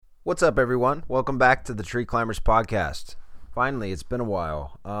What's up, everyone? Welcome back to the Tree Climbers podcast. Finally, it's been a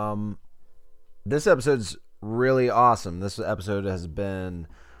while. This episode's really awesome. This episode has been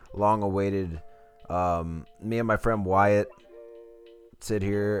long awaited. Me and my friend Wyatt sit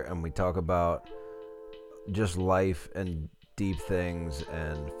here and we talk about just life and deep things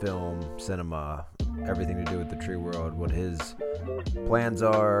and film, cinema, everything to do with the tree world, what his plans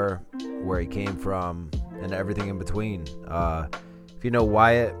are, where he came from, and everything in between. If you know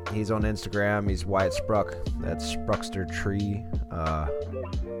Wyatt, he's on Instagram. He's Wyatt Spruck. That's Spruckster Tree.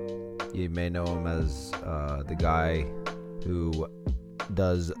 You may know him as the guy who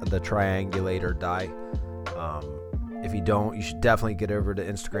does the triangulator die. If you don't, you should definitely get over to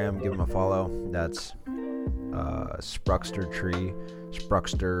Instagram, give him a follow. That's Spruckster Tree,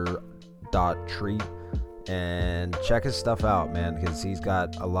 Spruckster.tree. And check his stuff out, man, because he's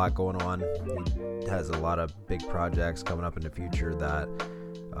got a lot going on. He has a lot of big projects coming up in the future that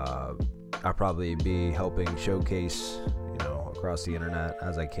I'll probably be helping showcase, across the internet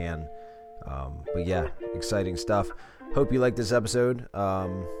as I can. But yeah, exciting stuff. Hope you like this episode.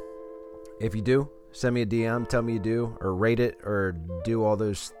 If you do, send me a DM, tell me you do, or rate it, or do all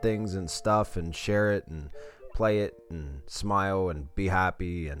those things and stuff, and share it, and play it, and smile, and be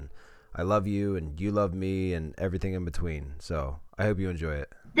happy, and I love you, and you love me, and everything in between. So I hope you enjoy it.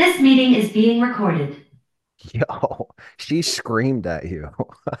 This meeting is being recorded. Yo, she screamed at you.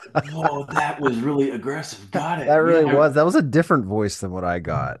 Whoa, that was really aggressive. Got That it. really Yeah. was. That was a different voice than what I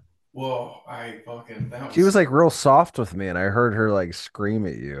got. Whoa, I fucking that She was was. like real soft with me, and I heard her like scream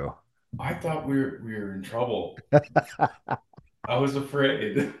at you. I thought we were in trouble. I was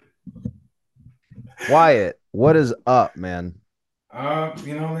afraid. Wyatt, what is up, man?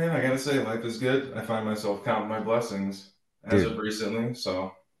 Man, I gotta say, life is good. I find myself counting my blessings as Dude, of recently.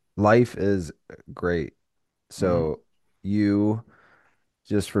 So, life is great. mhm. So you,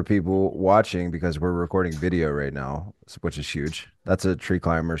 just for people watching, because we're recording video right now, which is huge. That's a Tree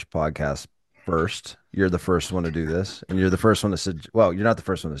Climbers podcast first. You're the first one to do this, and you're the first one to well, you're not the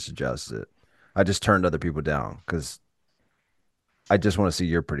first one to suggest it. I just turned other people down because I just want to see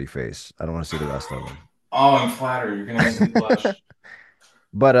your pretty face. I don't want to see the rest of them. Oh, I'm flattered. You're gonna make me blush.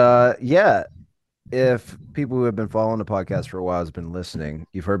 But yeah, if people who have been following the podcast for a while has been listening,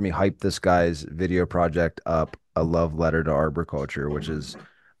 you've heard me hype this guy's video project up, A Love Letter to Arboriculture, which is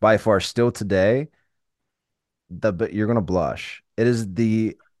by far still today but you're gonna blush. It is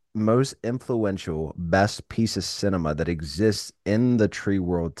the most influential, best piece of cinema that exists in the tree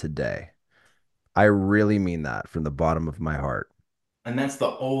world today. I really mean that from the bottom of my heart. And that's the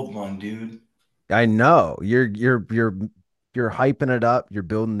old one, dude. I know you're hyping it up. You're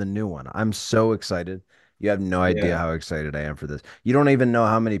building the new one. I'm so excited. You have no idea Yeah, how excited I am for this. You don't even know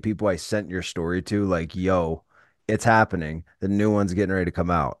how many people I sent your story to. Like, yo, it's happening. The new one's getting ready to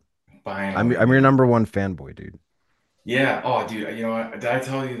come out. I'm finally, I'm your man. number one fanboy, dude. Yeah. Oh, dude. You know what? Did I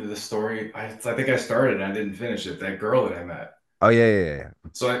tell you the story? I think I started and I didn't finish it. That girl that I met. Oh yeah, yeah, yeah.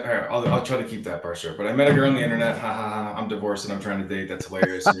 So all right, I'll try to keep that part short. But I met a girl on the internet. Ha ha ha. I'm divorced and I'm trying to date. That's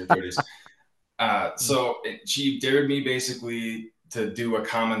hilarious in your 30s. She dared me basically to do a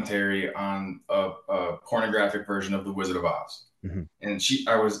commentary on a pornographic version of The Wizard of Oz. Mhm. And she's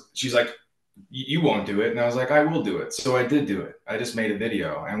like, you won't do it. And I was like, I will do it. So I did do it. I just made a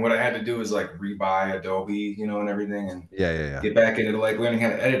video. And what I had to do was like rebuy Adobe, and everything and Yeah, yeah, yeah. get back into like learning how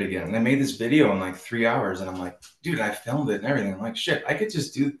to edit again. And I made this video in like 3 hours and I'm like, dude, I filmed it and everything. I'm like, shit, I could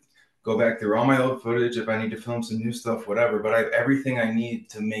just go back through all my old footage if I need to film some new stuff, whatever. But I have everything I need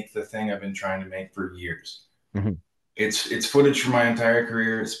to make the thing I've been trying to make for years. Mhm. It's footage from my entire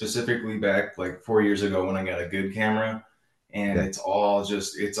career, specifically back like 4 years ago when I got a good camera, and Yeah. it's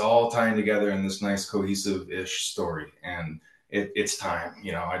all tying together in this nice cohesive-ish story. And it's time,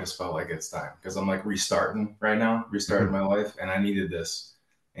 I just felt like it's time because I'm like restarting right now, restarting Mhm. my life, and I needed this,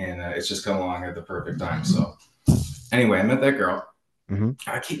 and it's just come along at the perfect time. So anyway, I met that girl.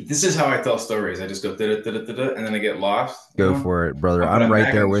 Mhm. This is how I tell stories. I just go da da da da, and then I get lost, Go for it, brother. but I'm I'm right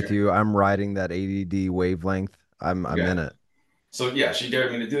back there on the with train. you. I'm riding that ADD wavelength. I'm Okay. in it. So yeah, she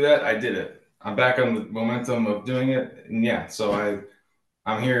dared me to do that. I did it. I'm back on the momentum of doing it, and yeah, so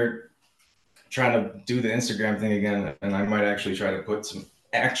I'm here trying to do the Instagram thing again, and I might actually try to put some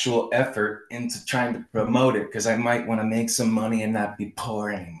actual effort into trying to promote it because I might want to make some money and not be poor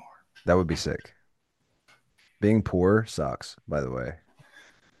anymore. That would be sick. Being poor sucks, by the way.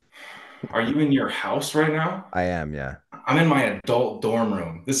 Are you in your house right now? I am, yeah. I'm in my adult dorm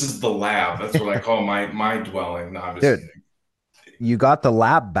room. This is the lab. That's what I call my dwelling. No, I'm just Dude, kidding. you got the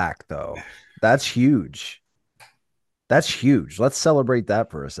lab back though. That's huge. That's huge. Let's celebrate that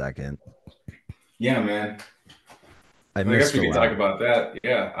for a second. Yeah, man. I I miss guess we the could talk lab. about that.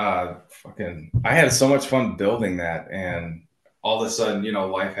 Yeah. Fucking, I had so much fun building that, and all of a sudden,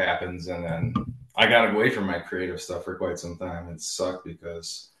 life happens, and then I got away from my creative stuff for quite some time. It sucked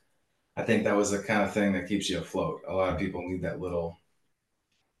because I think that was the kind of thing that keeps you afloat. A lot of people need that little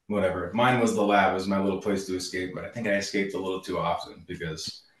whatever. Mine was the lab, was my little place to escape, but I think I escaped a little too often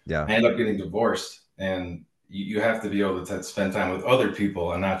because Yeah. I ended up getting divorced, and you have to be able to spend time with other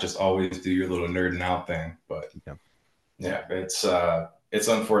people and not just always do your little nerding out thing. But Yeah. yeah, it's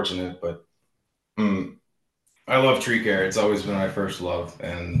unfortunate, but mm, I love tree care. It's always been my first love,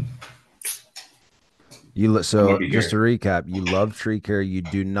 and I'm gonna So be just to here. recap, you love tree care. You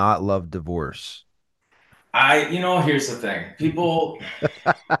do not love divorce. Here's the thing. People,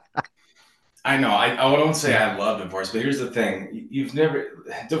 I know, I don't say I love divorce, but here's the thing.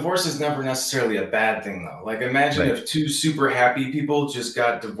 Divorce is never necessarily a bad thing, though. Like, imagine Right. if two super happy people just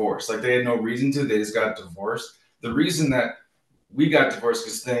got divorced. Like, they had no reason to, they just got divorced. The reason that we got divorced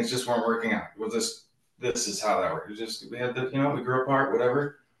because things just weren't working out. Well, this is how that worked. We had we grew apart,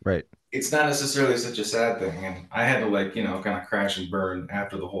 whatever. Right. It's not necessarily such a sad thing. And I had to, like, kind of crash and burn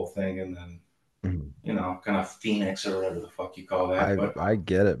after the whole thing, and then, Mhm. kind of Phoenix or whatever the fuck you call that. But I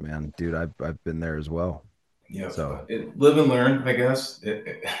get it, man. Dude, I've been there as well. yeah, So but live and learn, I guess.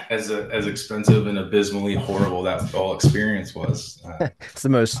 As expensive and abysmally horrible that whole experience was, it's the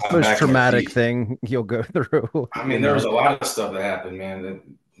most I'm most back on my traumatic feet. thing you'll go through, I you mean, there was know. a lot of stuff that happened, man.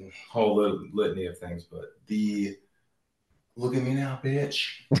 Whole litany of things, but the look at me now, bitch.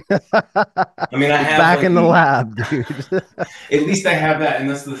 I mean, I You're have back like in the lab, dude. at least I have that, and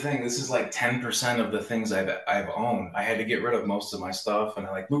that's the thing. This is like 10% of the things I've owned. I had to get rid of most of my stuff, and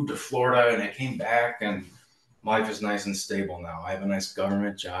I like moved to Florida, and I came back, and life is nice and stable now. I have a nice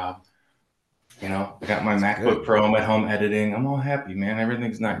government job. I got my It's MacBook good. Pro. I'm at home editing. I'm all happy, man.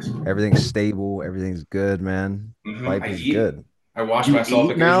 Everything's nice. Everything's stable, everything's good, man. Life I is eat. good. I wash You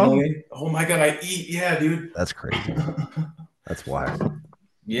myself eat now? occasionally. Oh my god, I eat. Yeah, dude. That's crazy. That's wild.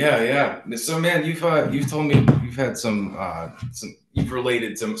 Yeah, yeah. So, man, you've told me you've had some you've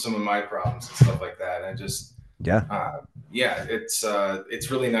related to some of my problems and stuff like that. And just Yeah. yeah,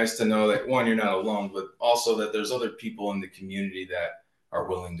 it's really nice to know that one, you're not alone, but also that there's other people in the community that are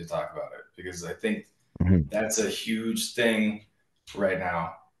willing to talk about it, because I think Mhm. that's a huge thing right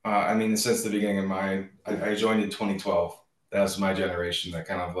now. I mean, since the beginning of I joined in 2012. That was my generation. That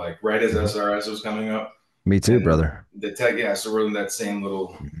kind of like right as Mhm. SRS was coming up, Me too, and brother. the tech. Yeah, so we're in that same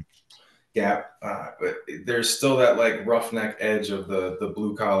little Mhm. gap. But there's still that like roughneck edge of the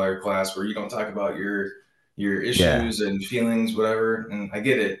blue collar class where you don't talk about your Yeah. issues and feelings, whatever. And I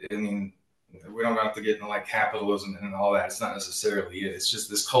get it. I mean, we don't have to get into like capitalism and all that. It's not necessarily it. It's just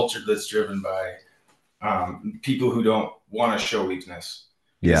this culture that's driven by people who don't want to show weakness,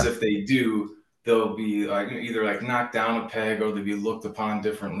 because Yeah. if they do, they'll be like either like knocked down a peg or they'll be looked upon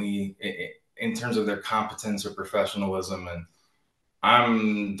differently in terms of their competence or professionalism. And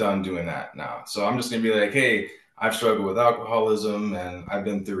I'm done doing that now. So I'm just gonna be like, hey, I've struggled with alcoholism, and I've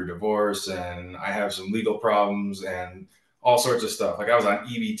been through a divorce, and I have some legal problems and all sorts of stuff. Like, I was on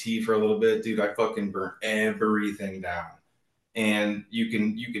EBT for a little bit, dude. I fucking burnt everything down. And you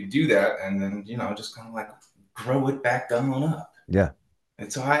can do that, and then just kind of like grow it back on up. Yeah.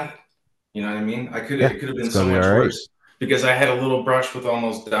 It's all right. You know what I mean? Yeah. It could have It's been gonna so be all much right. worse, because I had a little brush with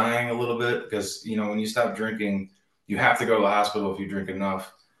almost dying a little bit, because when you stop drinking, you have to go to the hospital if you drink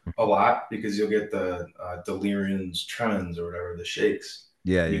enough, a lot, because you'll get the deliriums tremens or whatever, the shakes,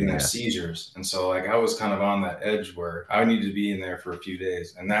 Yeah, and you yeah, can have yeah. seizures. And so like I was kind of on that edge where I needed to be in there for a few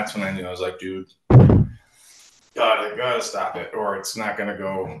days, and that's when I knew. I was like, dude, gotta stop it, or it's not gonna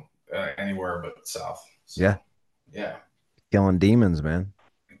go anywhere but south. So Yeah. yeah. Killing demons, man.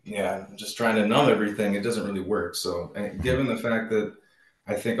 Yeah, just trying to numb everything, it doesn't really work. So, and Mhm. given the fact that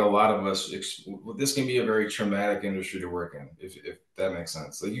I think a lot of us, this can be a very traumatic industry to work in, if that makes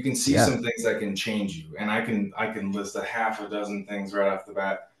sense. Like, you can see Yeah. some things that can change you, and I can list a half a dozen things right off the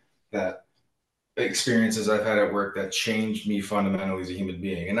bat, that experiences I've had at work that changed me fundamentally as a human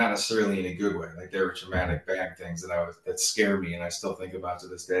being, and not necessarily in a good way. Like, there were Mhm. traumatic bad things that scare me, and I still think about to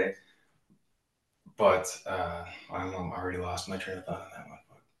this day. But I don't know, I already lost my train of thought on that one.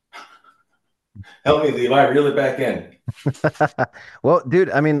 Help me, Levi, reel it back in. Well, dude,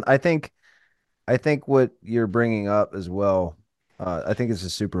 I mean, I think what you're bringing up as well, I think this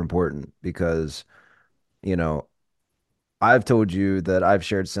is super important because, you know, I've told you that I've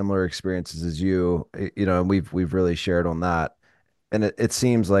shared similar experiences as you, and we've really shared on that. And it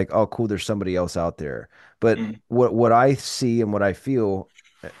seems like, oh, cool, there's somebody else out there. But Mm, what I see and what I feel,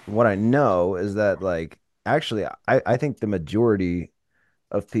 what I know is that like actually I think the majority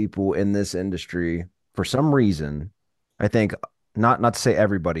of people in this industry, for some reason, I think not to say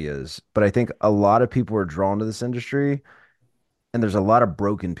everybody is, but I think a lot of people are drawn to this industry, and there's a lot of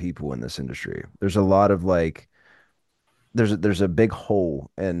broken people in this industry. There's a lot of like there's a big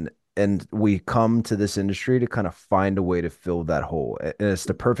hole, and we come to this industry to kind of find a way to fill that hole. And it's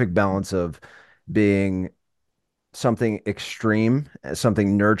the perfect balance of being something extreme,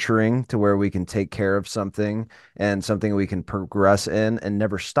 something nurturing to where we can take care of something and something we can progress in and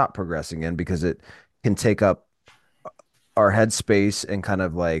never stop progressing in because it can take up our headspace and kind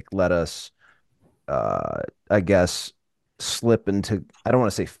of like let us I guess slip into I don't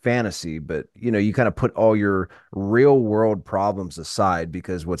want to say fantasy, but you kind of put all your real world problems aside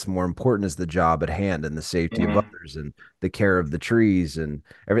because what's more important is the job at hand and the safety of Mhm. others and the care of the trees and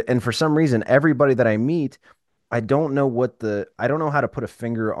for some reason everybody that I meet I don't know how to put a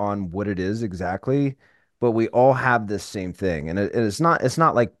finger on what it is exactly, but we all have this same thing. And it's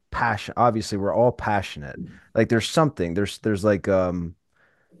not like passion. Obviously, we're all passionate. Like there's something. There's like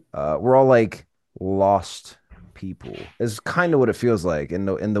we're all like lost people. Is kind of what it feels like in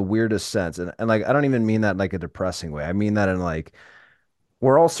the weirdest sense. And like I don't even mean that in like a depressing way. I mean that in like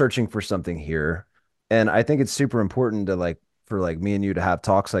we're all searching for something here. And I think it's super important to like for like me and you to have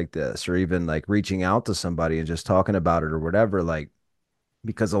talks like this or even like reaching out to somebody and just talking about it or whatever. Like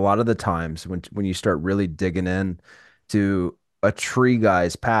because a lot of the times when you start really digging in to a tree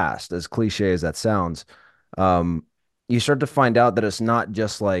guy's past, as cliche as that sounds, um, you start to find out that it's not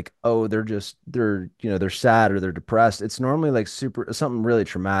just like, oh, they're sad or they're depressed. It's normally like super something really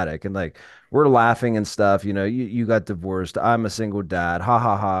traumatic. And like we're laughing and stuff, you got divorced. I'm a single dad. Ha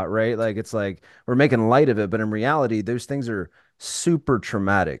ha ha, right? Like it's like we're making light of it, but in reality, those things are super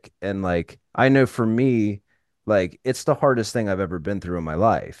traumatic. And like I know for me, like it's the hardest thing I've ever been through in my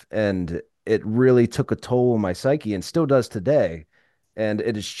life. And it really took a toll on my psyche and still does today. And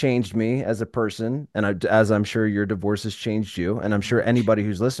it has changed me as a person. And as I'm sure your divorce has changed you. And I'm sure anybody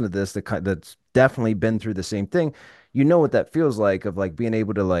who's listened to this that's definitely been through the same thing, you know what that feels like of like being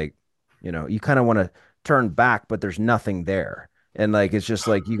able to like, you kind of want to turn back, but there's nothing there. And like it's just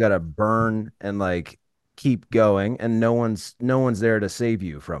like you got to burn and like keep going and no one's there to save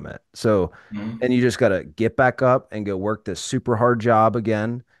you from it. So Mhm. and you just got to get back up and go work this super hard job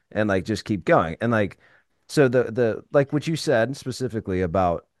again and like just keep going. And like so the like what you said specifically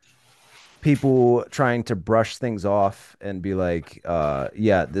about people trying to brush things off and be like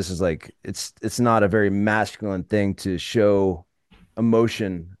yeah, this is like it's not a very masculine thing to show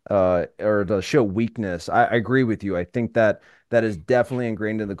emotion or to show weakness. I agree with you. I think that that is definitely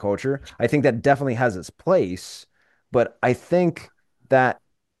ingrained in the culture. I think that definitely has its place, but I think that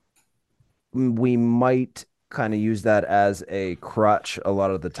we might kind of use that as a crutch a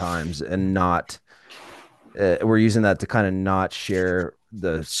lot of the times and not we're using that to kind of not share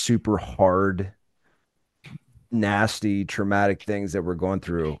the super hard nasty traumatic things that we're going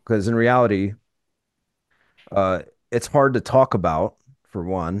through because in reality uh it's hard to talk about for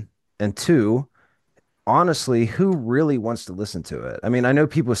one, and two, honestly, who really wants to listen to it? I mean, I know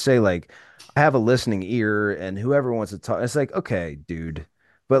people say like, I have a listening ear and whoever wants to talk. It's like, okay, dude.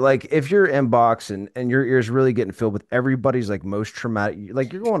 But like if your inbox and your ears really getting filled with everybody's like most traumatic,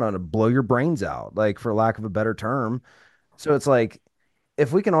 like you're going on to blow your brains out, like for lack of a better term. So it's like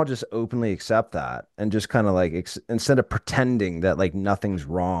if we can all just openly accept that and just kind of like instead of pretending that like nothing's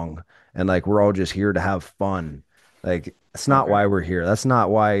wrong and like we're all just here to have fun, like that's not Okay. why we're here. That's not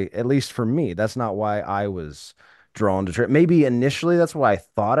why, at least for me, that's not why I was drawn to tree. Maybe initially that's why I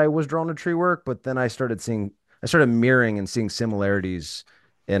thought I was drawn to tree work, but then I started mirroring and seeing similarities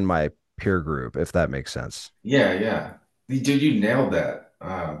in my peer group, if that makes sense. Yeah, yeah. Dude, you nailed that.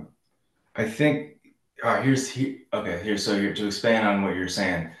 I think okay, here to expand on what you're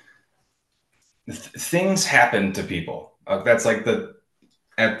saying. Things happen to people. That's like the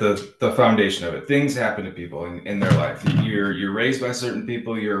foundation of it. Things happen to people in their life. You're raised by certain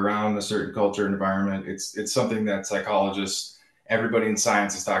people. You're around a certain culture environment. It's something that psychologists, everybody in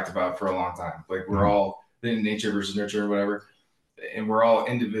science has talked about for a long time. Like we're Mhm. all in nature versus nurture or whatever, and we're all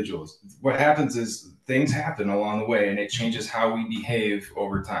individuals. What happens is things happen along the way, and it changes how we behave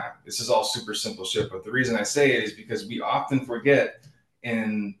over time. This is all super simple shit, but the reason I say it is because we often forget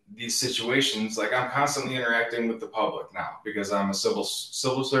in these situations. Like I'm constantly interacting with the public now because I'm a civil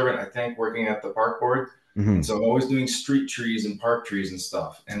servant. I think working at the park board, and Mhm. so I'm always doing street trees and park trees and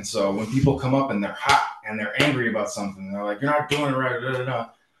stuff. And so when people come up and they're hot and they're angry about something, they're like, "You're not doing it right." Da, da, da.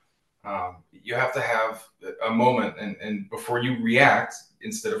 You have to have a moment, and before you react,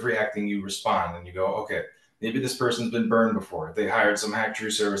 instead of reacting, you respond and you go, okay, maybe this person's been burned before. They hired some hack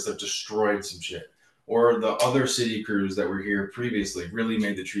tree service that destroyed some shit. Or the other city crews that were here previously really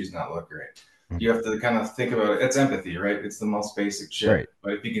made the trees not look great. Mhm. You have to kind of think about it. It's empathy, right? It's the most basic shit. Right.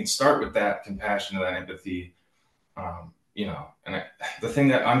 But if you can start with that compassion and that empathy, the thing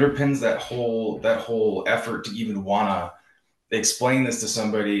that underpins that whole effort to even wanna explain this to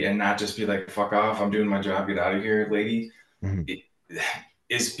somebody and not just be like, "Fuck off, I'm doing my job, get out of here, lady," Mhm. it,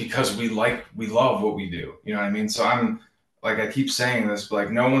 is because we love what we do. You know what I mean? So I'm like, I keep saying this, but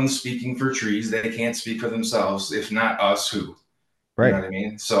like, no one's speaking for trees. They can't speak for themselves. If not us, who? You know Right. what I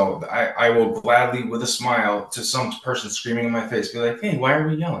mean? So I will gladly, with a smile, to some person screaming in my face, be like, "Hey, why are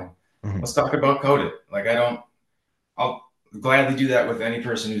we yelling? Mhm. Let's talk about code it." Like, I'll gladly do that with any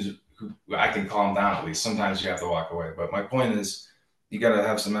person who I can calm down. At least sometimes you have to walk away. But my point is, you got to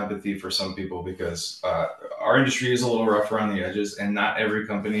have some empathy for some people because our industry is a little rough around the edges, and not every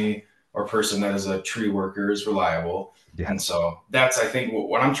company or person that is a tree worker is reliable. Yeah. And so that's, I think,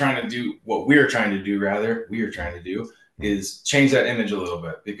 what I'm trying to do, what we're trying to do, rather, we are trying to do Mhm. is change that image a little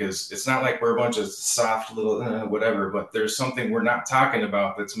bit because it's not like we're a bunch of soft little whatever, but there's something we're not talking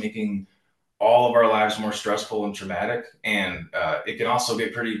about that's making all of our lives more stressful and traumatic. And it can also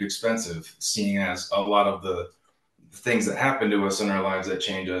get pretty expensive, seeing as a lot of the things that happen to us in our lives that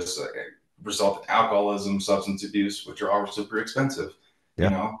change us result in alcoholism, substance abuse, which are all super expensive. You Yeah.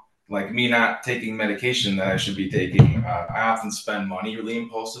 know, like me not taking medication that I should be taking. I often spend money really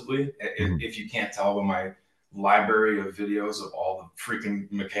impulsively. Mhm. If you can't tell by my library of videos of all the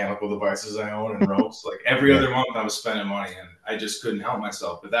freaking mechanical devices I own and ropes, like every Yeah. other month I was spending money and I just couldn't help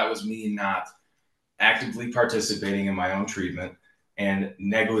myself. But that was me not actively participating in my own treatment and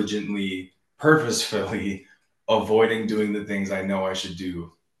negligently, purposefully avoiding doing the things I know I should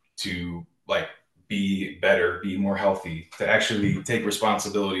do to like be better, be more healthy, to actually take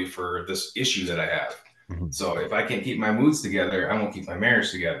responsibility for this issue that I have. Mhm. So if I can't keep my moods together, I won't keep my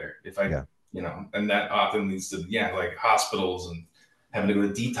marriage together. If I, Yeah. and that often leads to, yeah, like hospitals and having to go to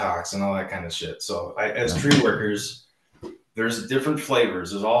detox and all that kind of shit. So as Yeah. tree workers, there's different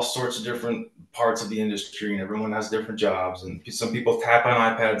flavors. There's all sorts of different parts of the industry, and everyone has different jobs. And some people tap on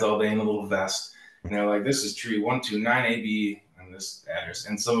iPads all day in a little vest, and they're like, "This is tree 129AB and this address."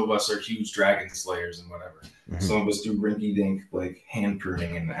 And some of us are huge dragon slayers and whatever. Mhm. Some of us do rinky dink like hand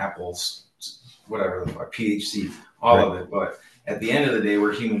pruning and apples, whatever the fuck, PHC, all Right. of it. But at the end of the day,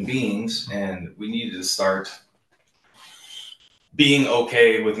 we're human beings, and we needed to start being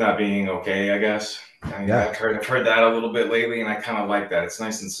okay with not being okay, I guess. I mean, Yeah. I've heard that a little bit lately, and I kind of like that. It's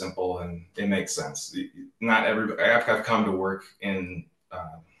nice and simple, and it makes sense. Not everybody. I've come to work in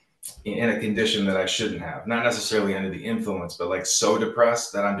a condition that I shouldn't have. Not necessarily under the influence, but like so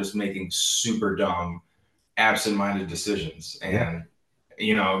depressed that I'm just making super dumb, absent-minded decisions. Yeah.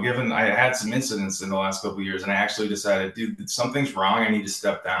 And given I had some incidents in the last couple of years, and I actually decided, dude, something's wrong. I need to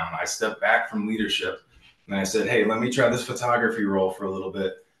step down. I stepped back from leadership, and I said, hey, let me try this photography role for a little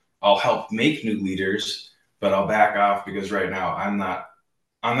bit. I'll help make new leaders, but I'll back off because right now I'm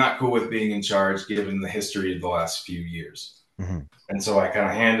not cool with being in charge, given the history of the last few years. Mhm. And so I kind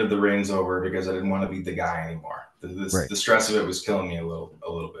of handed the reins over because I didn't want to be the guy anymore. Right. The stress of it was killing me a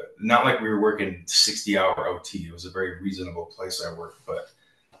little bit. Not like we were working 60-hour OT. It was a very reasonable place I worked, but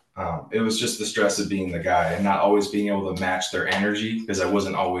it was just the stress of being the guy and not always being able to match their energy because I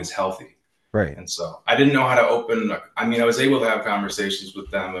wasn't always healthy. Right. And so I didn't know how to open. I mean, I was able to have conversations with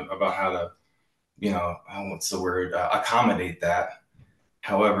them about how to, what's the word, accommodate that.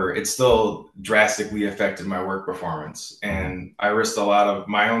 However, it still drastically affected my work performance. Mhm. And I risked a lot of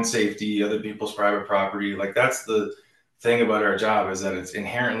my own safety, other people's private property. Like, that's the thing about our job, is that it's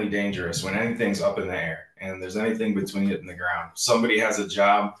inherently dangerous when anything's up in the air and there's anything between it and the ground. Somebody has a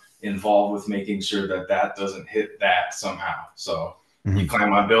job involved with making sure that that doesn't hit that somehow. So you Mhm.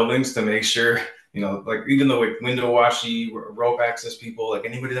 climb on buildings to make sure, like even though like window washy, rope access people, like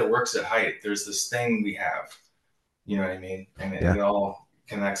anybody that works at height, there's this thing we have. You know what I mean? And Yeah. it all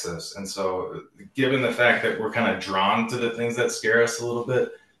connects us. And so, given the fact that we're kind of drawn to the things that scare us a little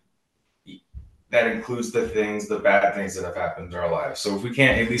bit, that includes the bad things that have happened in our lives. So if we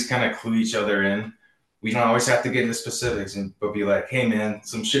can't at least kind of clue each other in, we don't always have to get into specifics, but be like, hey man,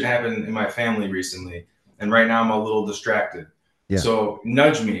 some shit happened in my family recently, and right now I'm a little distracted. Yeah. So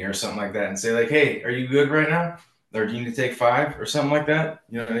nudge me or something like that, and say like, hey, are you good right now? Or do you need to take five or something like that?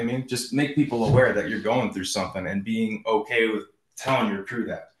 You know what I mean? Just make people aware that you're going through something and being okay with telling your crew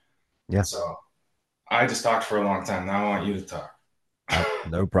that. Yeah. So I just talked for a long time. Now I want you to talk.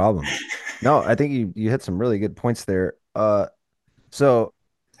 No problem. No, I think you hit some really good points there. So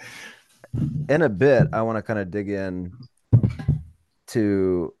in a bit, I want to kind of dig in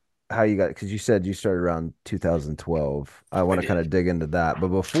to how you got, because you said you started around 2012. I I want to kind did. of dig into that. But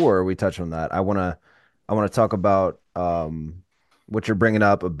before we touch on that, I want to talk about what you're bringing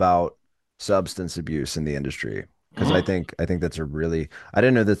up about substance abuse in the industry because I think that's a really I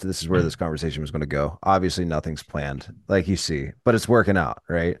didn't know that this is where this conversation was going to go. Obviously, nothing's planned, like you see, but it's working out,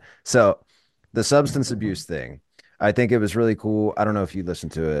 right? So, the substance abuse thing, I think it was really cool. I don't know if you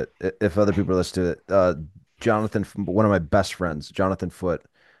listened to it, if other people listen to it. Jonathan, one of my best friends, Jonathan Foote,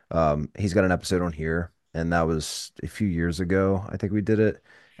 he's got an episode on here, and that was a few years ago. I think we did it,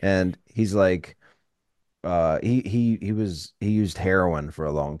 and he's like he used heroin for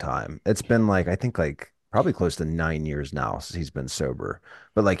a long time. It's been like I think like probably close to 9 years now since he's been sober.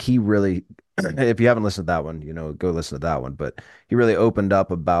 But like he really if you haven't listened to that one, go listen to that one. But he really opened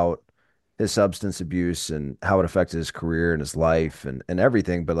up about his substance abuse and how it affected his career and his life and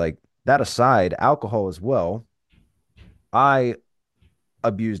everything. But like that aside, alcohol as well. I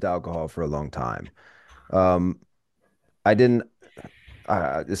abused alcohol for a long time. Um, I didn't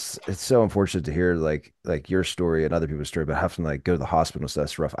it's so unfortunate to hear like your story and other people's story about having to like go to the hospital and stuff.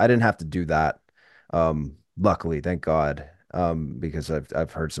 That's rough. I didn't have to do that. Luckily, thank God. Because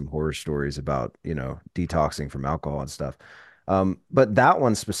I've heard some horror stories about, detoxing from alcohol and stuff. But that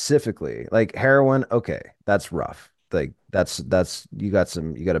one specifically, like heroin, okay, that's rough. Like that's you got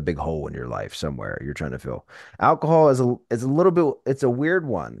a big hole in your life somewhere you're trying to fill. Alcohol is a little bit it's a weird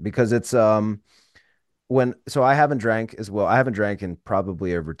one because it's when so I haven't drank as well. I haven't drank in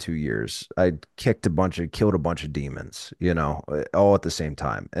probably over 2 years. I killed a bunch of demons, all at the same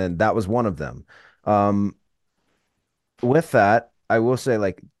time, and that was one of them. Um, with that, I will say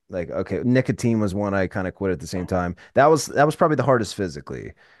like okay, nicotine was one I kind of quit at the same time. That was probably the hardest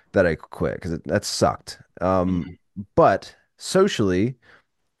physically that I quit because that sucked. But socially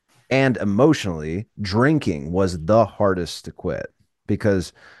and emotionally, drinking was the hardest to quit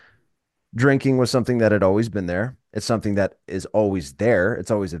because drinking was something that had always been there. It's something that is always there.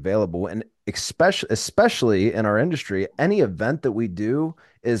 It's always available. And especially in our industry, any event that we do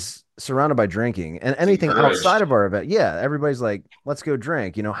is surrounded by drinking and It's anything outside encouraged. of our event. Yeah, everybody's like, let's go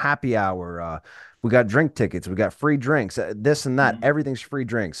drink, happy hour. We got drink tickets, we got free drinks, this and that. Mhm. Everything's free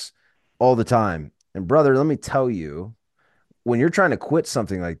drinks all the time. And brother, let me tell you, when you're trying to quit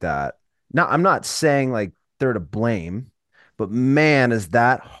something like that, now I'm not saying like they're to blame, but man, is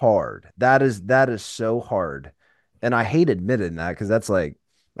that hard. That is so hard. And I hate admitting that because that's like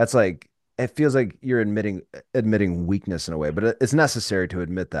it feels like you're admitting weakness in a way, but it's necessary to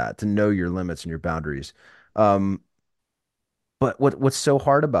admit that, to know your limits and your boundaries. Um, but what's so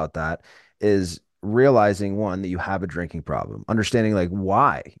hard about that is realizing one that you have a drinking problem, understanding like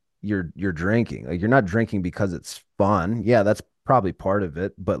why you're drinking. Like you're not drinking because it's fun. Yeah, that's probably part of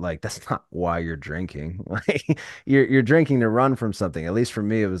it, but like that's not why you're drinking. Like you're drinking to run from something. At least for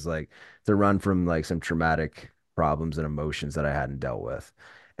me, it was like to run from like some traumatic problems and emotions that I hadn't dealt with.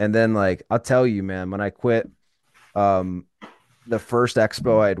 And then like I'll tell you, man, when I quit, um, the first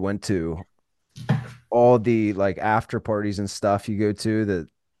expo I had went to, all the like after parties and stuff you go to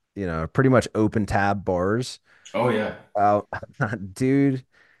that, pretty much open tab bars. Oh yeah. Uh, dude,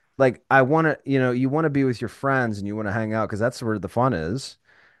 like I want to, you want to be with your friends and you want to hang out because that's where the fun is.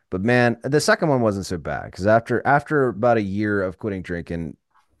 But man, the second one wasn't so bad because after about a year of quitting drinking,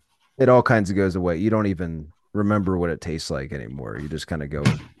 it all kinds of goes away. You don't even remember what it tastes like anymore. You just kind of go.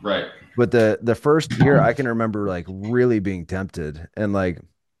 Right. But the first year, I can remember like really being tempted and like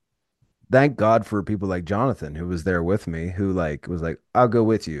thank God for people like Jonathan who was there with me, who like was like, I'll go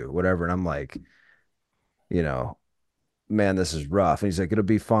with you, whatever. And I'm like, you know, man, this is rough. And he's like, it'll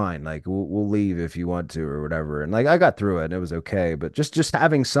be fine. Like we'll leave if you want to or whatever. And like I got through it and it was okay. But just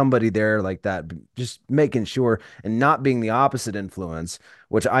having somebody there like that, just making sure and not being the opposite influence,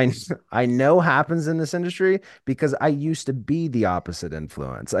 which I know happens in this industry because I used to be the opposite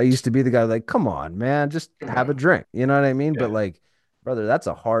influence. I used to be the guy like, come on, man, just Come have on. a drink. You know what I mean? But Yeah. like, brother, that's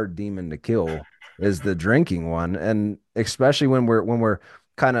a hard demon to kill is the drinking one. And especially when we're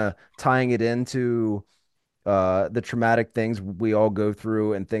kind of tying it into the traumatic things we all go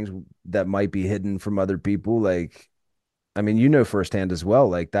through and things that might be hidden from other people. Like I mean, firsthand as well,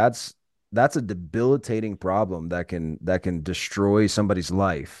 like that's a debilitating problem that can destroy somebody's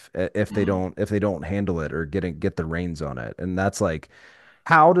life if they Mhm. don't handle it or get the reins on it. And that's like,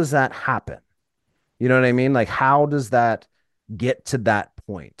 how does that happen? You know what I mean? Like how does that get to that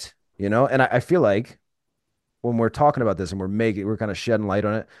point? And I feel like when we're talking about this and we're kind of shedding light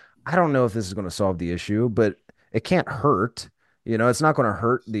on it, I don't know if this is going to solve the issue, but it can't hurt. It's not going to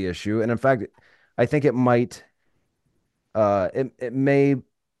hurt the issue. And in fact, I think it might, it may,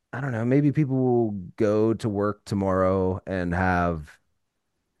 I don't know, maybe people will go to work tomorrow and have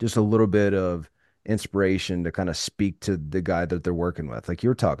just a little bit of inspiration to kind of speak to the guy that they're working with. Like you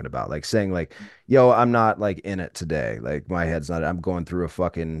were talking about, like saying like, yo, I'm not like in it today. Like my head's not, I'm going through a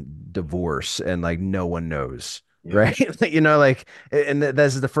fucking divorce and like no one knows. Yeah. Right. Like, and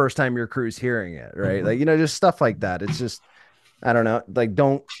this is the first time your crew's hearing it. Right. Like, just stuff like that. It's just, I don't know. Like,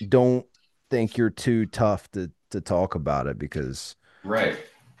 don't think you're too tough to talk about it because Right.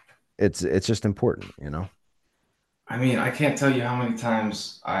 it's just important. I mean, I can't tell you how many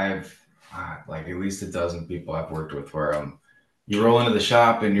times I've like at least a dozen people I've worked with where you roll into the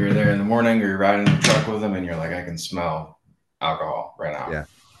shop and you're there in the morning or you're riding in the truck with them and you're like, I can smell alcohol right now. Yeah.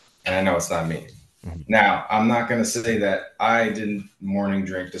 And I know it's not me. Mhm. Now, I'm not going to say that I didn't morning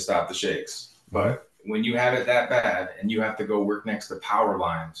drink to stop the shakes, Mhm. but when you have it that bad and you have to go work next to power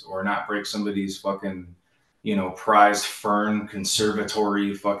lines or not break somebody's fucking, prize fern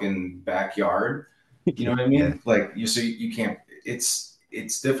conservatory fucking backyard, you know what I Yeah. mean? Like you can't,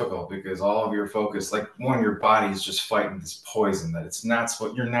 it's difficult because all of your focus, like one, your body's just fighting this poison that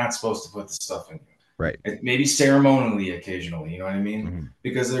you're not supposed to put the stuff in you. Right. Maybe ceremonially occasionally, you know what I mean? Mhm.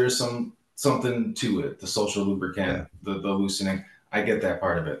 Because there's something to it, the social Yeah. lubricant, the loosening. I get that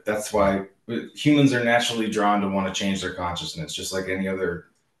part of it. That's why humans are naturally drawn to want to change their consciousness, just like any other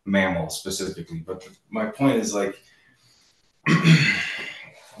mammal specifically. But my point is like,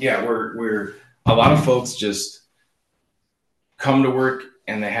 yeah, we're a lot of folks just come to work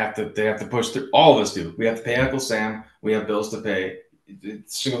and they have to push through. All of us do. We have to pay Uncle Sam. We have bills to pay.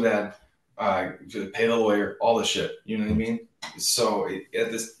 Single dad, pay the lawyer, all the shit. You know what I Mhm. mean? So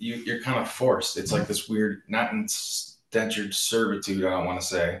you're kind of forced. It's like this weird, not indentured servitude. I don't want to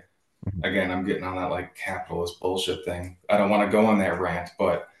say. Mhm. Again, I'm getting on that like capitalist bullshit thing. I don't want to go on that rant,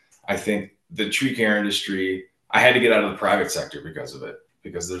 but I think the tree care industry. I had to get out of the private sector because of it.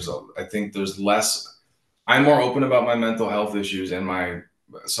 Because I think there's less. I'm more open about my mental health issues and my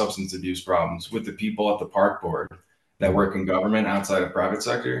substance abuse problems with the people at the park board that Mhm. work in government outside of private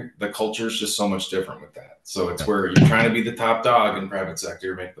sector. The culture is just so much different with that. So it's Yeah. where you're trying to be the top dog in private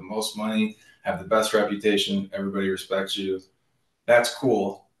sector, make the most money, have the best reputation, everybody respects you. That's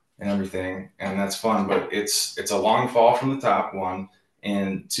cool and everything, and that's fun. But it's a long fall from the top, one,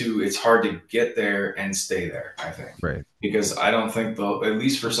 and two, it's hard to get there and stay there. I think Right. because I don't think though, at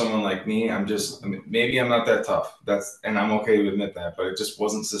least for someone like me, maybe I'm not that tough. And I'm okay to admit that, but it just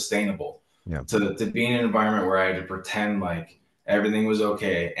wasn't sustainable Yeah. to be in an environment where I had to pretend like everything was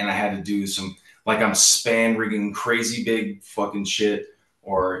okay and I had to do some like I'm span rigging crazy big fucking shit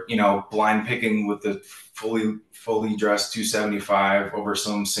or blind picking with the fully dressed 275 over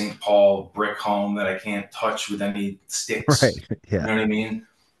some St. Paul brick home that I can't touch with any Right. sticks. You Yeah. know what I mean?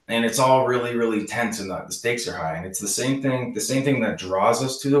 And it's all really, really tense and the stakes are high. And it's the same thing. The same thing that draws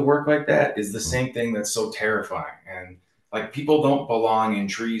us to the work like that is the Mhm. same thing that's so terrifying. And like people don't belong in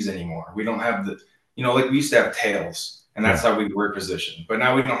trees anymore. We don't have like we used to have tails and that's Yeah. how we were positioned. But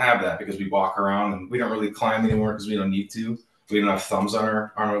now we don't have that because we walk around and we don't really climb anymore because we don't need to. We don't have thumbs on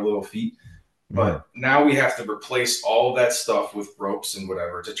our little feet. Mhm. But now we have to replace all of that stuff with ropes and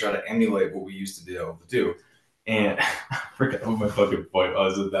whatever to try to emulate what we used to be able to do. And I forgot what my fucking point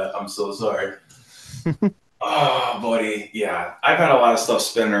was with that. I'm so sorry. Oh, buddy. Yeah. I've had a lot of stuff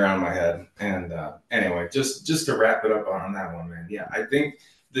spinning around my head. And anyway, just to wrap it up on that one, man. Yeah, I think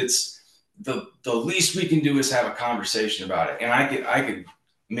that's the least we can do is have a conversation about it. And I could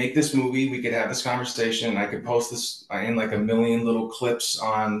make this movie. We could have this conversation. I could post this in like a million little clips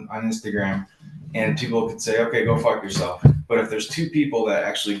on Instagram, and people could say, "Okay, go fuck yourself." But if there's two people that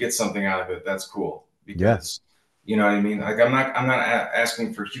actually get something out of it, that's cool Yeah. because you know what I mean? Like I'm not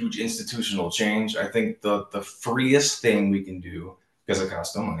asking for huge institutional change. I think the freest thing we can do because it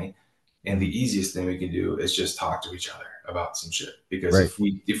costs no money, and the Mhm. easiest thing we can do is just talk to each other about some shit. Because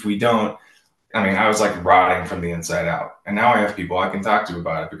Right. if we don't, I mean, I was like rotting from the inside out, and now I have people I can talk to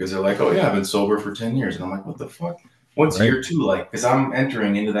about it because they're like, "Oh yeah, I've been sober for 10 years," and I'm like, "What the fuck? What's Right. year two like?" Because I'm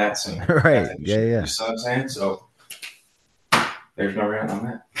entering into that soon. That Right. type of Yeah. shit. You Yeah. see what I'm saying? So there's no rant on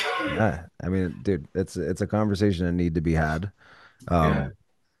that. Yeah. I mean, dude, it's a conversation that need to be had. Yeah. Um,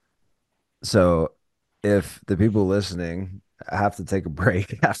 so if the people listening have to take a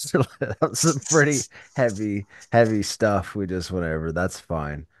break after some pretty heavy stuff we just went over, that's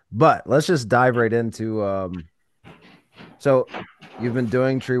fine. But let's just dive right into so you've been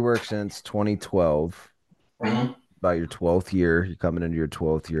doing tree work since 2012, Mhm. about your 12th year. You're coming into your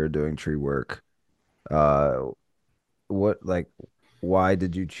 12th year doing tree work. Uh, what like why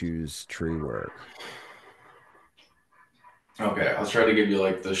did you choose tree work? Okay, I'll try to give you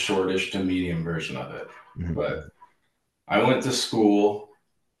like the shortish to medium version of it. Mhm. But I went to school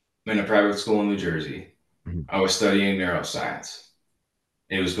in a private school in New Jersey. Mhm. I was studying neuroscience.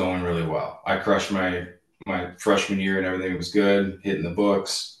 it was going really well. I crushed my freshman year and everything was good, hitting the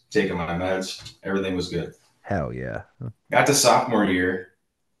books, taking my meds, everything was good. Hell yeah. Got to sophomore year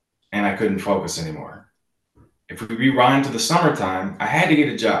and I couldn't focus anymore. If we rewind to the summertime, I had to get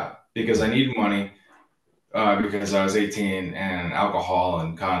a job because I needed money because I was 18 and alcohol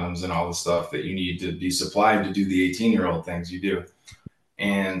and condoms and all the stuff that you need to be supplied to do the 18-year-old things you do.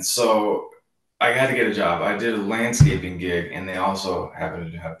 And so I had to get a job. I did a landscaping gig and they also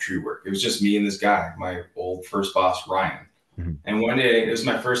happened to have tree work. It was just me and this guy, my old first boss, Ryan. Mm-hmm. And one day, it was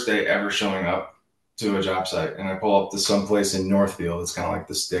my first day ever showing up to a job site. And I pull up to some place in Northfield. It's kind of like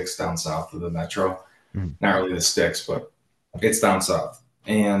the sticks down south of the metro. Mm-hmm. Not really the sticks, but it's down south.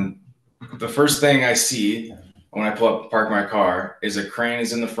 And the first thing I see when I pull up, park my car, is a crane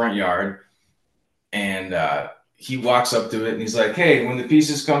is in the front yard, and he walks up to it and he's like, "Hey, when the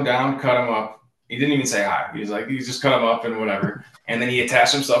pieces come down, cut them up." He didn't even say hi. He's like, he just cut them up and whatever. And then he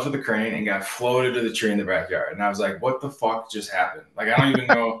attached himself to the crane and got floated to the tree in the backyard. And I was like, "What the fuck just happened?" Like, I don't even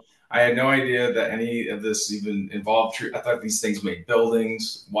know. I had no idea that any of this even involved tree. I thought these things made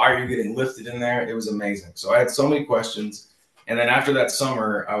buildings. Why are you getting lifted in there? It was amazing. So I had so many questions. And then after that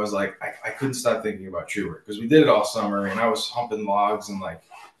summer, I was like, I couldn't stop thinking about tree work because we did it all summer and I was humping logs and like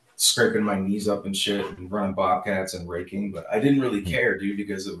scraping my knees up and shit and running bobcats and raking. But I didn't really care, dude,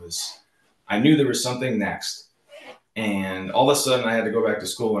 because I knew there was something next. And all of a sudden I had to go back to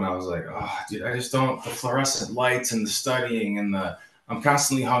school and I was like, oh, dude, I just don't, the fluorescent lights and the studying and I'm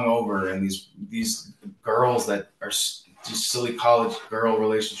constantly hungover and these girls that are just silly college girl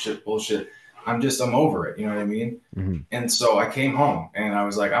relationship bullshit. I'm over it. You know what I mean? Mm-hmm. And so I came home and I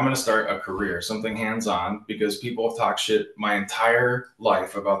was like, I'm going to start a career, something hands-on, because people have talked shit my entire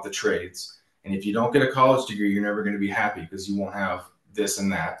life about the trades. And if you don't get a college degree, you're never going to be happy because you won't have this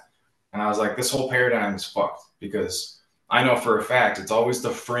and that. And I was like, this whole paradigm is fucked because I know for a fact it's always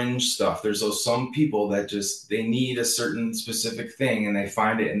the fringe stuff. There's those some people that just they need a certain specific thing and they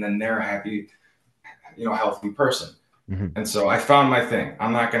find it and then they're a happy, healthy person. Mm-hmm. And so I found my thing.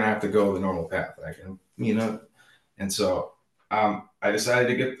 I'm not going to have to go the normal path. I can, and so I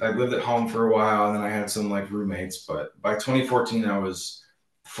decided I lived at home for a while and then I had some like roommates, but by 2014, I was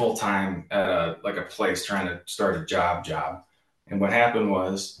full time at a place trying to start a job. And what happened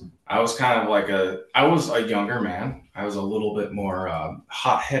was I was kind of I was a younger man. I was a little bit more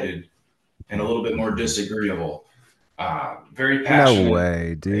hot headed and a little bit more disagreeable. Very passionate. No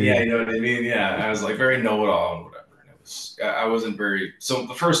way, dude. Yeah, you know what I mean? Yeah, I was like very know-it-all and whatever. And I wasn't very, so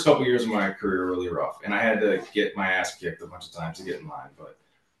the first couple years of my career were really rough. And I had to get my ass kicked a bunch of times to get in line. But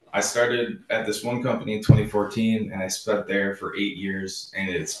I started at this one company in 2014 and I spent there for 8 years. And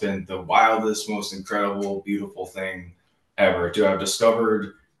it's been the wildest, most incredible, beautiful thing ever to have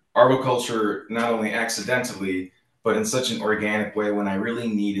discovered arboriculture, not only accidentally, but in such an organic way when I really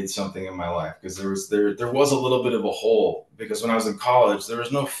needed something in my life. Because there was a little bit of a hole because when I was in college, there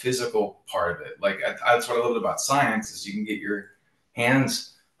was no physical part of it. Like that's what I loved about science is you can get your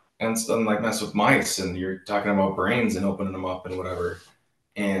hands and like mess with mice and you're talking about brains and opening them up and whatever.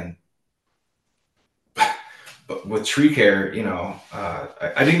 And but with tree care,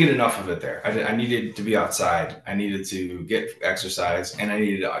 I didn't get enough of it there. I needed to be outside. I needed to get exercise and I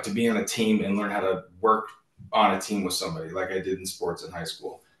needed to be on a team and learn how to work on a team with somebody like I did in sports in high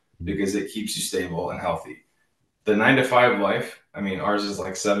school because it keeps you stable and healthy. The 9 to 5 life, I mean, ours is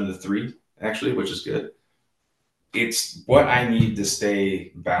like 7 to 3 actually, which is good. It's what I need to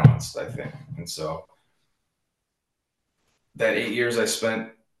stay balanced, I think. And so that 8 years I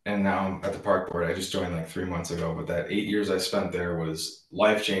spent, and now I'm at the park board. I just joined like 3 months ago, but that 8 years I spent there was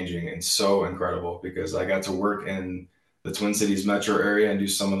life changing and so incredible because I got to work in the Twin Cities metro area and do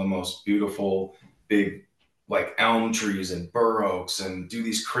some of the most beautiful, big, like elm trees and bur oaks and do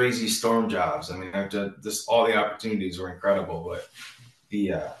these crazy storm jobs. I mean, I've done this, all the opportunities were incredible, but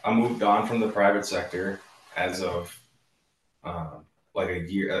I moved on from the private sector as of like a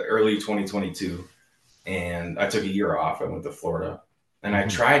year, early 2022. And I took a year off. I went to Florida and I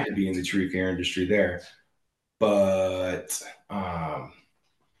tried to be in the tree care industry there, but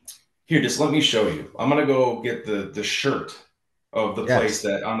here, just let me show you. I'm going to go get the shirt of the place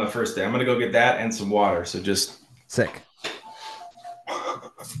that on the first day. I'm going to go get that and some water. So just sick.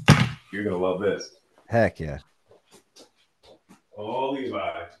 You're going to love this. Heck yeah. Oh,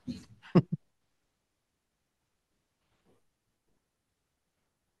 Levi.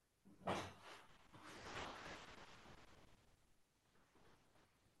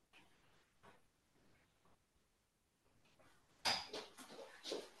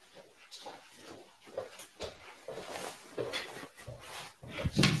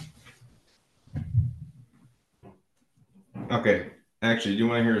 Okay. Actually, do you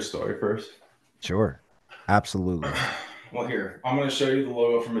want to hear a story first? Sure. Absolutely. Well, here, I'm going to show you the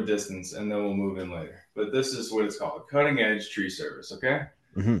logo from a distance and then we'll move in later. But this is what it's called, cutting edge tree service, okay?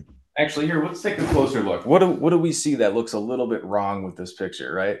 Hmm. Actually, here, let's take a closer look. What do we see that looks a little bit wrong with this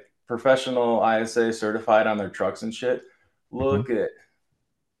picture, right? Professional ISA certified on their trucks and shit. Hmm. Look at it.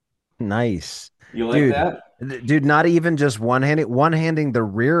 Nice. You like Dude, that? dude, not even just one handing the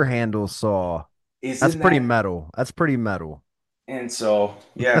rear handle saw. That's Isn't pretty that? metal. That's pretty metal. And so,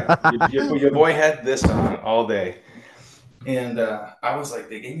 yeah, your boy had this on all day. And I was like,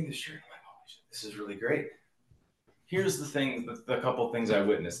 they gave me this shirt. I'm like, oh, this is really great. Here's the thing, the couple things I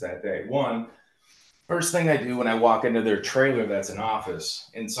witnessed that day. One, first thing I do when I walk into their trailer that's an office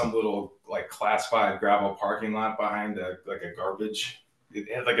in some little like class 5 gravel parking lot behind like a garbage.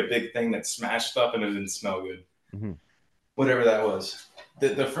 It had like a big thing that smashed up and it didn't smell good. Hmm. Whatever that was.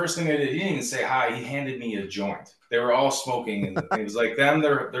 The first thing I did, he didn't even say hi. He handed me a joint. They were all smoking, and it was like them,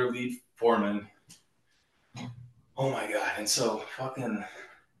 their lead foreman. Oh my god! And so fucking,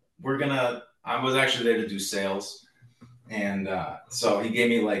 we're gonna. I was actually there to do sales, and so he gave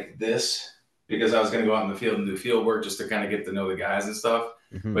me like this because I was gonna go out in the field and do field work just to kind of get to know the guys and stuff.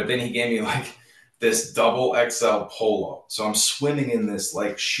 Hmm. But then he gave me like this double XL polo. So I'm swimming in this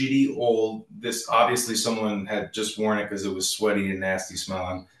like shitty old. This obviously someone had just worn it because it was sweaty and nasty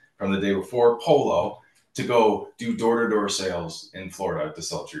smelling from the day before polo to go do door to door sales in Florida to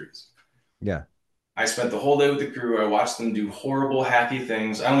sell trees. Yeah. I spent the whole day with the crew. I watched them do horrible, hacky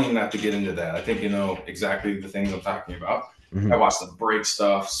things. I don't even have to get into that. I think you know exactly the things I'm talking about. I Hmm. watched them break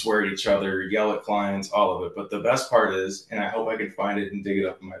stuff, swear at each other, yell at clients, all of it. But the best part is, and I hope I can find it and dig it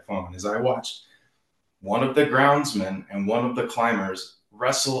up on my phone, is I watched one of the groundsmen and one of the climbers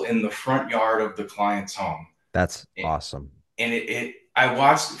wrestle in the front yard of the client's home. That's awesome. And I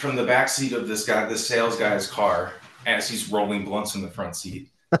watched from the back seat of this sales guy's car as he's rolling blunts in the front seat.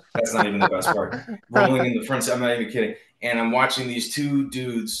 That's not even the best part. Rolling in the front seat, I'm not even kidding. And I'm watching these two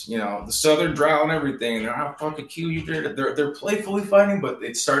dudes, you know, the Southern drawl and everything. And they're not fucking cute. You did. They're playfully fighting, but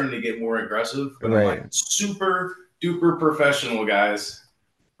it's starting to get more aggressive. But I'm Right. like, super duper professional guys,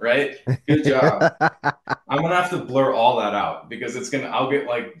 right? Good job. I'm gonna have to blur all that out because it's gonna. I'll get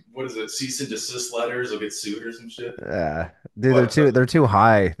like, what is it? Cease and desist letters. I'll get sued or some shit. Yeah. Dude, they're But too they're too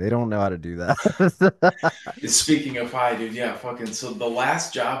high. They don't know how to do that. speaking of high, dude, yeah, fucking. So the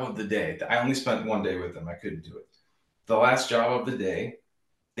last job of the day, I only spent one day with them. I couldn't do it. The last job of the day,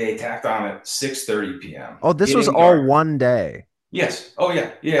 they tacked on at 6:30 p.m. Oh, this was Getting all dark. one day. Yes. Oh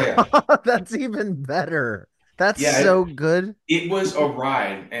yeah. Yeah. Yeah. That's even better. That's Yeah. so good. It was a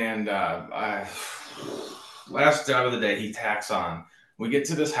ride, and last job of the day, he tacks on. We get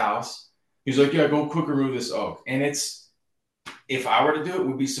to this house. He's like, "Yeah, go quick remove this oak," and it's if I were to do it,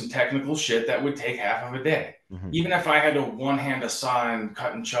 would be some technical shit that would take half of a day. Hmm. Even if I had to one hand a saw and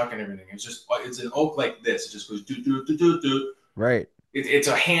cut and chuck and everything, it's an oak like this. It just goes do do do do do. Right. It's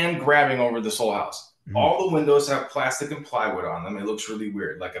a hand grabbing over this whole house. Hmm. All the windows have plastic and plywood on them. It looks really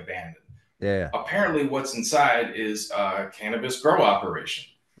weird, like abandoned. Yeah. Apparently, what's inside is a cannabis grow operation.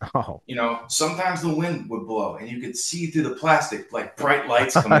 Oh. You know, sometimes the wind would blow and you could see through the plastic like bright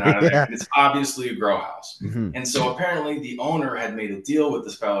lights coming out of there. Yeah. And it's obviously a grow house. Hmm. And so apparently the owner had made a deal with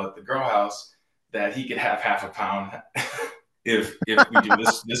this fellow at the grow house that he could have half a pound if we do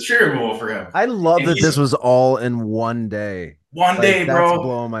this tree removal for him. I love And that this he's was all in one day. one Like day, that's bro.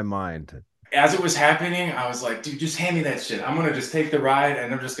 blowing my mind. As it was happening, I was like, dude, just hand me that shit. I'm gonna just take the ride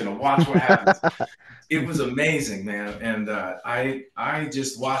and I'm just gonna watch what happens. It was amazing, man. And I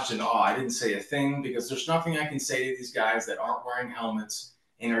just watched in awe. I didn't say a thing because there's nothing I can say to these guys that aren't wearing helmets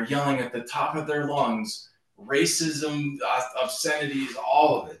and are yelling at the top of their lungs, racism, obscenities,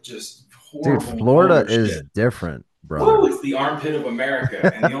 all of it. Just Dude, horrible, Florida vulgar is shit. different, brother. Woo, it's the armpit of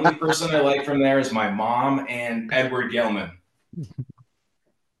America. And the only person I like from there is my mom and Edward Gelman.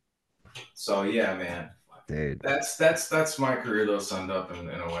 So yeah, man. Dude. That's my career though summed up in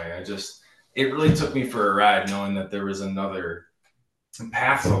a way. It really took me for a ride knowing that there was another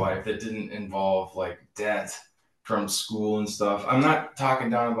path to life that didn't involve like debt from school and stuff. I'm not talking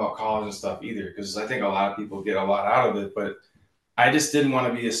down about college and stuff either because I think a lot of people get a lot out of it, but I just didn't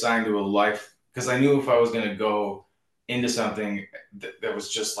want to be assigned to a life because I knew if I was going to go into something that was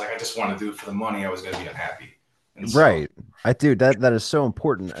just like I just want to do it for the money, I was going to be unhappy. And so, Right. I do that is so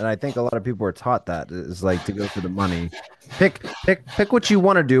important. And I think a lot of people are taught that is like to go for the money. Pick what you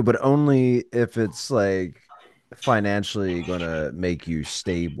want to do, but only if it's like financially gonna make you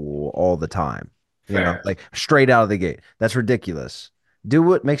stable all the time. fair. Like straight out of the gate. That's ridiculous. Do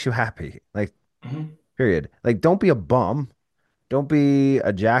what makes you happy. Like, Mhm. period. Like, don't be a bum. Don't be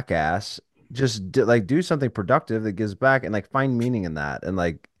a jackass. just do something productive that gives back and like find meaning in that and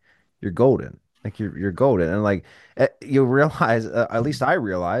like you're golden. Like you're golden and like you realize at least I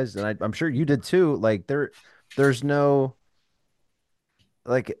realized and I'm sure you did too like there's no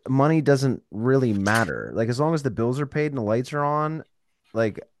like money doesn't really matter. Like as long as the bills are paid and the lights are on,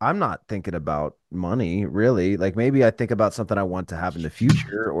 like I'm not thinking about money really. Like maybe I think about something I want to have in the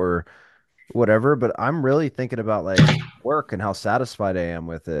future or whatever, but I'm really thinking about like work and how satisfied I am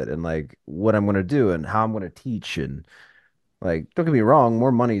with it and like what I'm going to do and how I'm going to teach and like don't get me wrong,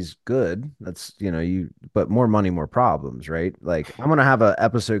 more money's good. That's, but more money, more problems, right? Like I'm going to have an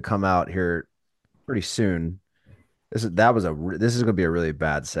episode come out here pretty soon. This is going to be a really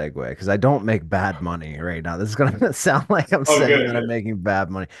bad segue because I don't make bad money right now. This is going to sound like I'm Oh, saying good, that I'm good. making bad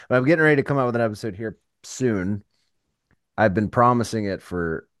money, but I'm getting ready to come out with an episode here soon. I've been promising it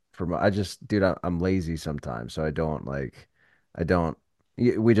I just, dude, I'm lazy sometimes, so I don't.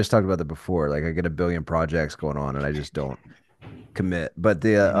 We just talked about that before. Like I get a billion projects going on, and I just don't commit. But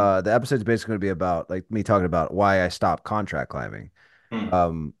Mhm. the episode's basically going to be about like me talking about why I stopped contract climbing. Hmm.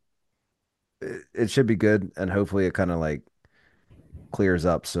 Um, it should be good, and hopefully it kind of like clears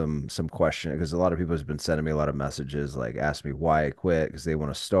up some question because a lot of people have been sending me a lot of messages like ask me why I quit because they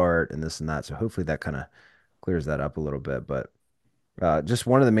want to start and this and that. So hopefully that kind of clears that up a little bit. But just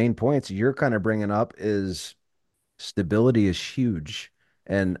one of the main points you're kind of bringing up is stability is huge,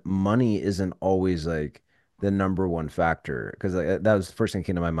 and money isn't always like the number one factor. Because that was the first thing that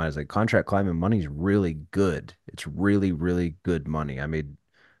came to my mind is like contract climbing money is really good. It's really, really good money. I made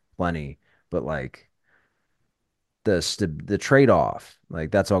plenty, but like the trade-off,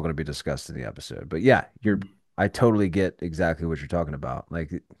 like that's all going to be discussed in the episode. But yeah, I totally get exactly what you're talking about.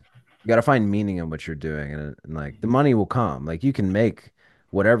 Like you got to find meaning in what you're doing and like the money will come. Like you can make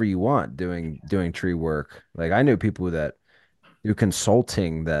whatever you want doing tree work. Like I knew people that do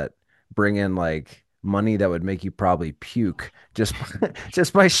consulting that bring in like money that would make you probably puke just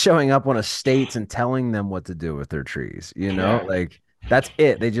just by showing up on estates and telling them what to do with their trees, Yeah. like that's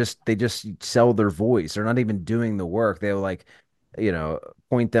it. They just sell their voice. They're not even doing the work. They'll like, you know,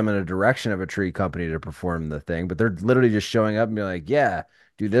 point them in a direction of a tree company to perform the thing, but they're literally just showing up and be like, yeah,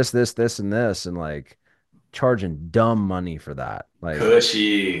 do this, and this, and like charging dumb money for that. Like,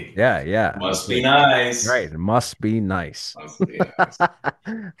 Cushy. yeah. It's Must be like, nice. right. It must be nice. Must be nice.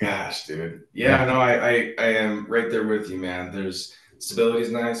 Gosh, dude. Yeah. Yeah, no, I am right there with you, man. There's stability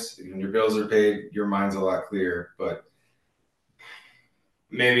is nice. When your bills are paid, your mind's a lot clearer. But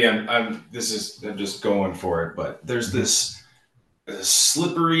maybe I'm just going for it. But there's Mhm. this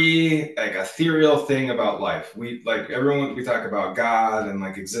slippery, like ethereal thing about life. We like everyone we talk about God and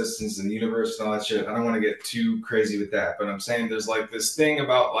like existence and the universe and all that shit. I don't want to get too crazy with that, but I'm saying there's like this thing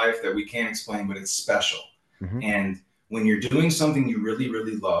about life that we can't explain, but it's special. Mhm. And when you're doing something you really,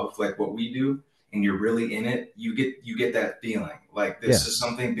 really love, like what we do, and you're really in it, you get that feeling like this Yeah. is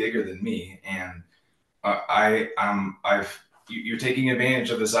something bigger than me. And I've you're taking advantage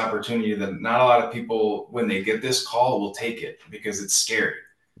of this opportunity that not a lot of people, when they get this call, will take it because it's scary.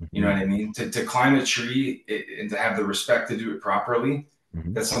 You know Mhm. what I mean? To climb a tree and to have the respect to do it properly.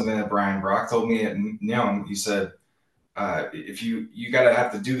 Mhm. That's something that Brian Brock told me at Young. He said, if you got to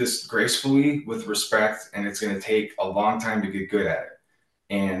have to do this gracefully with respect, and it's going to take a long time to get good at it,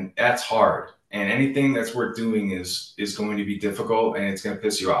 and that's hard. And anything that's worth doing is going to be difficult, and it's going to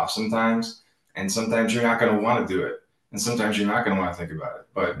piss you off sometimes. And sometimes you're not going to want to do it, and sometimes you're not going to want to think about it.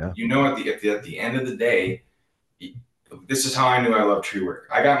 But Yeah. you know, at the end of the day, this is how I knew I loved tree work.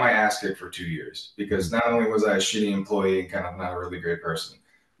 I got my ass kicked for 2 years because Mhm. not only was I a shitty employee and kind of not a really great person,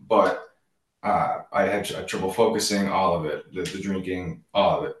 but I had trouble focusing, all of it, the drinking,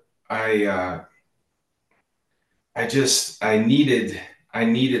 all of it. I uh, I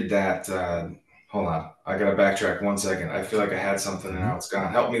needed that. Hold on, I gotta backtrack 1 second. I feel like I had something and Mhm. now it's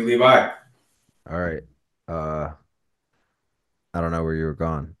gone. Help me, Levi. All right. Uh, I don't know where you were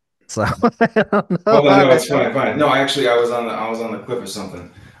gone. So I don't know Hold on, how no, to it's fine, help fine. you. No, actually, I was on the cliff or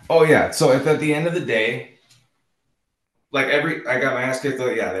something. Oh yeah. So if at the end of the day, like I got my ass kicked. Oh,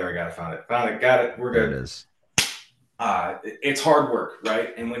 yeah, there I got it. Found it. Got it. We're There it good. is. It's hard work,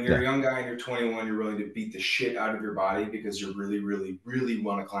 right? And when you're a Yeah. young guy and you're 21, you're willing to beat the shit out of your body because you really, really, really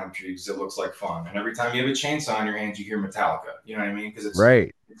want to climb trees. It looks like fun. And every time you have a chainsaw in your hands, you hear Metallica. You know what I mean? Because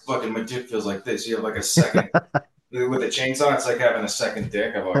Right. it's fucking my dick feels like this. You have like a second with a chainsaw. It's like having a second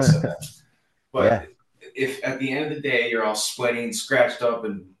dick. I've always said that. But Yeah. if at the end of the day you're all sweaty and scratched up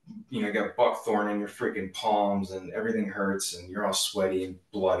and got buckthorn in your freaking palms and everything hurts and you're all sweaty and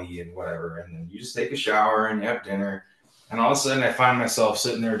bloody and whatever, and then you just take a shower and you have dinner, and all of a sudden I find myself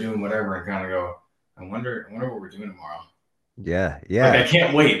sitting there doing whatever and kind of go, I wonder what we're doing tomorrow. Yeah, Like I yeah.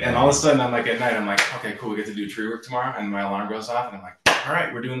 can't wait. And all of a sudden I'm like at night, I'm like, okay, cool, we get to do tree work tomorrow. And my alarm goes off and I'm like, all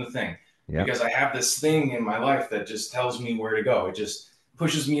right, we're doing the thing. Yeah. Because I have this thing in my life that just tells me where to go. It just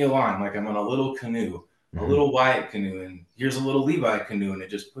pushes me along like I'm on a little canoe, a Hmm. little Wyatt canoe, and here's a little Levi canoe, and it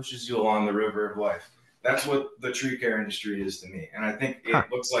just pushes you along the river of life. That's what the tree care industry is to me. And I think Huh.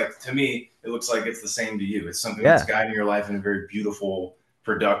 it looks like, to me, it looks like it's the same to you. It's something that's Yeah. guiding your life in a very beautiful,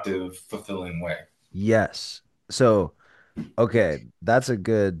 productive, fulfilling way. Yes. So, okay, that's a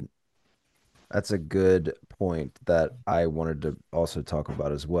good point that I wanted to also talk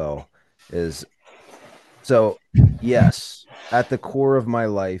about as well. Is so yes, at the core of my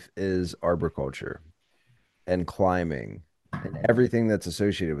life is arboriculture and climbing and everything that's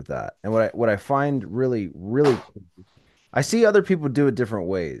associated with that. And what I find really I see other people do it different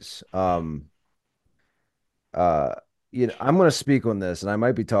ways. Uh I'm going to speak on this and I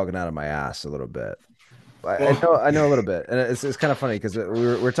might be talking out of my ass a little bit. Well, I know a little bit, and it's kind of funny because we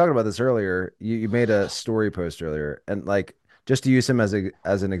were talking about this earlier. You made a story post earlier, and like just to use him as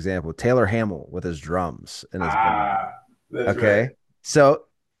an example, Taylor Hamill with his drums and his band. that's right. Okay, so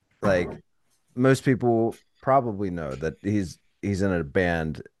like most people probably know that he's in a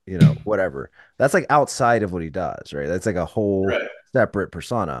band, whatever. That's like outside of what he does, right? That's like a whole Right. separate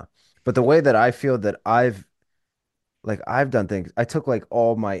persona. But the way that I feel that I've done things, I took like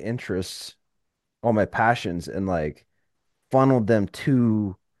all my interests, all my passions, and like funneled them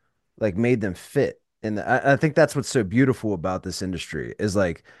to like made them fit. And I think that's what's so beautiful about this industry is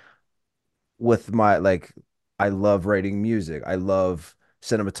like with my like I love writing music. I love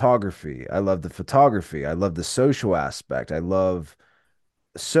cinematography. I love the photography. I love the social aspect. I love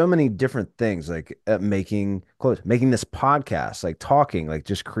so many different things like making this podcast, like talking, like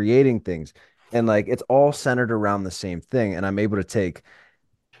just creating things. And like it's all centered around the same thing. And I'm able to take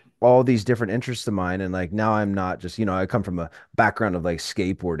all these different interests of mine and like now I'm not just I come from a background of like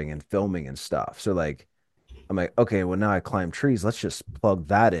skateboarding and filming and stuff, so like I'm like, okay, well, now I climb trees. Let's just plug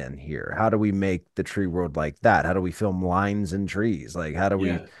that in here. How do we make the tree world like that? How do we film lines in trees? Like, how do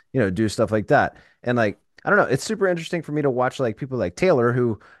we, Yeah. do stuff like that? And like, I don't know. It's super interesting for me to watch like people like Taylor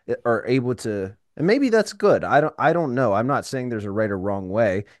who are able to, and maybe that's good. I don't know. I'm not saying there's a right or wrong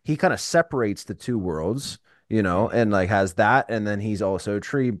way. He kind of separates the two worlds, and like has that, and then he's also a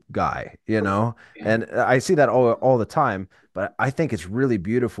tree guy, Yeah. and I see that all the time. But I think it's really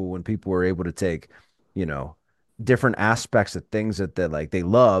beautiful when people are able to take, you know different aspects of things that like they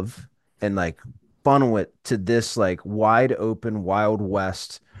love and like funnel it to this like wide open Wild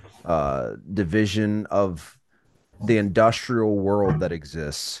West division of the industrial world that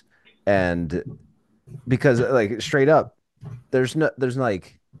exists. And because like straight up there's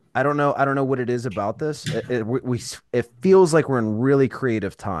like I don't know what it is about this. It feels like we're in really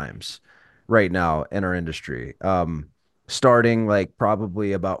creative times right now in our industry. Starting like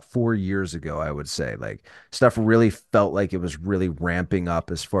probably about 4 years ago, I would say like stuff really felt like it was really ramping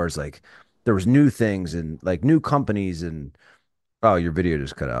up as far as like there was new things and like new companies and oh, your video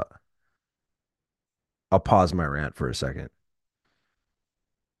just cut out. I'll pause my rant for a second.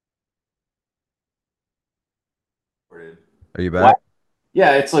 Are you What? back?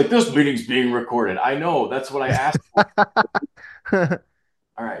 Yeah, it's like this meeting's being recorded. I know. That's what I asked.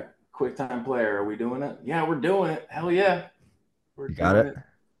 All right, QuickTime Player. Are we doing it? Yeah, we're doing it. Hell yeah. We're You got doing it? it.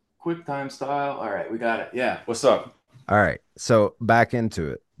 QuickTime style. All right, we got it. Yeah. What's up? All right. So back into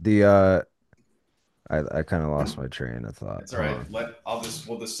it. I kind of lost my train of thought. It's all Hold right. on.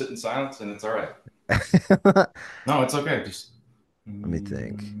 We'll just sit in silence and it's all right. Let No, it's okay. Just me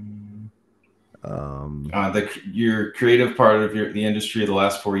think. Um, your creative part of the industry the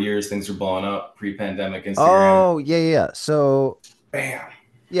last 4 years, things are blowing up. Pre-pandemic Instagram, oh, yeah, yeah. So, bam.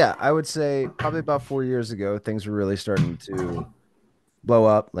 yeah, I would say probably about 4 years ago, things were really starting to blow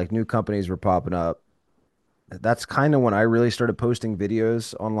up. Like new companies were popping up. That's kind of when I really started posting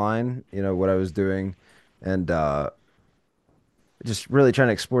videos online, what I was doing, and just really trying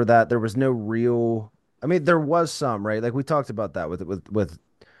to explore that. There was no real, I mean, there was some, right? Like we talked about that with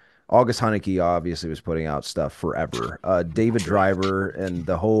August Haneke obviously was putting out stuff forever. David Driver and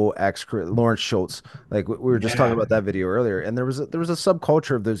the whole ex Lawrence Schultz, like we were just talking Yeah. about that video earlier, and there was a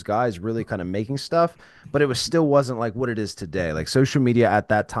subculture of those guys really kind of making stuff, but it was still wasn't like what it is today. Like social media at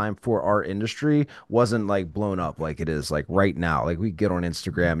that time for our industry wasn't like blown up like it is like right now. Like we get on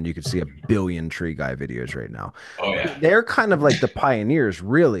Instagram and you can see a billion tree guy videos right now. Oh yeah. They're kind of like the pioneers,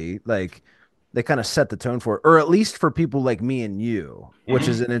 really. Like they kind of set the tone for it, or at least for people like me and you, which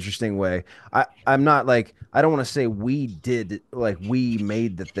is Hmm. an interesting way. I'm not like I don't want to say we did like we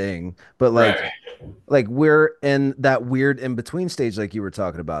made the thing, but Right. like we're in that weird in between stage like you were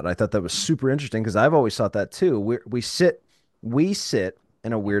talking about. I thought that was super interesting because I've always thought that too. We sit we sit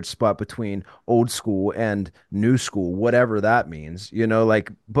in a weird spot between old school and new school, whatever that means,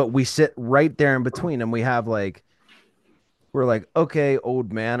 like, but we sit right there in between and we have like, we're like, okay,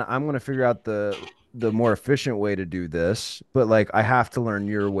 old man, I'm gonna figure out the more efficient way to do this, but like I have to learn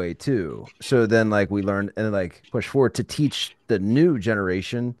your way too. So then like we learn and like push forward to teach the new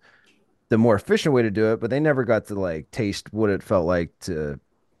generation the more efficient way to do it, but they never got to like taste what it felt like to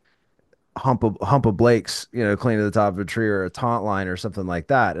hump a Blake's, clean to the top of a tree or a taunt line or something like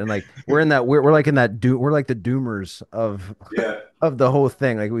that. And like we're like in that we're like the doomers of Yeah. of the whole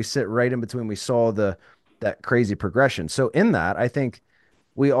thing. Like we sit right in between. We saw the that crazy progression. So in that, I think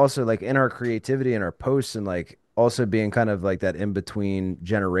we also like in our creativity and our posts and like also being kind of like that in between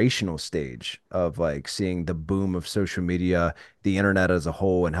generational stage of like seeing the boom of social media, the internet as a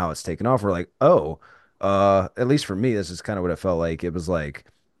whole and how it's taken off. We're like, oh, at least for me, this is kind of what it felt like. It was like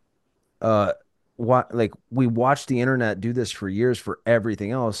uh what like we watched the internet do this for years for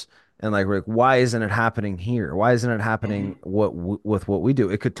everything else and like we're like why isn't it happening here, why isn't it happening with what we do?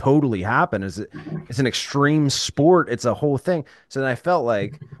 It could totally happen. It's an extreme sport, it's a whole thing. So then I felt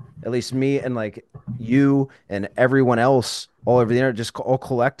like at least me and like you and everyone else all over the internet just all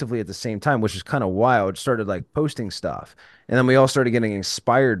collectively at the same time, which is kind of wild, started like posting stuff, and then we all started getting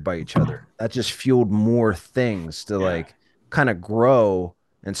inspired by each other. That just fueled more things to Yeah. like kind of grow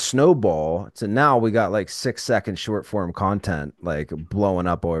and snowball to now we got like 6 second short form content like blowing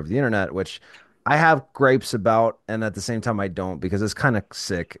up all over the internet, which I have gripes about, and at the same time I don't because it's kind of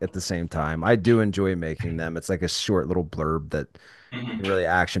sick. At the same time, I do enjoy making them. It's like a short little blurb that Mhm. can really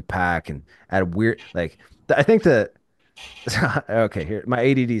action pack and add weird like I think that okay, here my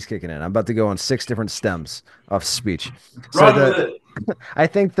ADD is kicking in. I'm about to go on 6 different stems of speech. So Run with the it. I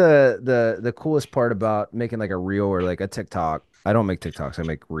think the coolest part about making like a reel or like a TikTok, I don't make TikToks, I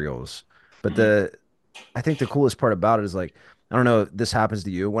make reels. But Mhm. I think the coolest part about it is like, I don't know if this happens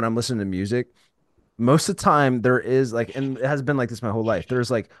to you when I'm listening to music. Most of the time there is like, and it has been like this my whole life.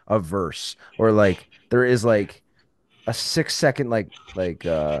 There's like a verse or like there is like a 6 second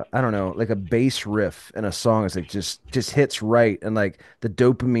I don't know, like a bass riff in a song is like just hits right, and like the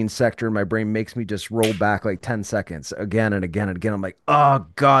dopamine sector in my brain makes me just roll back like 10 seconds again and again and again. I'm like, oh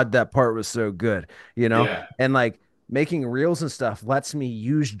god, that part was so good, Yeah. and like making reels and stuff lets me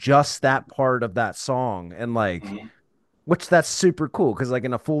use just that part of that song, and like Mhm. which that's super cool because like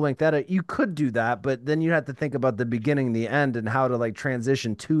in a full length edit you could do that, but then you have to think about the beginning, the end, and how to like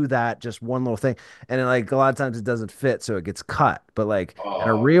transition to that just one little thing. And then, like a lot of times it doesn't fit, so it gets cut. But like in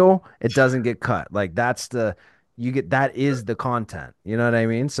a Oh, reel, it doesn't get cut. Like that's the you get that is the content. You know what I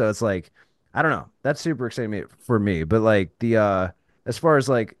mean? So it's like I don't know. That's super exciting for me. But like the as far as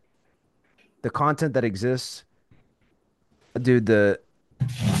like the content that exists, dude, the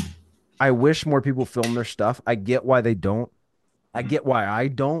I wish more people film their stuff. I get why they don't. I get why I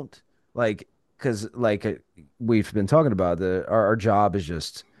don't like because we've been talking about our job is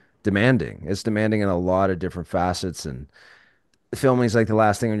just demanding. It's demanding in a lot of different facets, and filming is like the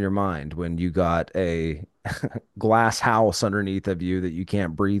last thing on your mind when you got a glass house underneath of you that you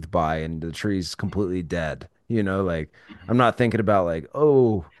can't breathe by and the tree's completely dead. Like I'm not thinking about like,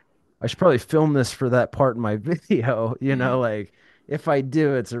 oh, I should probably film this for that part in my video. Mhm. Like if I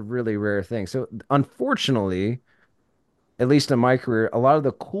do, it's a really rare thing. So unfortunately, at least in my career, a lot of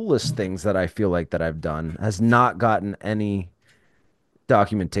the coolest things that I feel like that I've done has not gotten any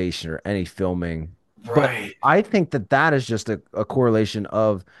documentation or any filming. But Right. I think that that is just a correlation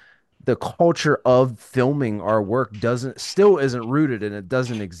of the culture of filming our work doesn't still isn't rooted and it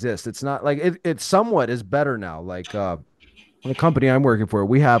doesn't exist. It's not like it somewhat is better now. Like the company I'm working for,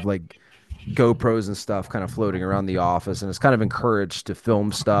 we have like GoPros and stuff kind of floating around the office, and it's kind of encouraged to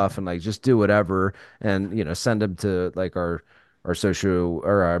film stuff and like just do whatever, and send them to like our social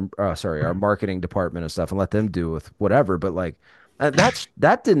or our sorry, our marketing department and stuff, and let them do with whatever. But like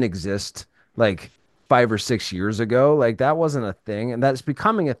that didn't exist like 5 or 6 years ago. Like that wasn't a thing, and that's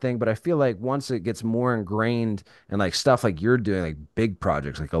becoming a thing. But I feel like once it gets more ingrained and like stuff like you're doing, like big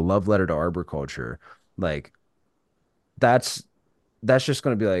projects, like a love letter to arboriculture, like that's that's just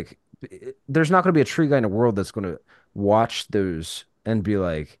going to be like there's not going to be a tree guy in the world that's going to watch those and be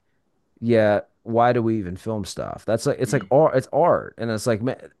like, yeah, why do we even film stuff? That's like it's like Mhm. art, it's art, and it's like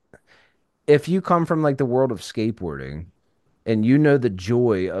man, if you come from like the world of skateboarding and you know the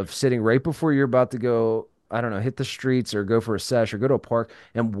joy of sitting right before you're about to go, I don't know, hit the streets or go for a sesh or go to a park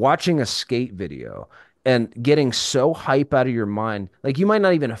and watching a skate video and getting so hype out of your mind. Like you might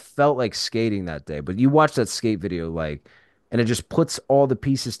not even have felt like skating that day, but you watch that skate video like and it just puts all the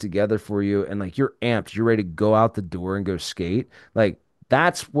pieces together for you and like you're amped, you're ready to go out the door and go skate. Like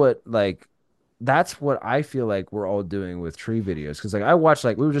that's what like that's what I feel like we're all doing with tree videos. Because like I watch,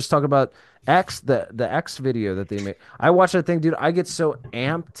 like we were just talking about X, the X video that they made. I watch that thing, dude. I get so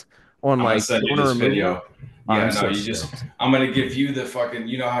amped on I'm gonna like send going you to this remove one. video. I'm Yeah, no, so you just. stoked. I'm gonna give you the fucking.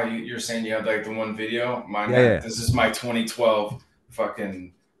 You know how you're saying you have like the one video. Mine Yeah, had. yeah. This is my 2012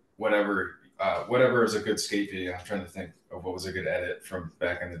 fucking whatever. Whatever is a good skate video. I'm trying to think of what was a good edit from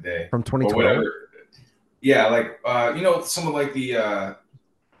back in the day. From But 2012. whatever. Yeah, like some of like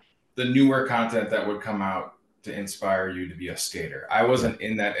the newer content that would come out to inspire you to be a skater. I Yeah. wasn't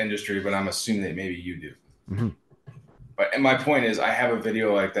in that industry, but I'm assuming that maybe you do. Hmm. But and my point is, I have a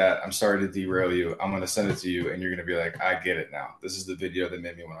video like that. I'm sorry to derail you. I'm gonna send it to you, and you're gonna be like, I get it now. This is the video that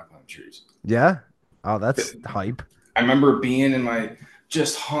made me want to climb trees. Yeah. Oh, that's hype. I remember being in my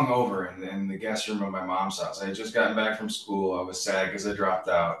just hung over in the guest room of my mom's house. I had just gotten back from school. I was sad because I dropped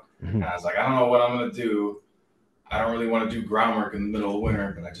out, Mhm. and I was like, I don't know what I'm gonna do. I don't really want to do groundwork in the middle of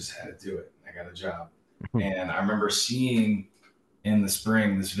winter, but I just had to do it. I got a job, and I remember seeing in the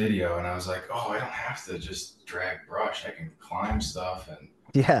spring this video, and I was like, oh, I don't have to just drag brush. I can climb stuff, and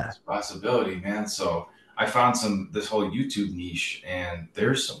Yeah. it's a possibility, man. So I found this whole YouTube niche, and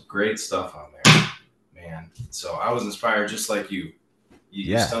there's some great stuff on there, man. So I was inspired just like you. You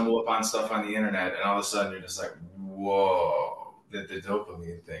Yeah. stumble upon stuff on the internet, and all of a sudden you're just like, whoa, the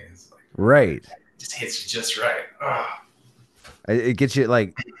dopamine thing is like Right. just hits you just right. Ah, It gets you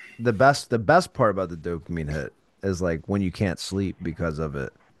like the best part about the dopamine hit is like when you can't sleep because of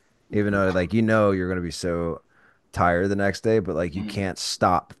it. Even though like you're gonna be so tired the next day, but like you mhm. can't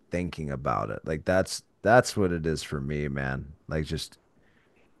stop thinking about it. Like that's what it is for me, man. Like just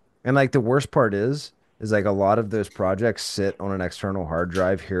and like the worst part is like a lot of those projects sit on an external hard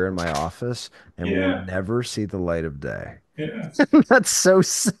drive here in my office and will Yeah, never see the light of day. yeah. That's so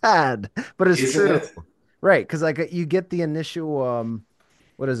sad, but it's Isn't true. it? Right, because like you get the initial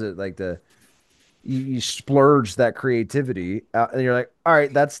what is it? Like you splurge that creativity out and you're like, all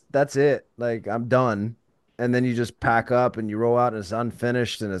right, that's it. Like I'm done. And then you just pack up and you roll out and it's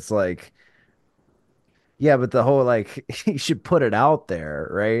unfinished and it's like, yeah, but the whole like you should put it out there,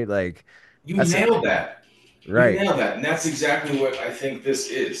 right? Like You that's nailed that. You right. nailed that, and that's exactly what I think this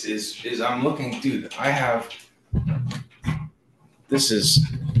is. Is I'm looking, dude. I have this is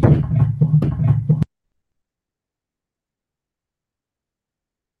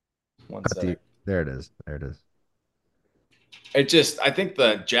one Got the sec. there it is. There it is. It just, I think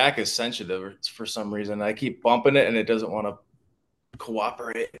the jack is sensitive for some reason. I keep bumping it and it doesn't want to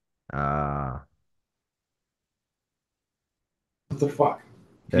cooperate. Ah, What the fuck?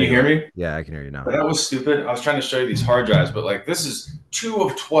 Can there you you hear go. me? Yeah, I can hear you now. That was stupid. I was trying to show you these hard drives, but like this is 2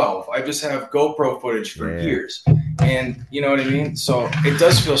 of 12. I just have GoPro footage for Yeah. years, and you know what I mean. So it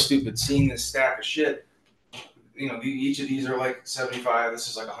does feel stupid seeing this stack of shit. You know, each of these are like 75. This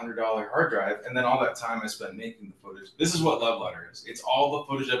is like $100 hard drive, and then all that time I spent making the footage. This is what Love Letter is. It's all the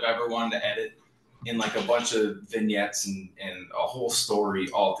footage I've ever wanted to edit in like a bunch of vignettes and a whole story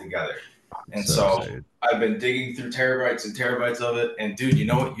all together. I'm And so so excited. I've been digging through terabytes and terabytes of it. And dude, you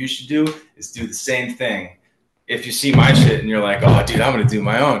know what you should do is do the same thing. If you see my shit and you're like, oh, dude, I'm gonna do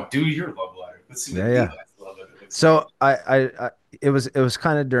my own. Do your love letter. Let's see Yeah, what yeah. Levi's love letter looks like. So I it was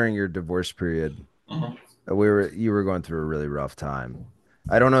kind of during your divorce period. Mhm. You were going through a really rough time.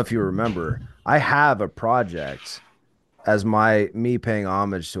 I don't know if you remember. I have a project as my me paying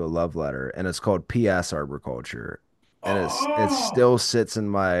homage to a love letter, and it's called PS Arboriculture, and it Oh, still sits in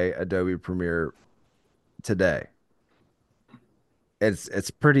my Adobe Premiere today. It's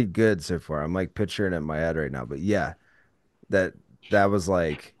pretty good so far. I'm like picturing it in my head right now, but yeah, that that was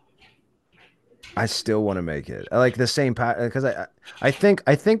like I still want to make it. I like the same because I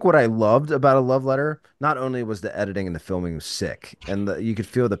think what I loved about a love letter not only was the editing and the filming was sick and you could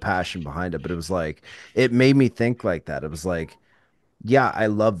feel the passion behind it, but it was like it made me think like that. It was like, yeah, I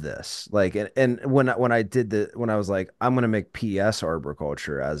love this. Like and when I did when I was like I'm gonna make PS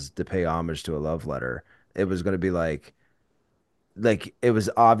arboriculture as to pay homage to a love letter, it was gonna be like it was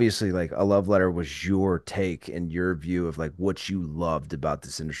obviously like a love letter was your take and your view of like what you loved about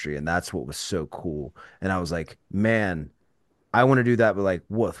this industry and that's what was so cool and I was like man I want to do that but like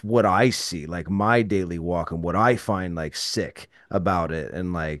what I see like my daily walk and what I find like sick about it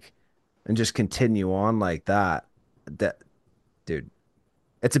and just continue on like that dude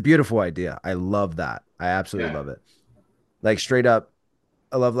it's a beautiful idea I love that I absolutely yeah, love it like straight up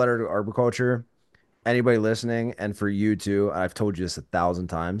a love letter to arboriculture anybody listening, and for you too, I've told you this 1,000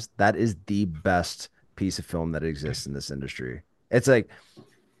 times, that is the best piece of film that exists in this industry. It's like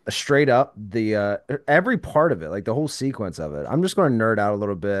a straight up the every part of it, like the whole sequence of it. I'm just going to nerd out a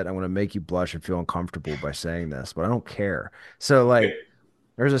little bit. I'm going to make you blush and feel uncomfortable by saying this, but I don't care. So okay. like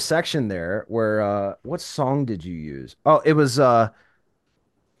there's a section there where what song did you use? Oh, it was you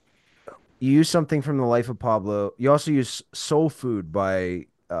used something from the Life of Pablo. You also used Soul Food by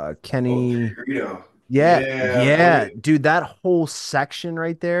Oh, Kenny. Burrito. Yeah, Yeah, yeah, buddy. dude, that whole section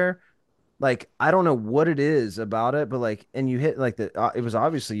right there. Like I don't know what it is about it, but like, and you hit like the. It was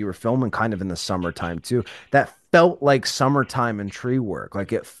obviously you were filming kind of in the summertime too. That felt like summertime and tree work.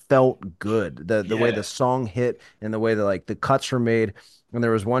 Like it felt good. The way the Yeah. song hit and the way that like the cuts were made. And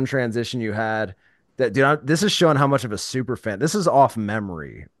there was one transition you had that, dude. This is showing how much of a super fan. This is off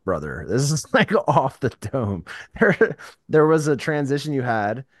memory, brother. This is like off the dome. There was a transition you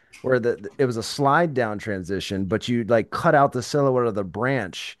had where it was a slide down transition, but you like cut out the silhouette of the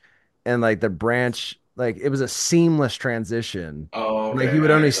branch and like the branch, like it was a seamless transition. Oh, And like okay. you I would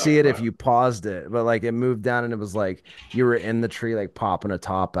know what only you're see talking it if about. you paused it, but like it moved down and it was like you were in the tree, like popping a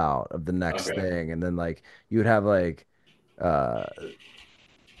top out of the next Okay. thing. And then like you would have like, uh,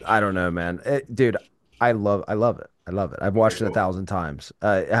 I don't know, man. Dude, I love it. I love it. I've Okay, watched it a cool. thousand times.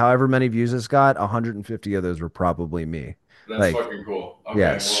 However many views it's got, 150 of those were probably me. That's Like, fucking cool. yeah, Okay,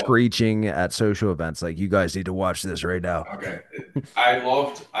 well, screeching at social events. Like, you guys need to watch this right now. okay. I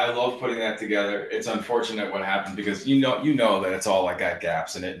loved putting that together. It's unfortunate what happened because you know that it's all like got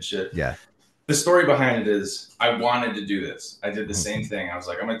gaps in it and shit. Yeah. The story behind it is I wanted to do this. I did the Mhm. same thing. I was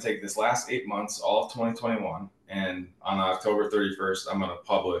like, I'm gonna take this last 8 months, all of 2021, and on October 31st, I'm gonna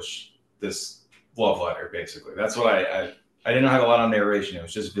publish this love letter. Basically, that's what I didn't have a lot of narration. It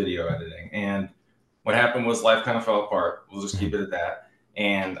was just video editing. And what happened was life kind of fell apart. We'll just keep Mhm. it at that.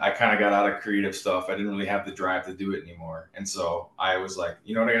 And I kind of got out of creative stuff. I didn't really have the drive to do it anymore. And so I was like,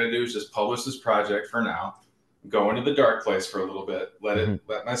 you know what I got to do is just publish this project for now, go into the dark place for a little bit, Mhm.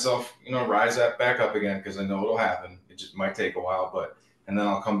 let myself, rise that back up again because I know it'll happen. It just might take a while, but and then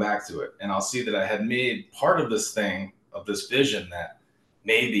I'll come back to it and I'll see that I had made part of this thing of this vision that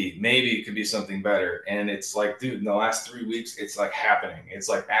maybe it could be something better. And it's like, dude, in the last 3 weeks, it's like happening. It's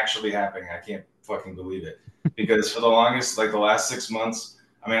like actually happening. I can't fucking believe it because for the longest, like the last 6 months,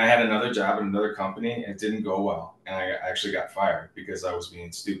 I mean, I had another job at another company. And it didn't go well, and I actually got fired because I was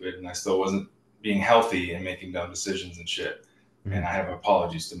being stupid, and I still wasn't being healthy and making dumb decisions and shit. And Mhm. I have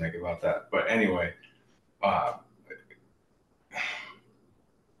apologies to make about that. But anyway, uh,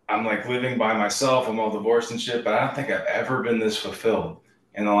 I'm like living by myself. I'm all divorced and shit, but I don't think I've ever been this fulfilled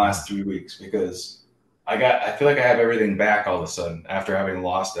in the Mhm. last 3 weeks because I feel like I have everything back all of a sudden after having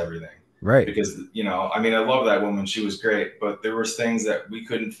lost everything. Right. Because, I mean, I love that woman. She was great, but there was things that we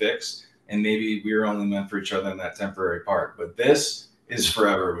couldn't fix. And maybe we were only meant for each other in that temporary part. But this is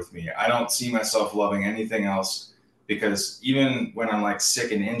forever with me. I don't see myself loving anything else because even when I'm like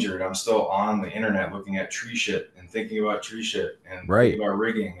sick and injured, I'm still on the internet looking at tree shit and thinking about tree shit and thinking Right. about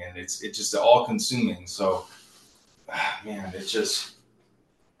rigging, and it's just all consuming. So, man, it's just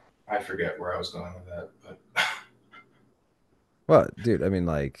I forget where I was going with that, but Well, dude, I mean,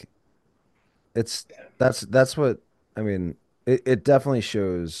 like, it's that's what I mean. It definitely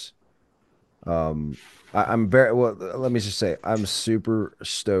shows. Um, I'm very well. Let me just say, I'm super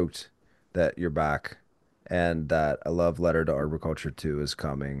stoked that you're back, and that A Love Letter to Arboriculture 2 is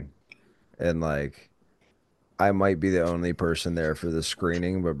coming. And like, I might be the only person there for the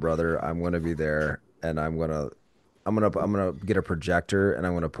screening, but brother, I'm gonna be there, and I'm gonna get a projector, and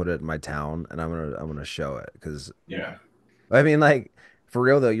I'm gonna put it in my town, and I'm gonna show it because yeah. I mean, like for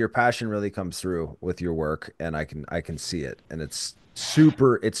real though, your passion really comes through with your work, and I can see it, and it's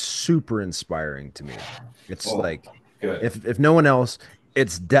super inspiring to me. It's Well, like good. if no one else,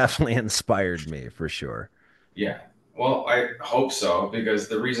 it's definitely inspired me for sure. Yeah. Well, I hope so because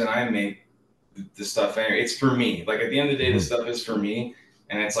the reason I make the stuff anyway, it's for me. Like at the end of the day, the Mhm. stuff is for me,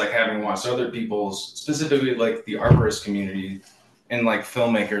 and it's like having watched other people's, specifically like the arborist community and like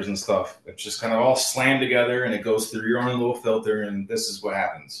filmmakers and stuff. It's just kind of all slammed together, and it goes through your own little filter, and this is what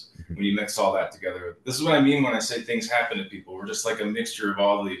happens when you mix all that together. This is what I mean when I say things happen to people. We're just like a mixture of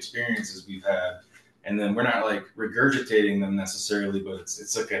all the experiences we've had. And then we're not like regurgitating them necessarily, but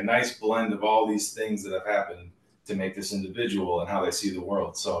it's like a nice blend of all these things that have happened to make this individual and how they see the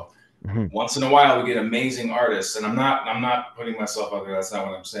world. So Mhm. once in a while we get amazing artists, and I'm not putting myself out there. That's not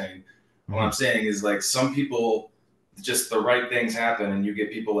what I'm saying. What I'm Mhm. saying is like some people, just the right things happen, and you get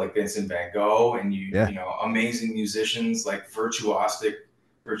people like Vincent Van Gogh, and Yeah. amazing musicians like virtuosos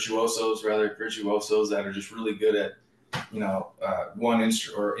that are just really good at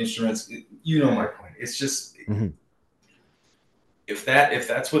or instruments. You know my point. It's just Mhm. if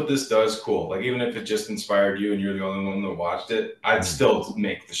that's what this does, cool. Like even if it just inspired you and you're the only one that watched it, I'd Mhm. still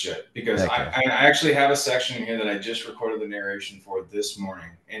make the shit because Heck I, yeah. I actually have a section here that I just recorded the narration for this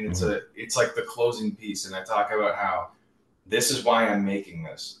morning, and Mhm. it's like the closing piece, and I talk about how this is why I'm making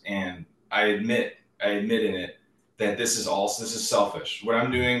this. And I admit in it that this is selfish. What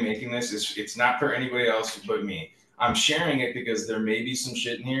I'm doing, making this, it's not for anybody else but me. I'm sharing it because there may be some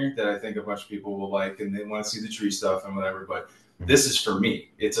shit in here that I think a bunch of people will like and they want to see the tree stuff and whatever, but this is for me.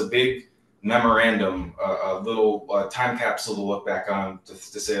 It's a big memorandum, a little time capsule to look back on to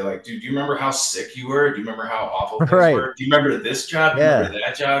say, like, dude, do you remember how sick you were? Do you remember how awful things Right. were? Do you remember this job? Do you Yeah. remember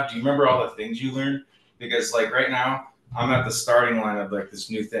that job? Do you remember all the things you learned? Because like right now, I'm at the starting line of like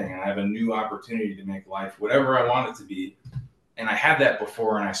this new thing, and I have a new opportunity to make life whatever I want it to be. And I had that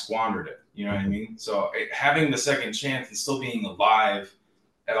before, and I squandered it. You know what I mean? So having the second chance and still being alive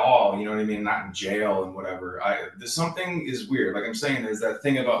at all, you know what I mean? Not in jail and whatever. There's something is weird. Like I'm saying, there's that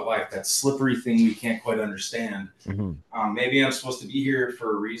thing about life, that slippery thing we can't quite understand. Maybe I'm supposed to be here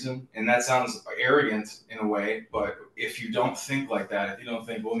for a reason, and that sounds arrogant in a way. But if you don't think like that, if you don't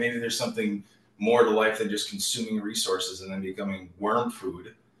think, well, maybe there's something more to life than just consuming resources and then becoming worm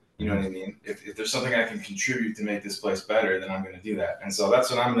food. You know what I mean? If there's something I can contribute to make this place better, then I'm going to do that. And so that's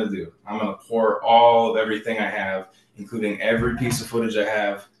what I'm going to do. I'm going to pour all of everything I have, including every piece of footage I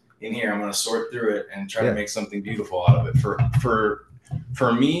have in here. I'm going to sort through it and try to make something beautiful out of it.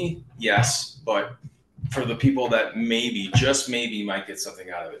 For me, yes, but for the people that maybe, just maybe, might get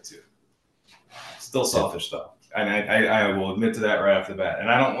something out of it too. Still selfish though, and I will admit to that right off the bat. And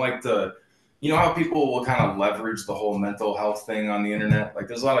I don't like to. You know how people will kind of leverage the whole mental health thing on the internet? Like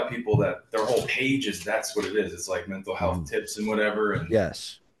there's a lot of people that their whole page is, that's what it is. It's like mental health tips and whatever. And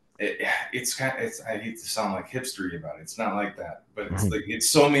yes, it's kind of, I hate to sound like hipstery about it. It's not like that, but it's like, it's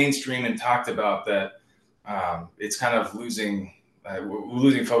so mainstream and talked about that it's kind of losing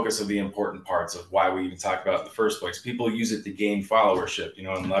focus of the important parts of why we even talk about it in the first place. People use it to gain followership, you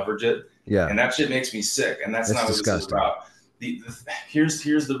know, and leverage it. Yeah. And that shit makes me sick. And that's not what disgusting. this is about.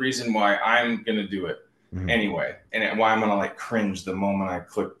 Here's the reason why I'm gonna do it anyway, and why I'm gonna like cringe the moment I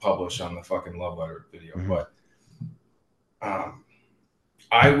click publish on the fucking love letter video. But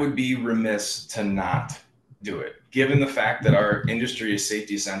I would be remiss to not do it, given the fact that our industry is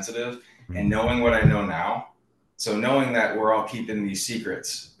safety sensitive, and knowing what I know now. So knowing that we're all keeping these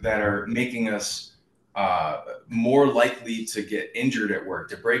secrets that are making us more likely to get injured at work,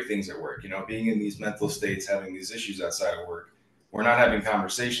 to break things at work, you know, being in these mental states, having these issues outside of work. We're not having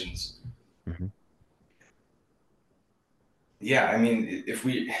conversations. Yeah, I mean,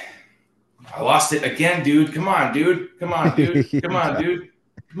 I lost it again, dude. Come on, dude. Come on, dude. Come on, dude.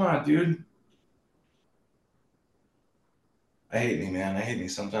 Come on, dude. I hate me, man. I hate me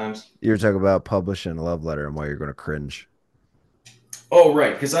sometimes. You're talking about publishing a love letter and why you're going to cringe. Oh,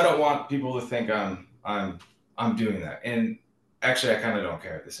 right, because I don't want people to think I'm doing that. And actually, I kind of don't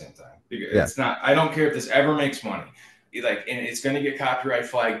care at the same time. It's not. I don't care if this ever makes money. Like, and it's going to get copyright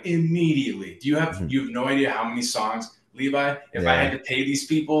flagged immediately. You have no idea how many songs, Levi. If I had to pay these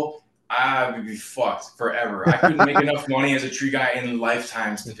people, I would be fucked forever. I couldn't make enough money as a tree guy in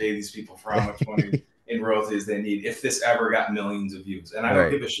lifetimes to pay these people for how much money in royalties they need if this ever got millions of views. And I don't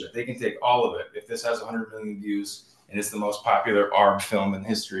give a shit. They can take all of it. If this has 100 million views and it's the most popular ARB film in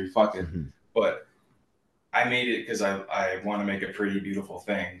history, fuck it. But I made it because I want to make a pretty, beautiful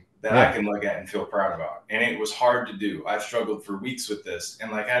thing that I can look at and feel proud about. And it was hard to do. I've struggled for weeks with this. And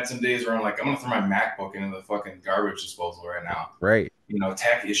like I had some days where I'm like, I'm going to throw my MacBook into the fucking garbage disposal right now. Right. You know,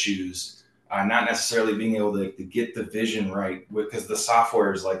 tech issues, not necessarily being able to get the vision right, because the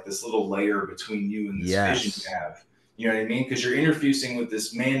software is like this little layer between you and this vision you have. You know what I mean? Because you're interfacing with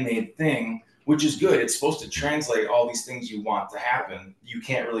this man-made thing, which is good. It's supposed to translate all these things you want to happen. You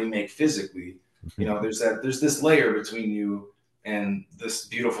can't really make physically. You know, there's this layer between you and this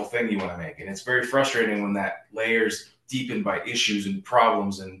beautiful thing you want to make. And it's very frustrating when that layer's deepened by issues and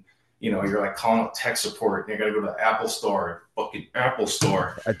problems. And, you know, you're like calling up tech support and you got to go to the Apple store, fucking Apple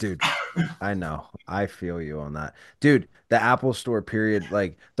store. Dude, I know. I feel you on that. Dude, the Apple store period,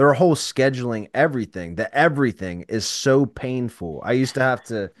 like their whole scheduling, everything is so painful. I used to have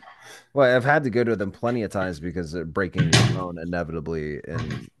to, well, I've had to go to them plenty of times because of breaking your phone inevitably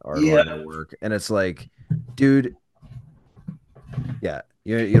in our line of work. And it's like, dude,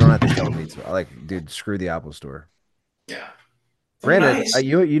 you don't have to tell me to. Like, dude, screw the Apple store. Yeah. Granted,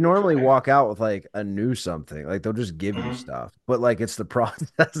 you normally walk out with like a new something. Like they'll just give you stuff. But like it's the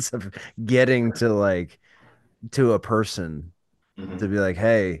process of getting to a person to be like,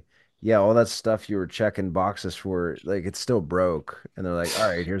 hey, yeah, all that stuff you were checking boxes for, like it's still broke. And they're like, all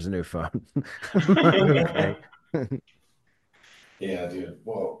right, here's a new phone. Okay. Yeah, dude.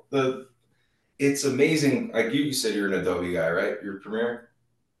 Well, it's amazing. Like you said, you're an Adobe guy, right? You're Premiere.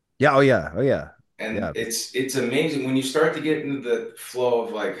 Yeah. Oh yeah. And it's amazing when you start to get into the flow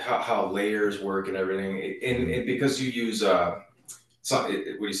of like how layers work and everything. And because you use what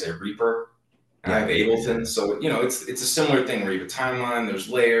do you say, Reaper? I have Ableton, so it's a similar thing where you have a timeline, there's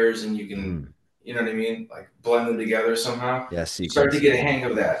layers, and you can, you know what I mean, like blend them together somehow. Yeah, you start to get a hang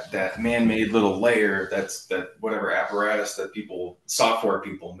of that man-made little layer. That whatever apparatus that software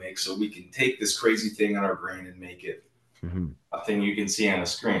people make, so we can take this crazy thing on our brain and make it a thing you can see on a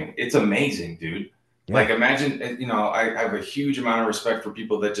screen. It's amazing, dude. Yeah. Like imagine, I have a huge amount of respect for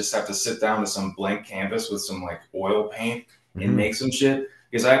people that just have to sit down to some blank canvas with some like oil paint and make some shit,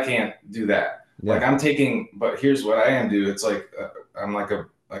 because I can't do that. Yeah. Like but here's what I am doing. It's like I'm like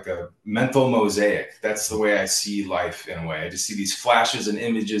a mental mosaic. That's the way I see life in a way. I just see these flashes and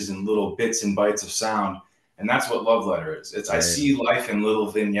images and little bits and bytes of sound, and that's what Love Letter is. I see life in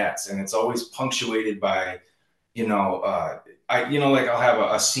little vignettes, and it's always punctuated by, like I'll have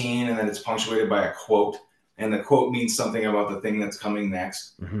a scene, and then it's punctuated by a quote, and the quote means something about the thing that's coming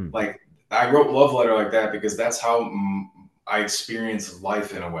next. Like I wrote Love Letter like that because that's how I experience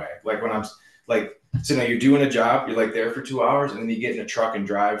life in a way. Like when I'm like, so now you're doing a job, you're like there for 2 hours, and then you get in a truck and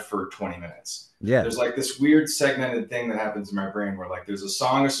drive for 20 minutes. Yeah. There's like this weird segmented thing that happens in my brain where like there's a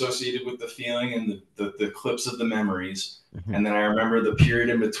song associated with the feeling and the clips of the memories. And then I remember the period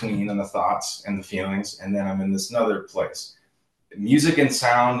in between and the thoughts and the feelings. And then I'm in this another place. Music and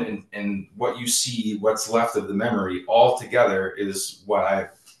sound and what you see, what's left of the memory all together is what I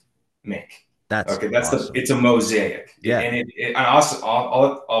make. That's awesome. It's a mosaic. Yeah. And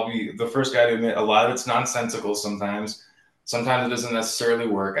I'll be the first guy to admit a lot of it's nonsensical sometimes. Sometimes it doesn't necessarily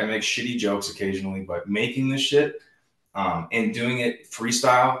work. I make shitty jokes occasionally, but making this shit and doing it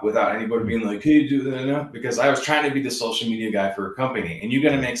freestyle without anybody being like, hey, do that, because I was trying to be the social media guy for a company, and you're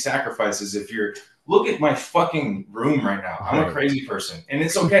going to make sacrifices if you're, look at my fucking room right now. I'm a crazy person, and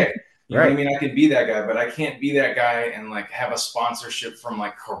it's okay. You know what I mean? I could be that guy, but I can't be that guy and like have a sponsorship from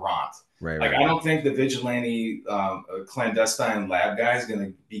like Courant. I don't think the vigilante clandestine lab guy is going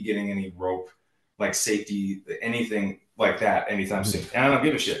to be getting any rope, like safety, anything like that anytime soon. And I don't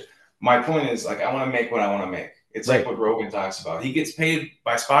give a shit. My point is, like, I want to make what I want to make. It's like what Rogan talks about. He gets paid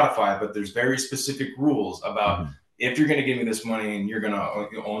by Spotify, but there's very specific rules about if you're going to give me this money and you're going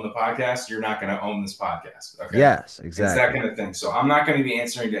to own the podcast, you're not going to own this podcast. Okay? Yes, exactly. It's that kind of thing. So I'm not going to be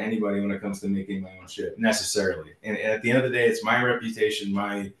answering to anybody when it comes to making my own shit necessarily. And at the end of the day, it's my reputation,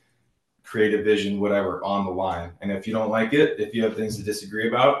 my creative vision, whatever, on the line. And if you don't like it, if you have things to disagree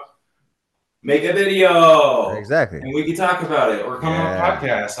about, make a video. Exactly. And we can talk about it, or come on a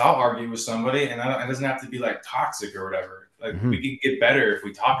podcast. I'll argue with somebody, and it doesn't have to be like toxic or whatever. Like we can get better if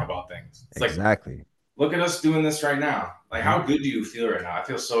we talk about things. It's exactly. Like, look at us doing this right now. Like, how good do you feel right now? I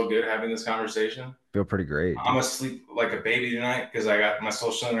feel so good having this conversation. Feel pretty great. I'm gonna sleep like a baby tonight because I got my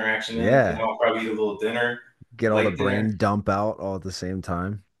social interaction in. Yeah. And I'll probably eat a little dinner. Get all the brain dump out all at the same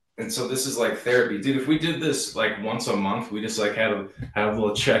time. And so this is like therapy, dude. If we did this like once a month, we just like had a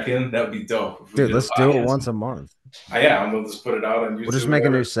little check-in. That would be dope. Dude, let's do it once a month. Yeah, and we'll just put it out on YouTube. We'll just make a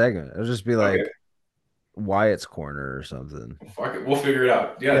new segment. It'll just be like Wyatt's Corner or something. Fuck it, we'll figure it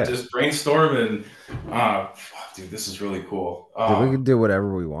out. Yeah. Just brainstorm and dude, this is really cool. Dude, we can do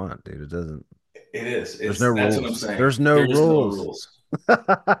whatever we want, dude. It doesn't. It is. There's no rules. That's what I'm saying. There's no rules.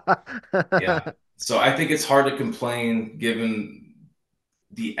 Yeah. So I think it's hard to complain given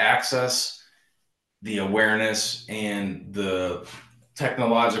the access, the awareness, and the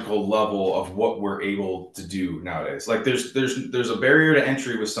technological level of what we're able to do nowadays. Like there's a barrier to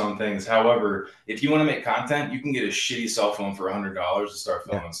entry with some things. However, if you want to make content, you can get a shitty cell phone for $100 to start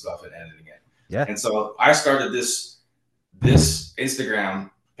filming stuff and editing it. Yeah. And so I started this Instagram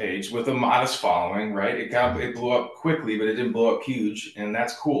page with a modest following, right? It blew up quickly, but it didn't blow up huge, and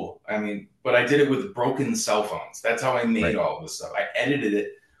that's cool. I mean, but I did it with broken cell phones. That's how I made all of this stuff. I edited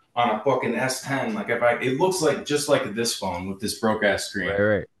it on a fucking S10. Like it looks like just like this phone with this broke ass screen.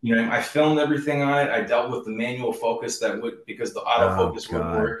 Right. You know, I filmed everything on it. I dealt with the manual focus because the autofocus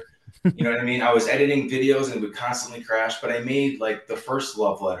wouldn't work. You know what I mean? I was editing videos and it would constantly crash, but I made like the first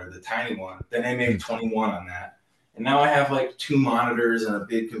Love Letter, the tiny one. Then I made 21 on that. And now I have like 2 monitors and a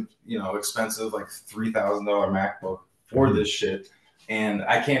big, expensive, like $3,000 MacBook for this shit. And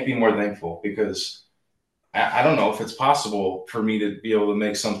I can't be more thankful because I don't know if it's possible for me to be able to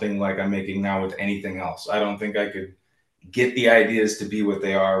make something like I'm making now with anything else. I don't think I could get the ideas to be what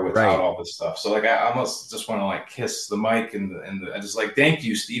they are without all this stuff. So like I almost just want to like kiss the mic and I just like, thank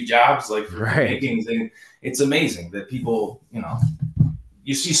you, Steve Jobs, like for making things. It's amazing that people,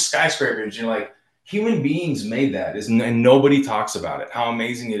 you see skyscrapers and you're like, human beings made that, and nobody talks about it. How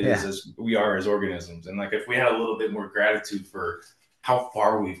amazing it is as we are as organisms. And like if we had a little bit more gratitude for how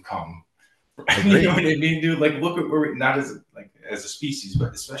far we've come You know Agreed. what I mean, dude? Like, look at where we, not as like as a species,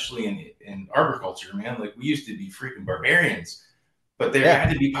 but especially in arboriculture, man. Like, we used to be freaking barbarians, but there Yeah.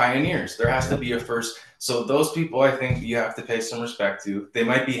 had to be pioneers. There has to Yep. be a first. So those people, I think you have to pay some respect to. They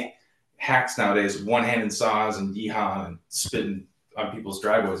might be hacks nowadays, one-handed saws and yeehaw and spitting on people's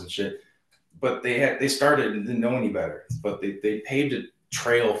driveways and shit. But they started and didn't know any better. But they paved a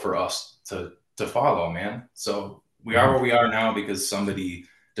trail for us to follow, man. So we are Mhm. where we are now because somebody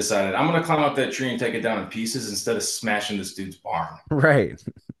decided I'm gonna climb up that tree and take it down in pieces instead of smashing this dude's barn. Right.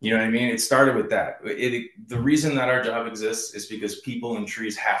 You know what I mean? It started with that. The reason that our job exists is because people and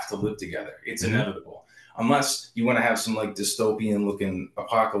trees have to live together. It's Hmm. inevitable. Unless you want to have some like dystopian looking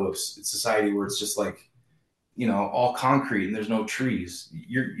apocalypse society where it's just like, all concrete and there's no trees.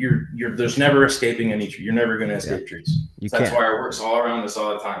 You're there's never escaping any tree. You're never going to Yeah. escape trees. You So that's can't. why our work's all around us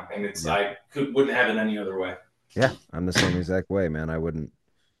all the time. And it's, Yeah. wouldn't have it any other way. Yeah. I'm the same exact way, man. I wouldn't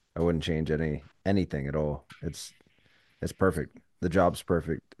change anything at all. It's perfect. The job's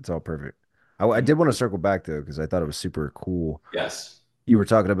perfect. It's all perfect. I did want to circle back though, because I thought it was super cool. Yes. You were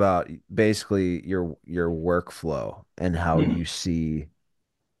talking about basically your workflow and how Hmm. you see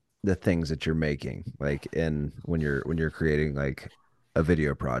the things that you're making, like in when you're creating like a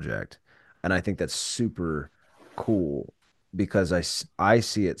video project. And I think that's super cool because I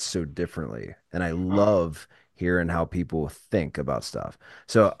see it so differently, and I love hearing how people think about stuff.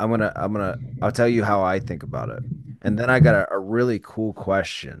 So I'll tell you how I think about it. And then I got a really cool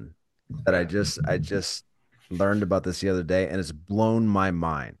question that Okay. I just learned about this the other day, and it's blown my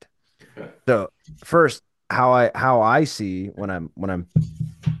mind. Okay. So first, how I see when I'm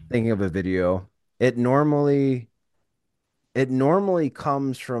thinking of a video, it normally it normally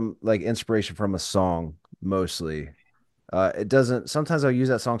comes from like inspiration from a song mostly. It doesn't, sometimes I'll use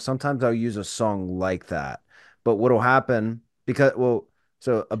that song, sometimes I'll use a song like that. But what'll happen because well,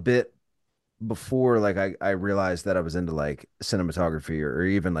 so a bit before like I realized that I was into like cinematography or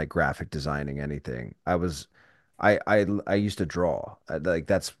even like graphic designing anything. I used to draw. Like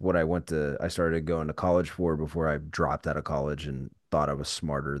that's what I started going to college for before I dropped out of college and thought I was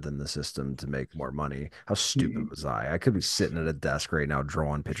smarter than the system to make more money. How stupid was I? I could be sitting at a desk right now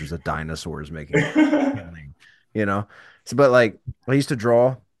drawing pictures of dinosaurs making killing, you know? So but like I used to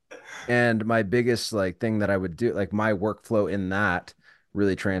draw, and my biggest like thing that I would do, like my workflow in that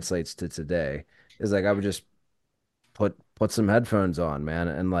really translates to today, is like I would just put some headphones on, man,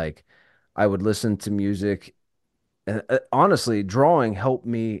 and like I would listen to music. And honestly, drawing helped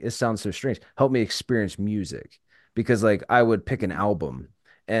me. It sounds so strange. Helped me experience music because like I would pick an album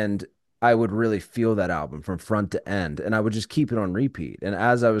and I would really feel that album from front to end, and I would just keep it on repeat. And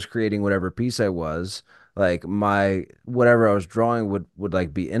as I was creating whatever piece I was, like my whatever I was drawing would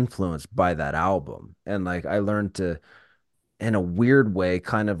like be influenced by that album. And like I learned to, in a weird way,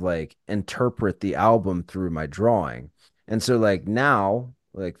 kind of like interpret the album through my drawing. And so like now,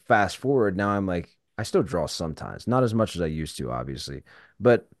 like fast forward, now I'm like I still draw sometimes, not as much as I used to, obviously.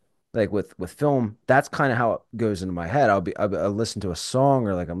 But like with film, that's kind of how it goes into my head. I'll listen to a song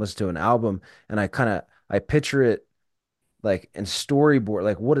or like I'm listening to an album, and I picture it like in storyboard,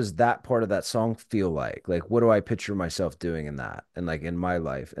 like what does that part of that song feel like what do I picture myself doing in that and like in my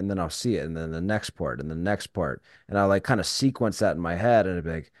life, and then I'll see it, and then the next part and the next part, and I like kind of sequence that in my head, and I'd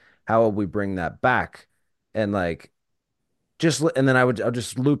be like, how would we bring that back, and like and then I'll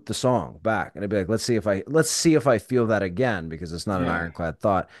just loop the song back, and I'd be like, let's see if I feel that again, because it's not an Yeah. ironclad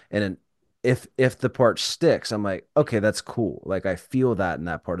thought. And then if the part sticks, I'm like, okay, that's cool. Like I feel that in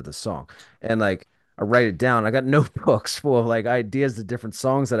that part of the song. And like I write it down. I got notebooks full of like ideas to different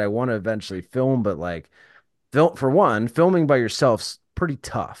songs that I want to eventually film, but like for one, filming by yourself's pretty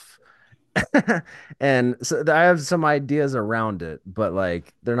tough. And so I have some ideas around it, but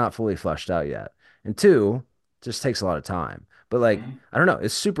like they're not fully fleshed out yet. And two, it just takes a lot of time. But like, Mhm. I don't know,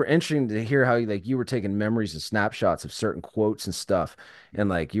 it's super interesting to hear how you were taking memories and snapshots of certain quotes and stuff, and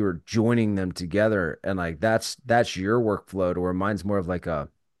like you were joining them together, and like that's your workflow, to where mine's more of like a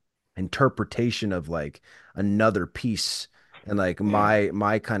interpretation of like another piece, and like Yeah.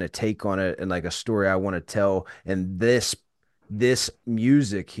 my kind of take on it, and like a story I want to tell. And this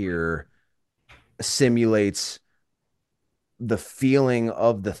music here simulates the feeling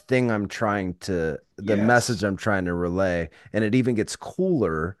of the message Yes. I'm trying to relay. And it even gets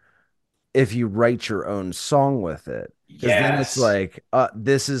cooler if you write your own song with it. Because then it's Yes.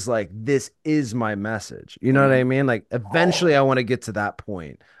 this is my message. You know what I Hmm. mean? Like eventually I Oh. want to get to that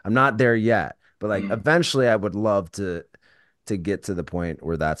point. I'm not there yet, but like Hmm. eventually I would love to get to the point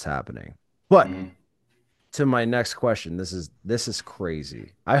where that's happening. But Hmm. to my next question, this is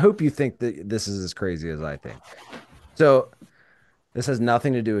crazy. I hope you think that this is as crazy as I think. So this has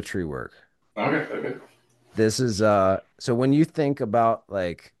nothing to do with tree work. Okay, okay. This is so when you think about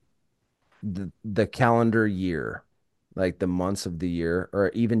like the calendar year, like the months of the year or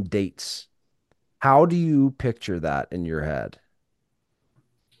even dates, how do you picture that in your head?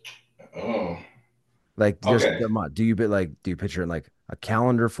 Oh, Like just okay. the month. Do you picture it in like a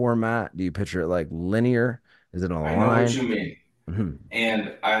calendar format? Do you picture it like linear? Is it on a I know what line? you mean. Mhm.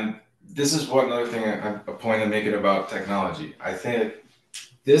 And this is what another thing a point I'm making about technology. I think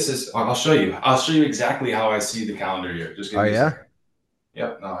this is, I'll show you. I'll show you exactly how I see the calendar year. Just give Oh me a yeah? second.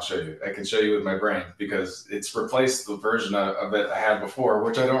 Yep, no, I'll show you. I can show you with my brain because it's replaced the version of it I had before,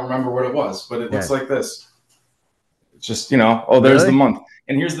 which I don't remember what it was, but it looks Yeah. like this. It's just, oh, there's the Really? month.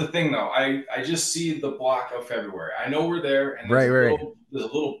 And here's the thing though, I just see the block of February. I know we're there, and Right, right. there's a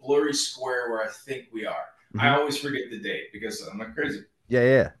little blurry square where I think we are. I Hmm. always forget the date because I'm a crazy Yeah,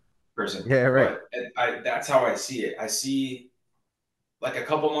 yeah. person. Yeah, right. But that's how I see it. I see like a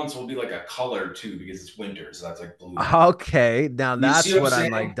couple months will be like a color too because it's winter, so that's like blue. Okay. Now You see that's what I'm what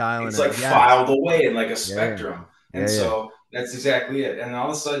I'm like saying? dialing It's like in. Yes. filed away in like a Yeah, yeah. spectrum. And Yeah, yeah. so that's exactly it. And all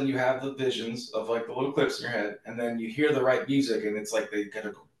of a sudden you have the visions of like the little clips in your head, and then you hear the right music, and it's like they kind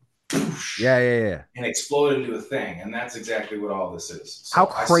of go Yeah, whoosh, yeah, yeah. and explode into a thing. And that's exactly what all this is. How So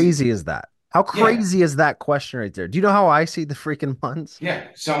I see, crazy is that? How yeah, crazy is that question right there? Do you know how I see the freaking months? yeah.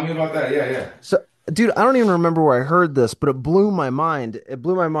 Tell me about that. Yeah, yeah. So, dude, I don't even remember where I heard this, but it blew my mind. It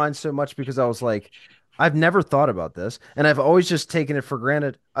blew my mind so much because I was like, I've never thought about this, and I've always just taken it for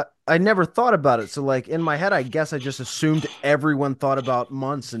granted. I never thought about it. So, like, in my head, I guess I just assumed everyone thought about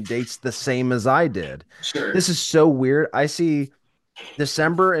months and dates the same as I did. Sure. This is so weird. I see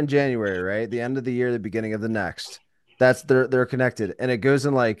December and January, right? The end of the year, the beginning of the next. That's they're connected, and it goes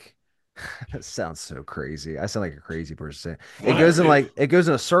in like it sounds so crazy. I sound like a crazy person saying it What? goes in like it goes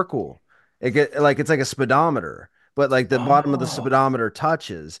in a circle. It get like it's like a speedometer, but like the bottom of the Oh, speedometer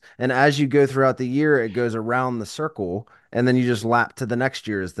touches, and as you go throughout the year, it goes around the circle, and then you just lap to the next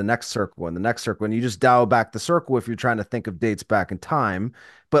year is the next circle and the next circle, and you just dial back the circle if you're trying to think of dates back in time.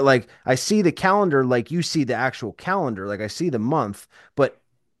 But like I see the calendar like you see the actual calendar, like I see the month, but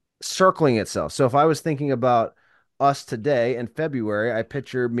circling itself. So if I was thinking about us today in February, I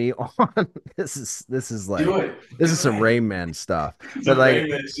picture me on this is do like it. this Do is some it. Rain Man stuff. But Some like Rain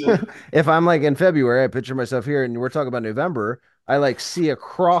Man shit. if I'm like in February, I picture myself here and we're talking about November, I like see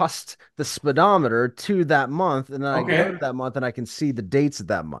across the speedometer to that month, and then I go to Okay. that month and I can see the dates of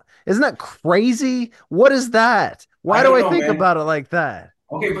that month. Isn't that crazy? What is that? I Why do don't I know, think man. about it like that?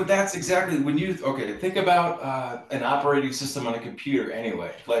 Okay, but that's exactly when you okay. Think about an operating system on a computer.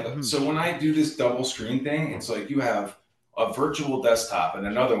 Anyway, like Mhm. so when I do this double screen thing, it's like you have a virtual desktop and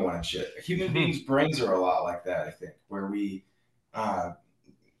another one and shit. Human Mhm. beings' brains are a lot like that. I think where uh,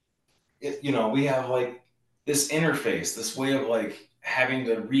 we have like this interface, this way of like having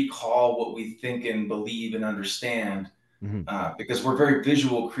to recall what we think and believe and understand Mhm. because we're very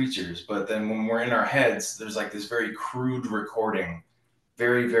visual creatures. But then when we're in our heads, there's like this very crude recording,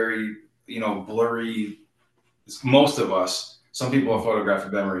 very, very, blurry. Most of us, some people have Mhm.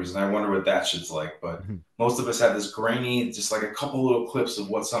 photographic memories, and I wonder what that shit's like. But Mhm. most of us have this grainy, just like a couple little clips of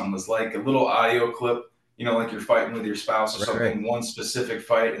what something was like, a little audio clip, like you're fighting with your spouse or Right, right. something, one specific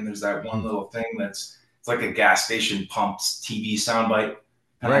fight, and there's that one Mhm. little thing that's it's like a gas station pump's TV soundbite,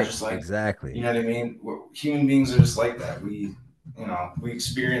 kind of Right. just like, you Exactly. know what I mean? Human beings are just like that. We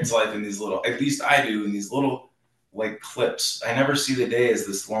experience life in these little, at least I do, in these little like clips. I never see the day as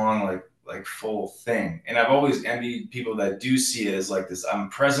this long, like full thing. And I've always envied people that do see it as like this. I'm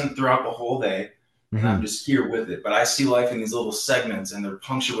present throughout the whole day and I'm Mhm. just here with it. But I see life in these little segments and they're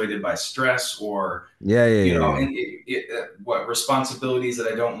punctuated by stress or, Yeah, yeah, yeah, yeah. and what responsibilities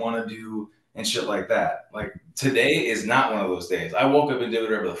that I don't want to do and shit like that. Like today is not one of those days. I woke up and did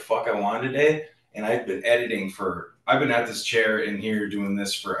whatever the fuck I wanted today. And I've been at this chair in here doing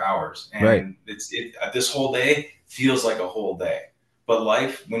this for hours. Right. And this whole day feels like a whole day. But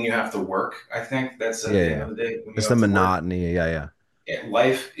life, when you have to work, I think that's at Yeah, the end yeah. of the day, when you It's the have to work, monotony. Yeah, yeah.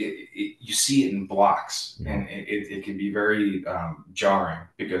 life, you see it in blocks, Mhm. and it can be very jarring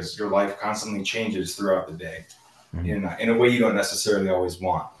because your life constantly changes throughout the day Mhm. in a way you don't necessarily always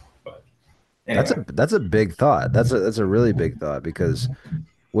want. But That's anyway, a big thought. That's a really big thought because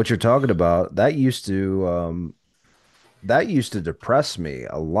what you're talking about, that used to depress me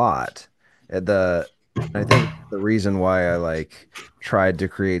a lot. I think the reason why I like tried to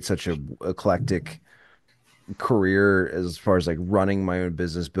create such a eclectic career as far as like running my own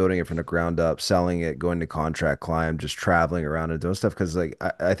business, building it from the ground up, selling it, going to contract climb, just traveling around and doing stuff. Cause like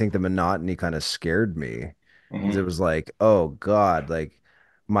I think the monotony kind of scared me because it mm-hmm. was like, oh God, like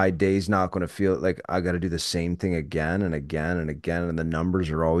my day's not going to feel like I got to do the same thing again and again and again, and the numbers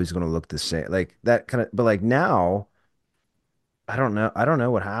are always going to look the same, like that kind of. But like now, I don't know. I don't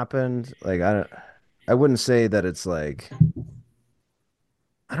know what happened. Like I don't. I wouldn't say that it's like.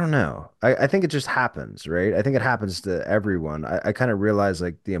 I don't know. I think it just happens, right? I think it happens to everyone. I kind of realize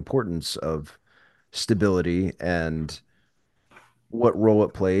like the importance of stability and what role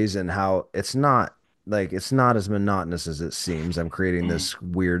it plays and how it's not as monotonous as it seems. I'm creating Mhm. this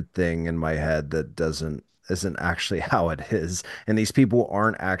weird thing in my head that doesn't isn't actually how it is. And these people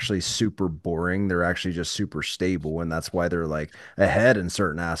aren't actually super boring. They're actually just super stable. And that's why they're like ahead in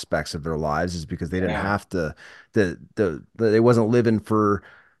certain aspects of their lives is because they didn't Yeah. have to they wasn't living for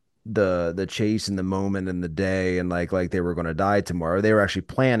the chase and the moment and the day and like they were going to die tomorrow. They were actually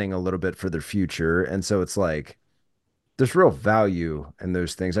planning a little bit for their future. And so it's like there's real value in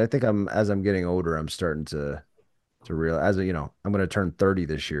those things. I think as I'm getting older, I'm starting to realize, I'm going to turn 30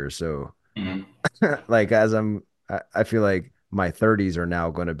 this year. So Mhm. like I feel like my 30s are now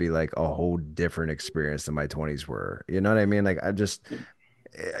going to be like a whole different experience than my 20s were. You know what I mean? Like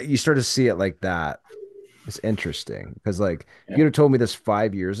you start to see it like that. It's interesting because like if Yeah. you'd have told me this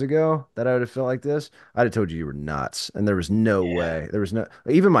 5 years ago that I would have felt like this, I'd have told you were nuts. And there was no Yeah. way. There was no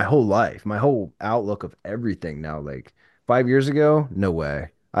even my whole life, my whole outlook of everything now, like 5 years ago, no way.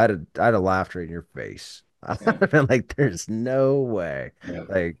 I'd have laughed right in your face. I'd Yeah. have been like, there's no way. Yeah.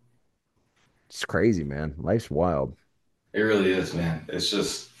 Like it's crazy, man. Life's wild. It really is, man. It's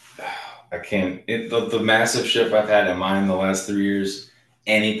just I can't. The massive shift I've had in mind the last 3 years.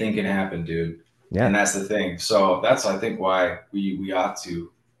 Anything can happen, dude, Yeah. and that's the thing. So that's I think why we ought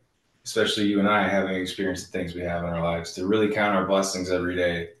to, especially you and I, having experienced the things we have in our lives, to really count our blessings every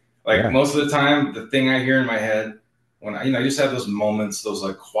day. Like Yeah. most of the time, the thing I hear in my head when I just have those moments, those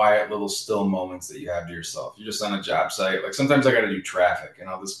like quiet little still moments that you have to yourself. You're just on a job site. Like sometimes I got to do traffic, and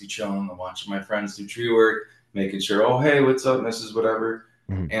I'll just be chilling and watching my friends do tree work, making sure, oh hey, what's up, Mrs. Whatever.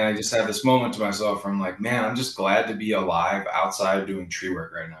 Mhm. And I just have this moment to myself where I'm like, man, I'm just glad to be alive outside doing tree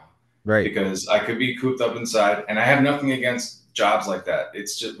work right now Right. because I could be cooped up inside, and I have nothing against jobs like that.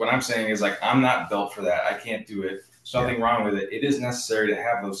 It's just what I'm saying is like I'm not built for that. I can't do it. There's Yeah. nothing wrong with it. It is necessary to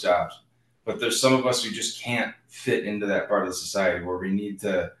have those jobs, but there's some of us who just can't fit into that part of the society where we need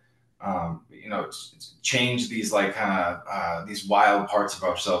to, change these like kind of these wild parts of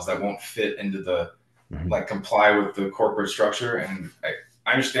ourselves that won't fit into the Mhm. like comply with the corporate structure. And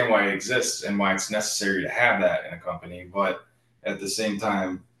I understand why it exists and why it's necessary to have that in a company, but at the same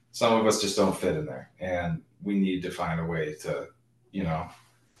time some of us just don't fit in there, and we need to find a way to, you know,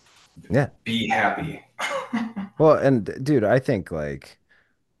 Yeah. be happy. Well, and dude, I think like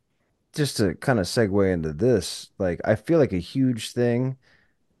just to kind of segue into this, like I feel like a huge thing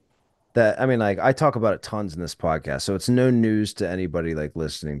that I mean, like I talk about it tons in this podcast, so it's no news to anybody like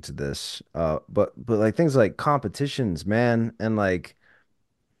listening to this. But like things like competitions, man, and like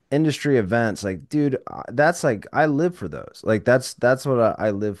industry events, like dude, that's like I live for those. Like that's what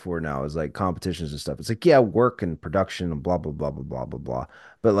I live for now is like competitions and stuff. It's like yeah, work and production and blah blah blah blah blah blah blah.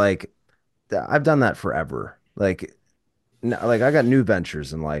 But like I've done that forever. Like I got new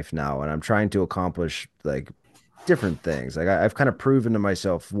ventures in life now, and I'm trying to accomplish like different things. Like I've kind of proven to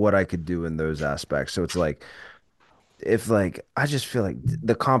myself what I could do in those aspects. So it's like if like I just feel like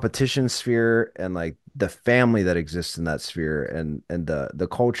the competition sphere and like the family that exists in that sphere and the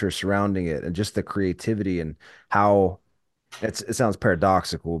culture surrounding it and just the creativity and how it sounds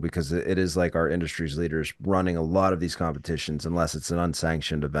paradoxical because it is like our industry's leaders running a lot of these competitions unless it's an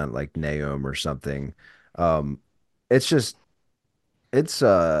unsanctioned event like NAOM or something. Um, it's just it's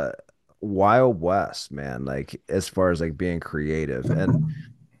wild west, man, like as far as like being creative. And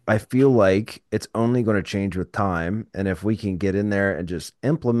I feel like it's only going to change with time. And if we can get in there and just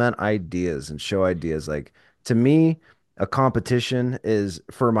implement ideas and show ideas, like to me, a competition is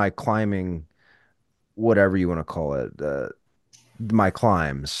for my climbing, whatever you want to call it, my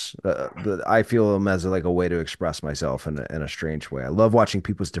climbs. But I feel them as like a way to express myself in a strange way. I love watching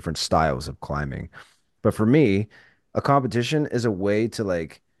people's different styles of climbing. But for me, a competition is a way to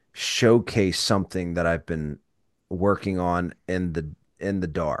like showcase something that I've been working on in the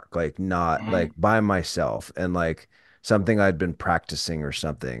dark, like not like Mhm. by myself and like something I'd been practicing or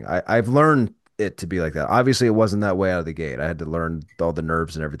something. I've learned it to be like that. Obviously, it wasn't that way out of the gate. I had to learn all the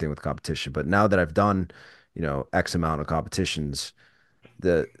nerves and everything with competition. But now that I've done, X amount of competitions,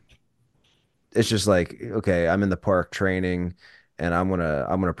 the it's just like, okay, I'm in the park training and I'm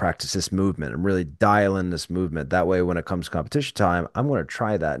gonna practice this movement and really dial in this movement. That way when it comes competition time, I'm gonna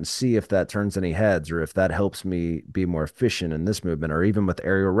try that and see if that turns any heads or if that helps me be more efficient in this movement or even with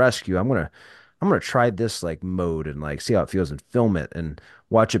aerial rescue, I'm gonna try this like mode and like see how it feels and film it and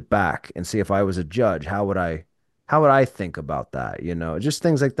watch it back and see if I was a judge, how would I think about that? Just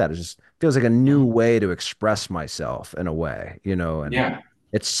things like that. It just feels like a new Mhm. way to express myself in a way, and Yeah,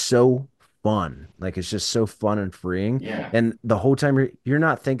 it's so fun. Like it's just so fun and freeing. yeah, And the whole time you're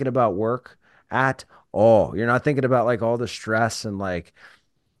not thinking about work at all. You're not thinking about like all the stress and like,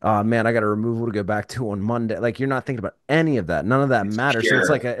 oh man, I got a removal to go back to on Monday. Like you're not thinking about any of that. None of that it's matters. So pure.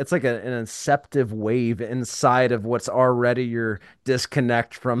 it's like an inceptive wave inside of what's already your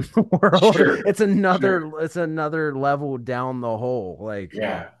disconnect from the world. Sure, sure. It's another level down the hole. Like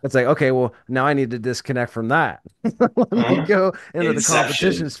Yeah. it's like, okay, well, now I need to disconnect from that. Let me Uh-huh. go into the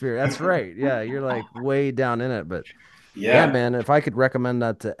competition Inception. sphere. That's right. Yeah, you're like way down in it. But yeah, Yeah. man, if I could recommend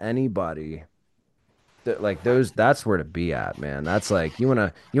that to anybody, like those, that's where to be at, man. That's like you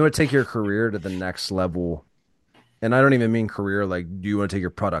wanna take your career to the next level. And I don't even mean career like, do you want to take your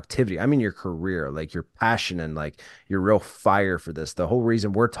productivity? I mean your career, like your passion and like your real fire for this. The whole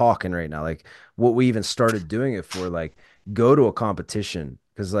reason we're talking right now, like what we even started doing it for, like go to a competition.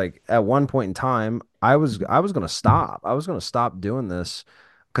 Because like at one point in time, I was gonna stop. I was gonna stop doing this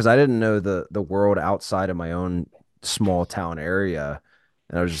because I didn't know the world outside of my own small town area.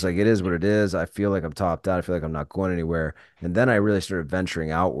 And I was just like, it is what it is. I feel like I'm topped out. I feel like I'm not going anywhere. And then I really started venturing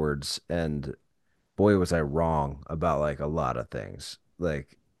outwards, and boy, was I wrong about like a lot of things.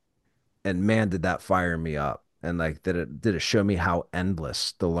 Like, and man, did that fire me up. And like, did it show me how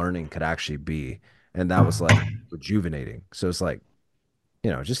endless the learning could actually be. And that was like rejuvenating. So it's like,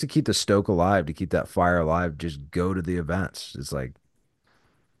 just to keep the stoke alive, to keep that fire alive, just go to the events. It's like,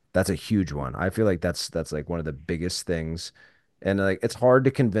 that's a huge one. I feel like that's like one of the biggest things. And like, it's hard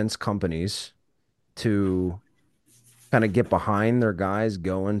to convince companies to kind of get behind their guys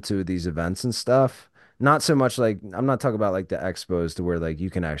going to these events and stuff. Not so much like, I'm not talking about like the expos to where like you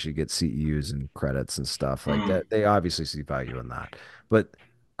can actually get CEUs and credits and stuff like Mm. that. They obviously see value in that, but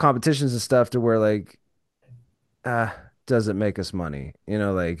competitions and stuff to where like, uh, does it make us money?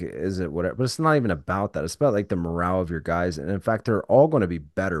 Like, is it whatever? But it's not even about that. It's about like the morale of your guys, and in fact, they're all going to be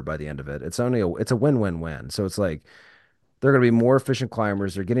better by the end of it. It's a win-win-win. So it's like they're going to be more efficient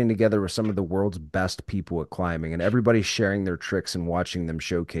climbers. They're getting together with some of the world's best people at climbing, and everybody's sharing their tricks and watching them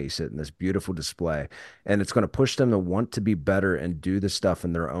showcase it in this beautiful display. And it's going to push them to want to be better and do the stuff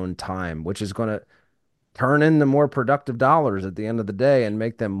in their own time, which is going to turn into more productive dollars at the end of the day and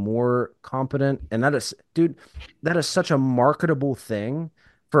make them more competent. And that is, dude, that is such a marketable thing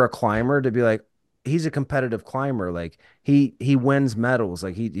for a climber to be like, he's a competitive climber. Like he wins medals.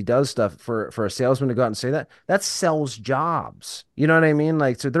 Like he does stuff for a salesman to go out and say that. That sells jobs. You know what I mean?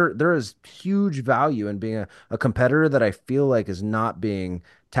 Like, so there is huge value in being a competitor that I feel like is not being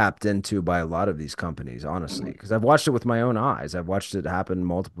tapped into by a lot of these companies, honestly, because I've watched it with my own eyes. I've watched it happen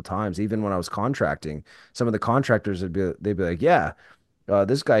multiple times, even when I was contracting. Some of the contractors they'd be like, yeah,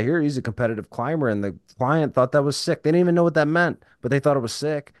 this guy here, he's a competitive climber, and the client thought that was sick. They didn't even know what that meant, but they thought it was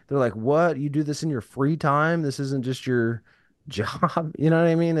sick. They're like, what? You do this in your free time? This isn't just your job. You know what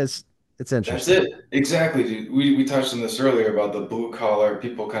I mean? It's That's interesting. it. Exactly, dude. We touched on this earlier about the blue collar,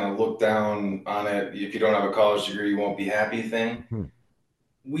 people kind of look down on it. If you don't have a college degree, you won't be happy thing. Hmm.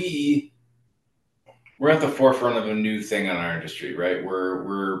 We we're at the forefront of a new thing in our industry, right?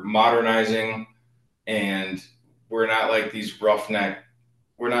 We're modernizing, and we're not like these roughneck.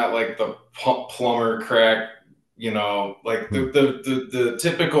 We're not like the plumber crack, like Hmm. the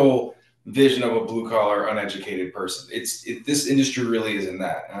typical vision of a blue collar uneducated person. This industry really isn't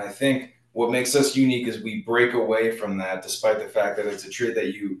that, and I think what makes us unique is we break away from that, despite the fact that it's a trade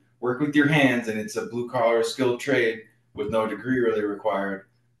that you work with your hands and it's a blue collar skilled trade with no degree really required.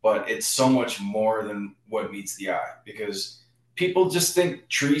 But it's so much more than what meets the eye, because people just think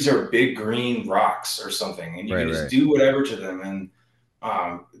trees are big green rocks or something, and you Right, can just right. do whatever to them. And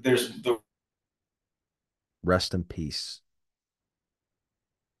there's the Rest in peace.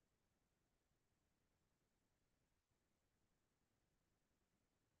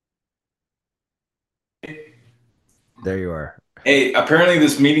 There you are. Hey, apparently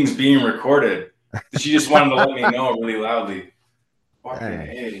this meeting's being recorded. She just wanted to let me know really loudly. Fucking Dang.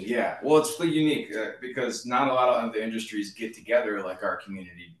 hey, yeah. Well, it's really unique because not a lot of the industries get together like our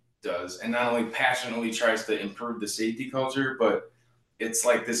community does, and not only passionately tries to improve the safety culture, but it's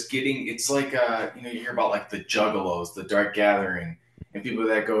like this getting. It's like you hear about like the Juggalos, the Dark Gathering, and people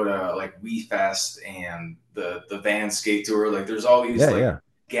that go to like We Fest and the Van Skate Tour. Like, there's all these Yeah, like yeah.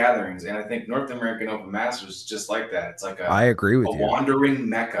 gatherings, and I think North American Open Masters is just like that. It's like I agree a with you. wandering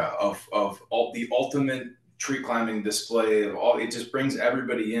mecca of all the ultimate tree climbing display of all. It just brings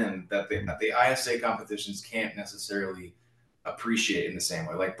everybody in that the ISA competitions can't necessarily appreciate in the same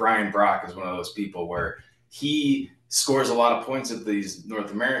way. Like Brian Brock is one of those people where he scores a lot of points at these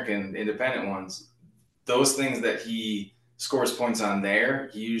North American independent ones. Those things that he scores points on there,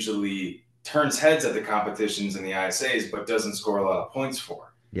 he usually turns heads at the competitions in the ISAs, but doesn't score a lot of points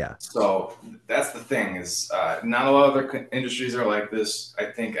for. Yeah. So that's the thing is not a lot of other industries are like this. I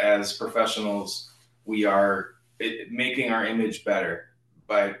think as professionals, we are making our image better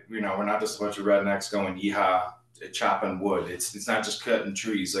by, we're not just a bunch of rednecks going yeehaw, chopping wood. It's not just cutting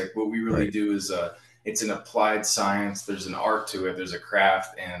trees. Like what we really do is it's an applied science. There's an art to it. There's a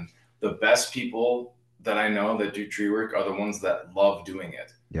craft, and the best people that I know that do tree work are the ones that love doing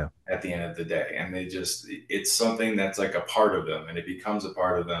it. Yeah. At the end of the day, and it's something that's like a part of them, and it becomes a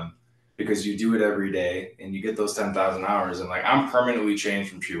part of them because you do it every day, and you get those 10,000 hours. And like I'm permanently changed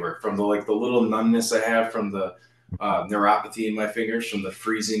from tree work, from the little numbness I have from the neuropathy in my fingers, from the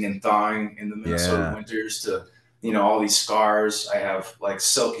freezing and thawing in the Minnesota winters to all these scars. I have like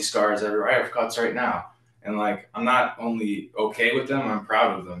silky scars everywhere. I have cuts right now. And like, I'm not only okay with them, I'm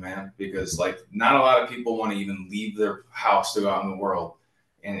proud of them, man, because like not a lot of people want to even leave their house to go out in the world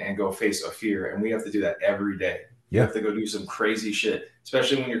and go face a fear. And we have to do that every day. You have to go do some crazy shit,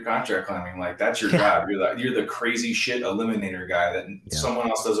 especially when you're contract climbing. Like that's your job. You're the crazy shit eliminator guy that someone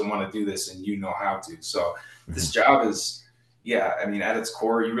else doesn't want to do this and you know how to. So this job is, I mean, at its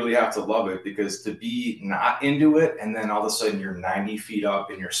core, you really have to love it, because to be not into it and then all of a sudden you're 90 feet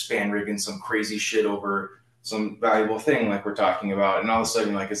up and you're span rigging some crazy shit over some valuable thing like we're talking about, and all of a sudden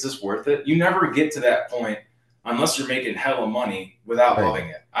you're like, is this worth it? You never get to that point unless you're making hella money without loving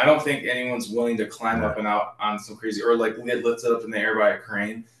it. I don't think anyone's willing to climb up and out on some crazy, or like get lifted up in the air by a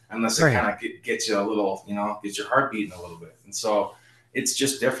crane, unless it kind of gets you a little, gets your heart beating a little bit. And so it's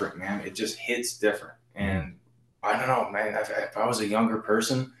just different, man. It just hits different. And I don't know, man, if I was a younger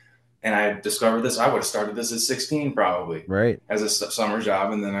person and I discovered this, I would have started this at 16 probably. Right. As a summer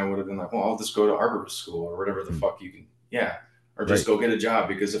job. And then I would have been like, well, I'll just go to arborist school or whatever the fuck you can. Yeah. Or just go get a job,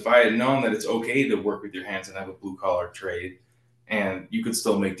 because if I had known that it's okay to work with your hands and have a blue collar trade and you could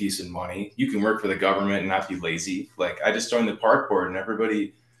still make decent money, you can work for the government and not be lazy. Like I just joined the park board and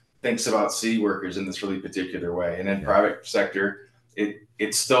everybody thinks about city workers in this really particular way. And in private sector,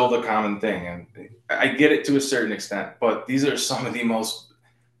 it's still the common thing. And I get it to a certain extent, but these are some of the most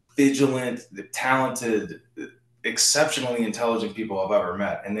vigilant, talented, exceptionally intelligent people I've ever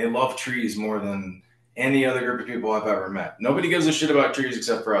met. And they love trees more than any other group of people I've ever met. Nobody gives a shit about trees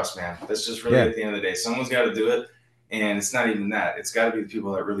except for us, man. That's just really at the end of the day. Someone's got to do it. And it's not even that. It's got to be the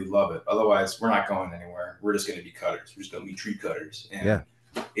people that really love it. Otherwise, we're not going anywhere. We're just going to be cutters. We're just going to be tree cutters. And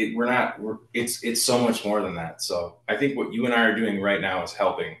it's so much more than that. So I think what you and I are doing right now is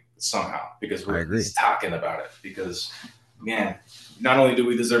helping somehow, because we're at least talking about it. Because, man, not only do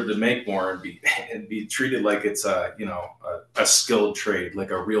we deserve to make more and be treated like it's a skilled trade,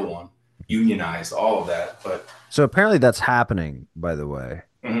 like a real one, unionized, all of that. But so apparently that's happening, by the way.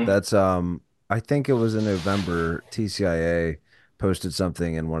 That's I think it was in November, TCIA posted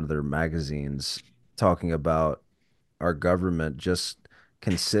something in one of their magazines talking about our government just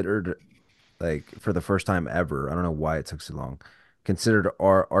considered, like, for the first time ever, I don't know why it took so long, considered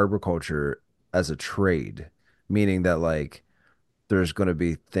our arboriculture as a trade, meaning that like there's going to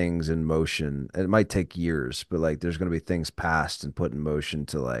be things in motion. It might take years, but like there's going to be things passed and put in motion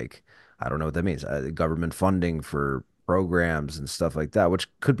to, like, I don't know what that means. Government funding for programs and stuff like that, which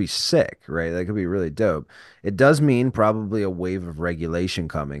could be sick, right? That could be really dope. It does mean probably a wave of regulation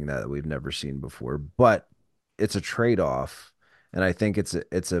coming that we've never seen before, but it's a trade-off, and I think it's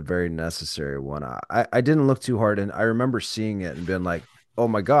a very necessary one. I didn't look too hard, and I remember seeing it and being like, oh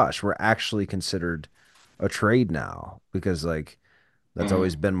my gosh, we're actually considered a trade now, because like that's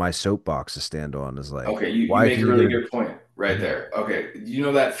always been my soapbox to stand on, is like, okay, you make a really good point right there. Okay, you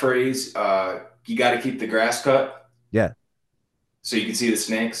know that phrase, you got to keep the grass cut? Yeah. So you can see the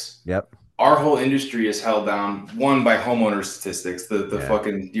snakes? Yep. Our whole industry is held down, one, by homeowner statistics, the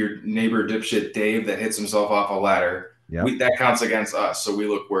fucking your neighbor dipshit Dave that hits himself off a ladder. Yep. That counts against us, so we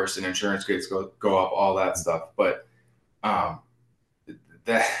look worse, and insurance rates go up, all that stuff. But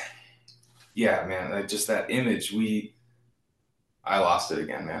that, yeah, man, like just that image, I lost it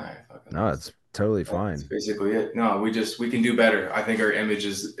again, man. No, it's totally fine. That's basically it. No, we can do better. I think our image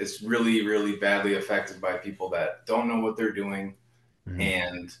is really, really badly affected by people that don't know what they're doing,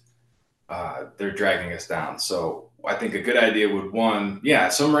 and they're dragging us down. So I think a good idea would, one,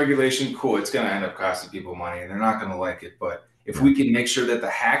 some regulation, cool. It's going to end up costing people money and they're not going to like it. But if we can make sure that the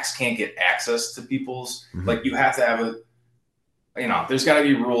hacks can't get access to people's, like you have to have there's got to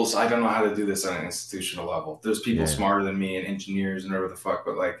be rules. I don't know how to do this on an institutional level. There's people smarter than me and engineers and whatever the fuck,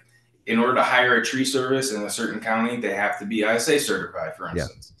 but like in order to hire a tree service in a certain county, they have to be ISA certified, for Yeah.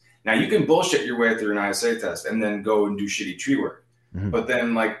 instance. Now you can bullshit your way through an ISA test and then go and do shitty tree work. Mhm. But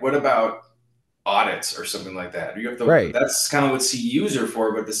then, like, what about audits or something like that? You have to. Right. That's kind of what CEUs are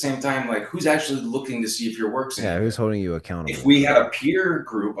for. But at the same time, like, who's actually looking to see if your work's any Yeah. good? Who's holding you If accountable we for had that? a peer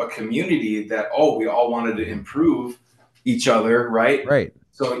group, a community that, oh, we all wanted to improve each other, right? Right.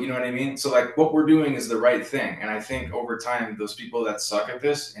 So you know what I mean? So like what we're doing is the right thing. And I think over time, those people that suck at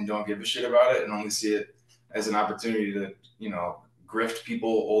this and don't give a shit about it and only see it as an opportunity to, grift people,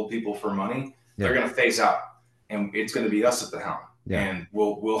 old people for money, they're Yeah. gonna phase out. And it's gonna be us at the helm. Yeah. And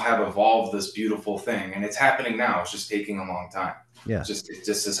we'll have evolved this beautiful thing. And it's happening now. It's just taking a long time. Yeah. It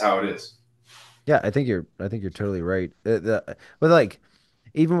just is how it is. Yeah. I think you're totally right. But like,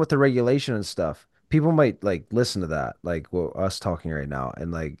 even with the regulation and stuff, people might like listen to that, like well, us talking right now,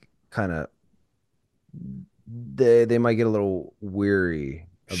 and like kind of they might get a little weary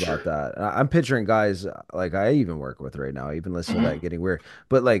about Sure. that. I'm picturing guys like I even work with right now, even listen to Mm-hmm. that getting weird.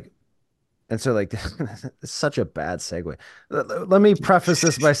 But like, and so like, it's such a bad segue. Let me preface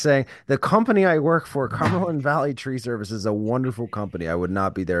this by saying the company I work for, Cumberland Valley Tree Service, is a wonderful company. I would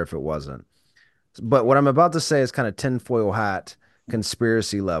not be there if it wasn't. But what I'm about to say is kind of tinfoil hat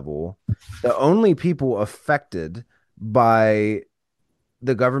conspiracy level. The only people affected by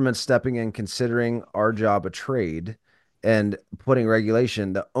the government stepping in, considering our job a trade and putting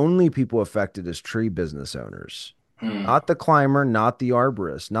regulation, the only people affected is tree business owners. Hmm. Not the climber, not the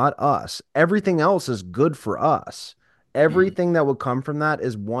arborist, not us. Everything else is good for us. Hmm. Everything that would come from that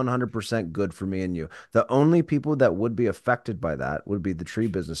is 100% good for me and you. The only people that would be affected by that would be the tree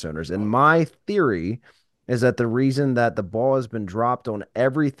business owners. And my theory is that the reason that the ball has been dropped on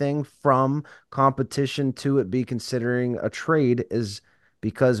everything from competition to it be considering a trade is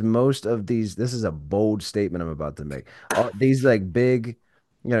because most of these, this is a bold statement I'm about to make. All these like big,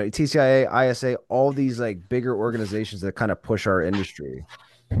 TCIA, ISA, all these like bigger organizations that kind of push our industry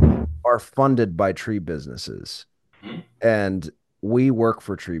are funded by tree businesses. Hmm. And we work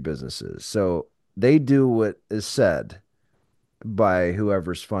for tree businesses. So they do what is said by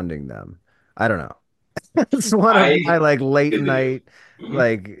whoever's funding them. I don't know. It's one of my I like late get you. night, Mhm.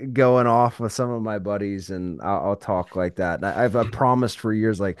 like going off with some of my buddies, and I'll talk like that. And I've promised for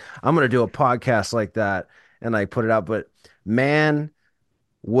years, like I'm gonna do a podcast like that and like put it out. But man,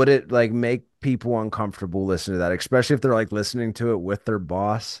 would it like make people uncomfortable listening to that, especially if they're like listening to it with their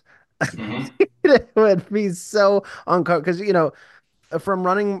boss? Mhm. It would be so uncomfortable because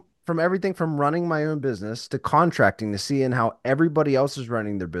from everything from running my own business to contracting to seeing how everybody else is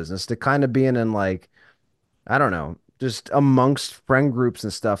running their business to kind of being in like I don't know, just amongst friend groups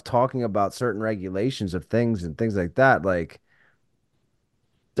and stuff, talking about certain regulations of things and things like that. Like,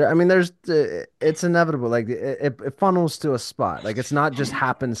 I mean, it's inevitable. Like, it funnels to a spot. Like, it's not just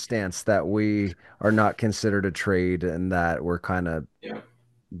happenstance that we are not considered a trade and that we're kind of Yeah.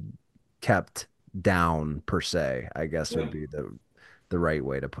 kept down per se, I guess Yeah. would be the right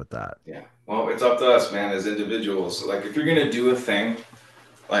way to put that. Yeah. Well, it's up to us, man, as individuals. So, like, if you're gonna do a thing,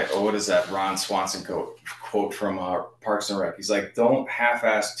 like, oh, what is that Ron Swanson quote from Parks and Rec? He's like, "Don't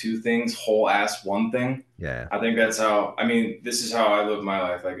half-ass two things, whole-ass one thing." Yeah. I think that's how. I mean, this is how I live my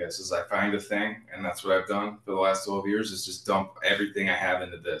life. I guess is I find a thing, and that's what I've done for the last 12 years. Is just dump everything I have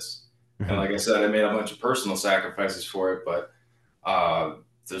into this. And Mhm. like I said, I made a bunch of personal sacrifices for it, but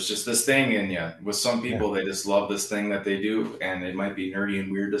there's just this thing in you. With some Yeah. people, they just love this thing that they do, and it might be nerdy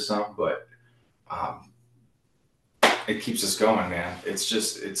and weird to some, but um, it keeps us going, man.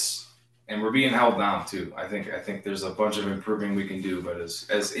 And we're being held down too. I think there's a bunch of improving we can do, but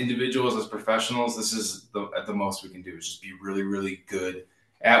as individuals, as professionals, this is at the most we can do is just be really, really good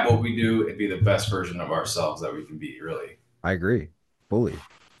at what we do and be the best version of ourselves that we can be. Really. I agree fully.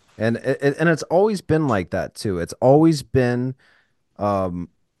 And it's always been like that too. It's always been um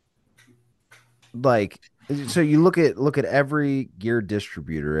like so you look at every gear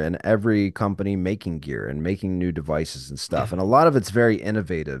distributor and every company making gear and making new devices and stuff, and a lot of it's very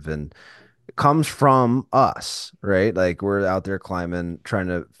innovative and it comes from us, right? Like we're out there climbing trying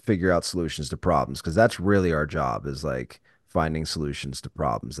to figure out solutions to problems because that's really our job is like finding solutions to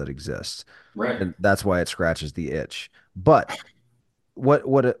problems that exist, Right. and that's why it scratches the itch. But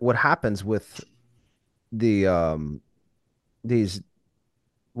what happens with the these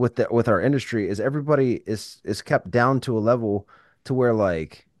with our industry is everybody is kept down to a level to where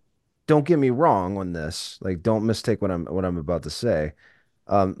like don't get me wrong on this, like don't mistake what I'm about to say.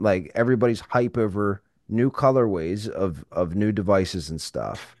 Like everybody's hype over new colorways of new devices and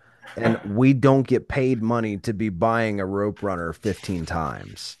stuff, and we don't get paid money to be buying a rope runner 15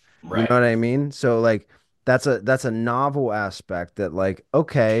 times. You know Right. what I mean? So like that's a novel aspect that like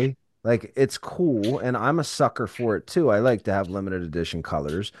okay, Like it's cool, and I'm a sucker for it too. I like to have limited edition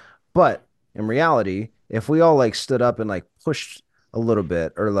colors, but in reality, if we all like stood up and like pushed a little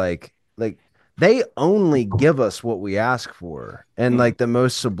bit, or like they only give us what we ask for, and Mhm. like the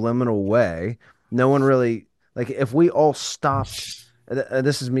most subliminal way. No one really like if we all stopped.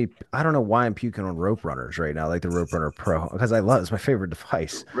 This is me. I don't know why I'm puking on rope runners right now, like the Rope Runner Pro, because I love it's my favorite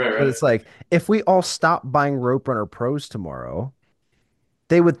device. Right, But right. it's like if we all stopped buying Rope Runner Pros tomorrow,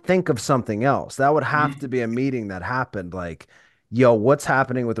 they would think of something else. That would have to Mhm. be a meeting that happened like, yo, what's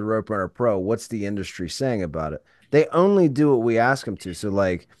happening with the Rope Runner Pro? What's the industry saying about it? They only do what we ask them to. So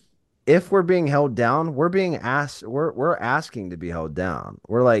like if we're being held down, we're being asked, we're asking to be held down.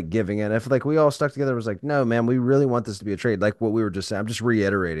 We're like giving it. If like we all stuck together, it was like, no, man, we really want this to be a trade. Like what we were just saying. I'm just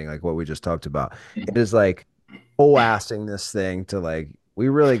reiterating like what we just talked about. It is like whole assing this thing to like, we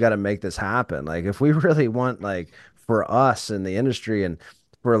really got to make this happen. Like if we really want like for us in the industry and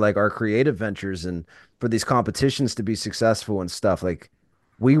for like our creative ventures and for these competitions to be successful and stuff, like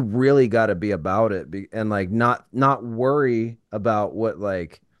we really got to be about it and like not worry about what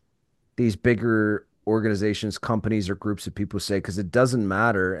like these bigger organizations, companies, or groups of people say because it doesn't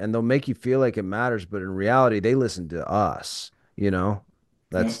matter, and they'll make you feel like it matters, but in reality, they listen to us. You know,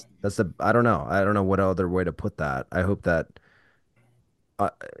 Yeah. that's the I don't know what other way to put that. I hope that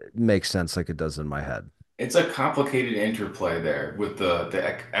makes sense, like it does in my head. It's a complicated interplay there with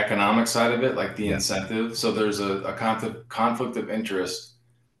the economic side of it, like the Yeah. incentive. So there's a conflict of interest.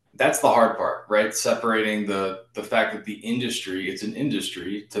 That's the hard part, right? Separating the fact that the industry, it's an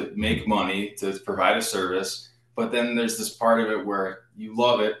industry to Mhm. make money, to provide a service, but then there's this part of it where you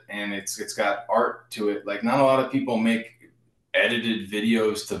love it and it's got art to it. Like not a lot of people make edited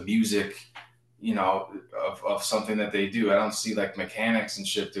videos to music, of something that they do. I don't see like mechanics and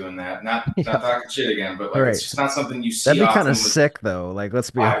shit doing that. Yeah. Not talking shit again, but like it's Right. just not something you That'd see be kind of often. With sick though. Like, let's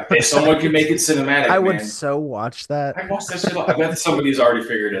be if honest. someone can make it I cinematic, would man, so watch that. I watched that shit. I bet somebody's already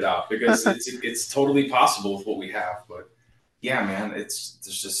figured it out because it's totally possible with what we have. But yeah, man, there's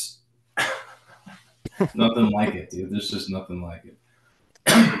just nothing like it, dude. There's just nothing like it.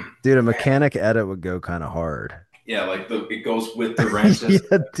 Dude, a mechanic edit would go kind of hard. Yeah, like it goes with the wrenches,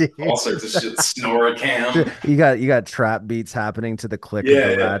 Yeah, dude. all sorts of shit. Snore Dude, cam. you got trap beats happening to the click of Yeah,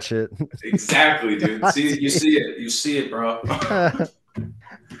 the yeah, ratchet. exactly, dude. See, Dude. you see it, bro.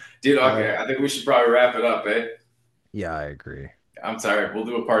 Dude, Uh, okay, I think we should probably wrap it up, eh? yeah, I agree. I'm tired. We'll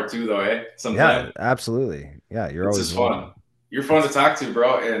do a part two though, eh? Yeah, Sometime. absolutely. Yeah, you're It's always just fun. welcome. You're fun to It's talk to,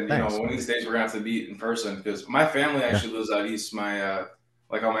 bro. And thanks, one of these man. days we're gonna have to meet in person because my family Yeah, actually lives out east. My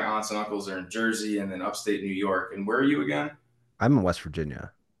like all my aunts and uncles are in Jersey and then upstate New York. And where are you again? I'm in West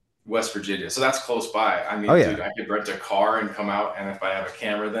Virginia. West Virginia. So that's close by. I Oh mean, dude, yeah, I could rent a car and come out, and if I have a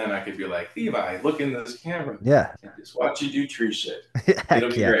camera, then I could be like, Levi, look in this camera yeah. and just watch you do tree shit. It'll Heck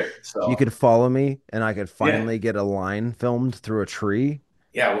be yeah. great. You So could follow me, and I could yeah, finally get a line filmed through a tree.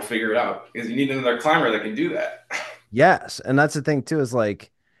 yeah, we'll figure it out because you need another climber that can do that. Yes, and that's the thing too is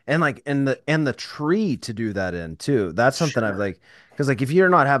like in the tree to do that in too. That's something I've Sure. like because like if you're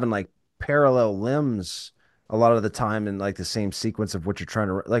not having like parallel limbs a lot of the time in like the same sequence of what you're trying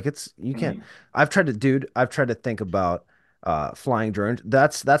to like it's you can't. Mhm. I've tried to think about flying drones.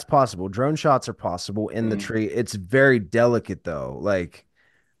 That's possible. Drone shots are possible in the Mhm. tree. It's very delicate though. Like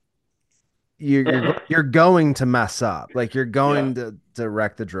you're going to mess up. Like you're Yeah. going to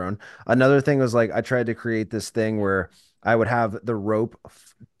wreck the drone. Another thing was like I tried to create this thing where I would have the rope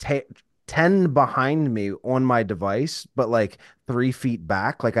ta 10 behind me on my device, but like 3 feet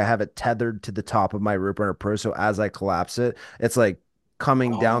back. Like I have it tethered to the top of my Rope Runner Pro. So as I collapse it, it's like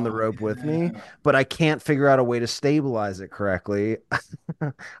coming down the Oh, rope with me, yeah. but I can't figure out a way to stabilize it correctly.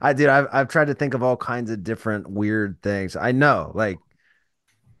 I've tried to think of all kinds of different weird things. I know, like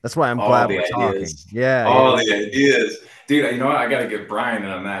that's why I'm All glad the we're talking. ideas. Yeah, All yeah, the ideas. Dude, you know what? I got to get Brian in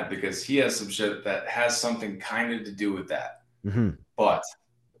on that because he has some shit that has something kind of to do with that, yeah. but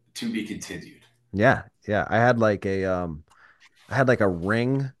to be continued. Yeah, yeah. I had like a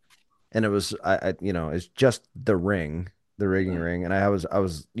ring and it was it's just the ring, the rigging Mhm. ring, and I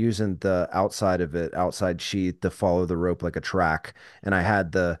was using the outside of it, outside sheath to follow the rope like a track, and I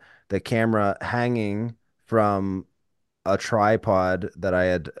had the camera hanging from a tripod that I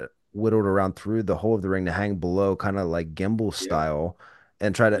had whittled around through the whole of the ring to hang below, kind of like gimbal Yep. style,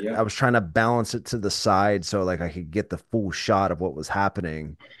 and I Yep. was trying to balance it to the side so like I could get the full shot of what was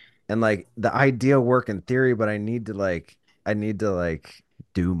happening. And like the idea work in theory, but I need to like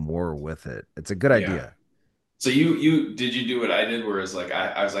do more with it. It's a good Yeah. idea. So you did you do what I did? Whereas like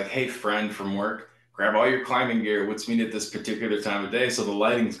I was like, hey friend from work, grab all your climbing gear. Let's meet at this particular time of day so the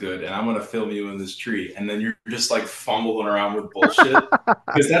lighting's good, and I'm gonna film you in this tree. And then you're just like fumbling around with bullshit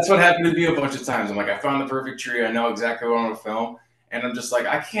because that's what happened to me a bunch of times. I'm like, I found the perfect tree. I know exactly what I want to film. And I'm just like,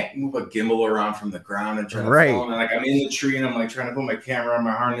 I can't move a gimbal around from the ground and try to Right. film. And like, I'm in the tree and I'm like trying to put my camera on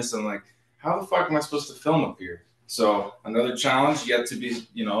my harness. And I'm like, how the fuck am I supposed to film up here? So another challenge yet to be,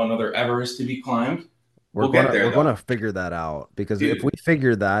 another Everest to be climbed. We're We'll get gonna there we're though, gonna figure that out because if we dude.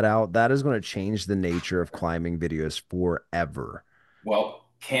 figure that out, that is going to change the nature of climbing videos forever. Well,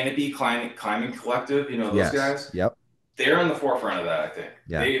 Canopy Climbing Collective, those Yes. guys, Yep. they're on the forefront of that. I think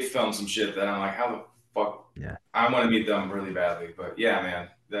Yeah. they filmed some shit that I'm like, how the fuck? Yeah. I want to meet them really badly, but yeah, man,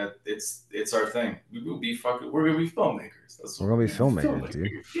 that it's our thing. We will be fucking. We're gonna be filmmakers. That's We're what gonna we're be gonna be filmmakers,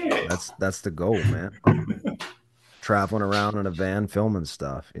 dude. filmmakers. Yeah. That's the goal, man. Traveling around in a van filming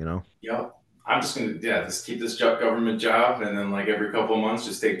stuff, you know? Yep. I'm just gonna just keep this government job, and then like every couple of months,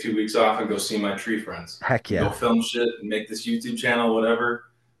 just take 2 weeks off and go see my tree friends Heck and go yeah. film shit and make this YouTube channel, whatever.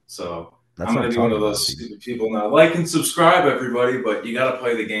 So That's I'm what I'm gonna be one talking of about, those dude. stupid people now. Like and subscribe, everybody, but you got to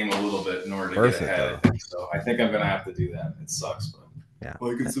play the game a little bit in order to get Worth it ahead. I though. think so. I think I'm gonna have to do that. It sucks, but Yeah.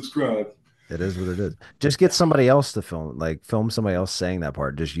 like and subscribe. It is what it is. Just get somebody else to film, like film somebody else saying that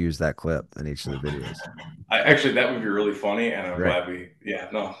part. Just use that clip in each of the videos. Actually, that would be really funny, and I'm Right. glad we. Yeah,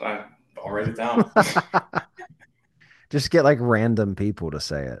 no, I'll write it down. Just get like random people to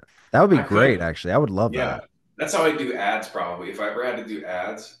say it. That would be I great, could. actually. I would love Yeah, that. that's how I do ads probably. If I ever had to do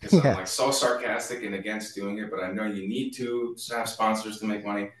ads, because I'm Yeah. like so sarcastic and against doing it, but I know you need to have sponsors to make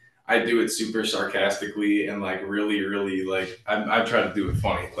money. I do it super sarcastically and like really, really like I try to do it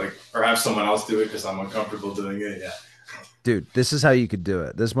funny, like or have someone else do it because I'm uncomfortable doing it. Yeah. Dude, this is how you could do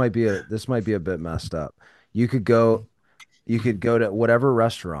it. This might be a bit messed up. You could go you could go to whatever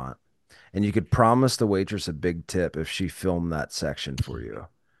restaurant and you could promise the waitress a big tip if she filmed that section for you.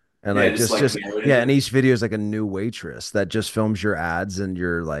 And Yeah, like just like just narrated yeah, and it. each video is like a new waitress that just films your ads and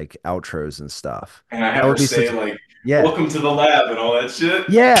your like outros and stuff. And I That have would her be say such like, yeah. "Welcome to the lab" and all that shit.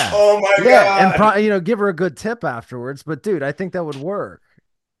 Yeah. Oh my Yeah, and god. give her a good tip afterwards, but dude, I think that would work.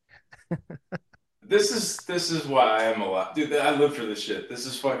 This is why I am alive, dude. I live for this shit. This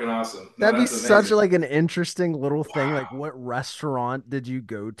is fucking awesome. No, That'd be that's such amazing. like an interesting little thing. Like, Wow. what restaurant did you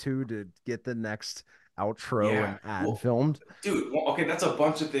go to get the next outro Yeah. and ad Well, filmed? dude. Well, okay, that's a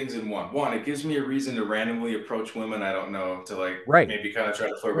bunch of things in one. One, it gives me a reason to randomly approach women I don't know to like Right, maybe kind of try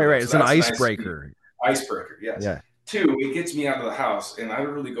to flirt right, with them. right. So It's an that's nice. icebreaker. Icebreaker, yes. Yeah, Two, it gets me out of the house, and I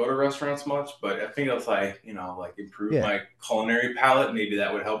don't really go to restaurants much. But I think if I, like improve yeah, my culinary palate, maybe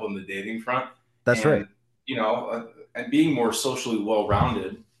that would help on the dating front. that's right. And and being more socially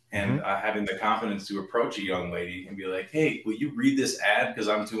well-rounded, and Hmm. having the confidence to approach a young lady and be like, "Hey, will you read this ad because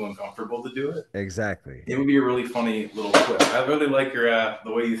I'm too uncomfortable to do it?" Exactly. It would be a really funny little clip. I really like your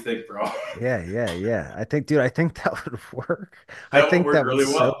the way you think, bro. Yeah, yeah, yeah. I think that would work. I That would think work that would really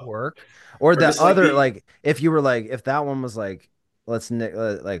so well. work. Or Or the just like other, the like, if you were like, if that one was like, let's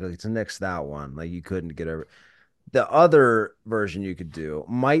nix that one. Like, you couldn't get over. The other version you could do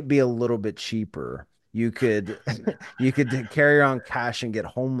might be a little bit cheaper. You could you could carry on cash and get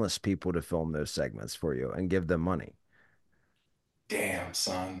homeless people to film those segments for you and give them money. damn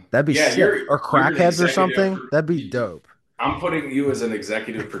son. That'd be Yeah, sick. Or you're an crackheads or executive. something. That'd be dope. I'm putting you as an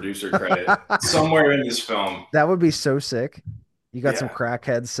executive producer credit somewhere in this film. That would be so sick. You got some Yeah,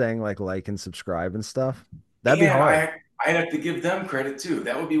 crackheads saying like and subscribe and stuff. That'd be and hard. I'd have to give them credit too.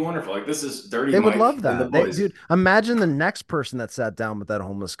 That would be wonderful. Like this is Dirty They would Mike love and the that. boys. Dude, imagine the next person that sat down with that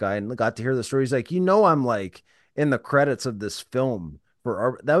homeless guy and got to hear the story. He's like, I'm like in the credits of this film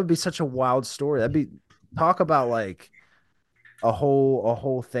that would be such a wild story. That'd be talk about like a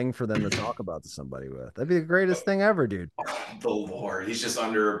whole thing for them to talk about to somebody with. That'd be the greatest thing ever, dude. The Lord, he's just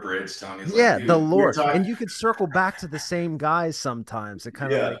under a bridge. Tony's like, Yeah, the dude, we were lore. talking. And you could circle back to the same guys sometimes to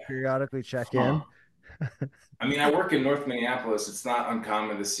kind of Yeah, like periodically check huh. in. I mean, I work in North Minneapolis. It's not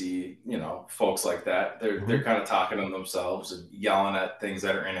uncommon to see, folks like that. They're Hmm. kind of talking to themselves and yelling at things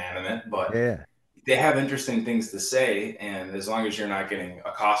that are inanimate, but Yeah. they have interesting things to say. And as long as you're not getting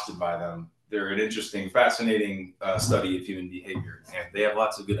accosted by them, they're an interesting, fascinating study of human behavior. And they have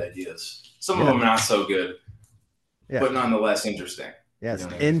lots of good ideas. Some of Yeah. them not so good, Yeah. but nonetheless interesting. Yeah. You It's know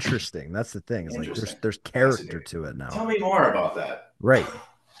what I mean? interesting. That's the thing. It's like Interesting, there's character fascinating. to it now. Tell me more about that. Right.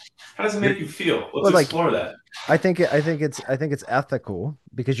 How does it You're make you feel? Let's well, like explore that. I think it's ethical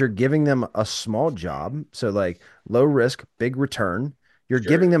because you're giving them a small job. So like low risk, big return. You're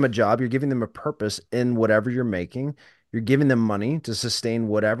giving Sure. them a job, you're giving them a purpose in whatever you're making. You're giving them money to sustain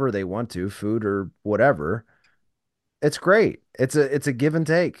whatever they want to, food or whatever. It's great. It's a give and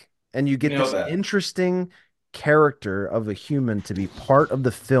take. And you You get know this that. interesting character of a human to be part of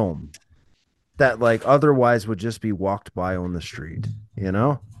the film that like otherwise would just be walked by on the street. You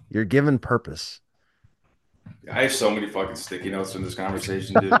know, you're given purpose. I have so many fucking sticky notes from this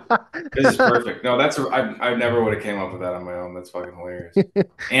conversation, dude. This is perfect. No, I never would have came up with that on my own. That's fucking hilarious.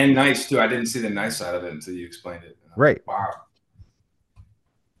 And nice too. I didn't see the nice side of it until you explained it. Right. Wow.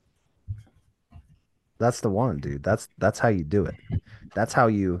 That's the one, dude. That's how you do it. That's how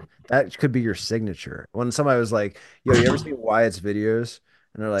you that could be your signature. When somebody was like, "Yo, you ever seen Wyatt's videos?"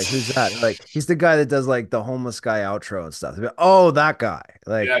 And they're like, "Who's that?" And like, he's the guy that does like the homeless guy outro and stuff. They're like, oh, that guy.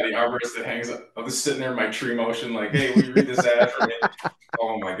 Like, Yeah, the arborist that hangs up. I'm just sitting there in my tree motion, like, hey, will you read this ad for me?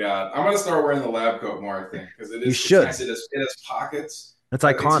 Oh my god. I'm gonna start wearing the lab coat more, I think, because you it's nice. should. It has pockets. It's It's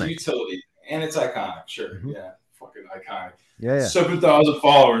a iconic. utility. And it's iconic, sure. Mhm. Yeah. Fucking iconic. Yeah, yeah. 7,000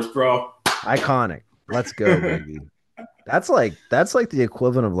 followers, bro. Iconic. Let's go, baby. That's like the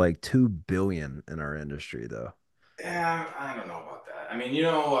equivalent of like 2 billion in our industry, though. Yeah, I don't know about that. I mean,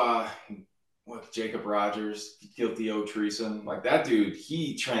 what Jacob Rogers, Guilty O Treason, like that dude,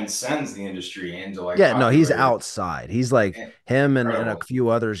 he transcends the industry into like Yeah, no, he's popularity. outside. He's like And him and a incredible. few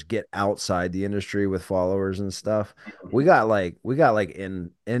others get outside the industry with followers and stuff. We got like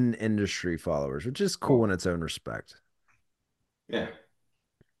in industry followers, which is cool in Well, its own respect. yeah,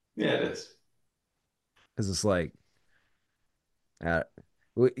 yeah, it is. Because it's like uh,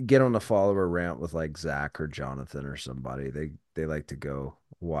 we get on the follower rant with like Zach or Jonathan or somebody. They like to go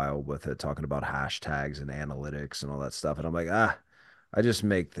wild with it, talking about hashtags and analytics and all that stuff. And I'm like, I just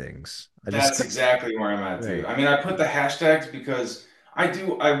make things. I just That's exactly where I'm at too. right. I mean, I put the hashtags because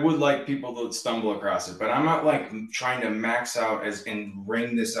I would like people to stumble across it, but I'm not like trying to max out as and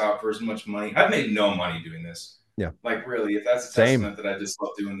wring this out for as much money. I've made no money doing this. Yeah. Like, really, if that's a Same. testament that I just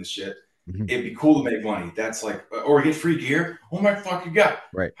love doing this shit, Mhm. it'd be cool to make money. That's like, or get free gear. Oh my fucking god,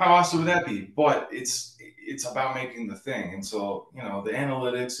 Right. how awesome would that be? But it's about making the thing, and so the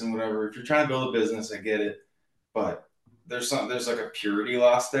analytics and whatever. If you're trying to build a business, I get it, but there's like a purity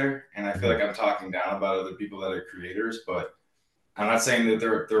lost there, and I feel Mhm. like I'm talking down about other people that are creators, but I'm not saying that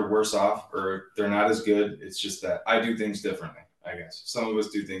they're worse off or they're not as good. It's just that I do things differently. I guess some of us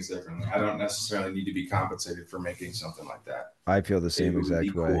do things differently. I don't necessarily need to be compensated for making something like that. I feel the It same would exact be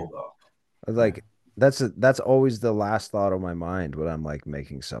way. cool though. Yeah. Like that's always the last thought on my mind when I'm like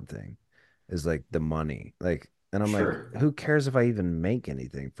making something is like the money. Like and I'm like, Sure. who cares if I even make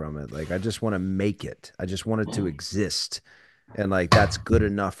anything from it? Like I just want to make it. I just want it to exist. And like that's good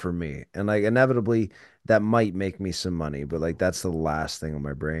enough for me. And like inevitably that might make me some money, but like that's the last thing on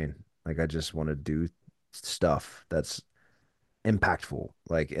my brain. Like I just want to do stuff that's impactful,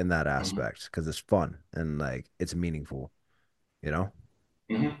 like in that Mm-hmm. aspect, because it's fun and like it's meaningful, you know?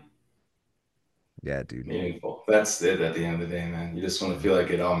 Mm-hmm. Yeah, dude. Meaningful. That's it at the end of the day, man. You just want to Mhm. feel like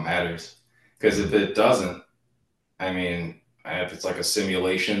it all matters. Because if Mhm. it doesn't, I mean, if it's like a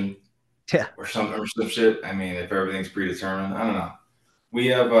simulation Yeah, or some shit, I mean, if everything's predetermined, I don't know. We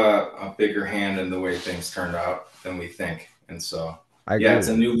have a bigger hand in the way things turned out than we think. And so, I yeah, agree it's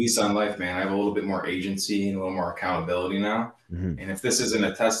with a you. new lease on life, man. I have a little bit more agency and a little more accountability now. Mhm. And if this isn't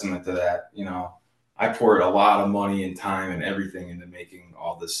a testament to that, I poured a lot of money and time and everything into making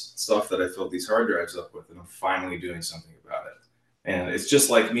all this stuff that I filled these hard drives up with. And I'm finally doing something about it. And it's just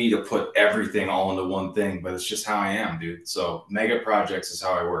like me to put everything all into one thing, but it's just how I am, dude. So mega projects is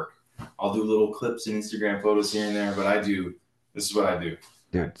how I work. I'll do little clips and Instagram photos here and there, but this is what I do. I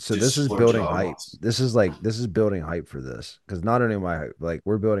Dude, so this just is splurge it building all at hype. once. This is building hype for this because not only am I hype, like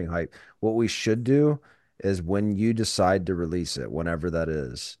we're building hype. What we should do is when you decide to release it, whenever that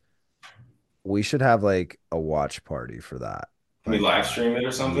is, we should have like a watch party for that. Can we Like, live stream it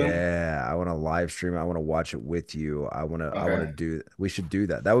or something? yeah, I want to live stream it. I want to watch it with you. I want to Okay. do, we should do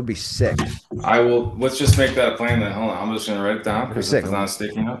that. That would be sick. I will. Let's just make that a plan then. Hold on. I'm just going to write it down That'd be because if sick. it's And not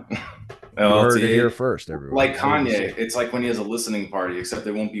sticking up, you heard it here LLT. first, everyone. Like That would be Kanye, sick. it's like when he has a listening party, except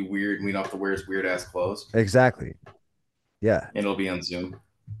it won't be weird and we don't have to wear his weird ass clothes. Exactly. Yeah. And it'll be on Zoom.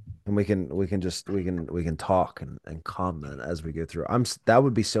 And we can talk and comment as we go through. That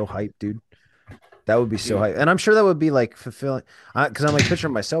would be so hype, dude. That would be so Dude, hype. And I'm sure that would be like fulfilling because I'm like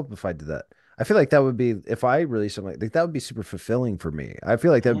picturing myself if I did that. I feel like that would be if I release something like that would be super fulfilling for me. I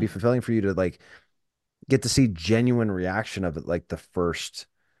feel like that would be fulfilling for you to like get to see genuine reaction of it like the first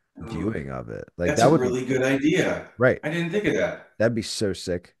dude, viewing of it. Like that's that a would be really good idea. right. I didn't think of that. That'd be so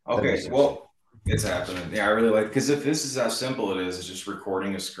sick. That'd be Okay, so sick. well, it's happening. Yeah, I really like because if this is how simple it is, it's just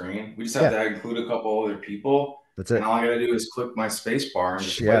recording a screen. We just have Yeah, to include a couple other people, that's and it. all I gotta do is click my space bar and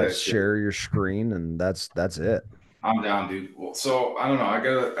just play Yeah, that shit. share your screen and that's it. I'm down, dude. Well, so I don't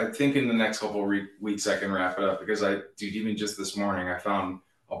know. I think in the next couple of weeks I can wrap it up because dude, even just this morning, I found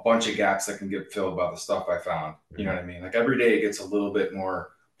a bunch of gaps that can get filled by the stuff I found. You know Mhm. what I mean? Like every day it gets a little bit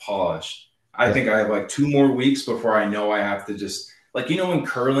more polished. I think I have like 2 more weeks before I know I have to just like in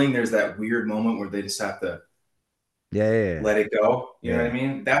curling, there's that weird moment where they just have to Yeah. let it go. You know Yeah. what I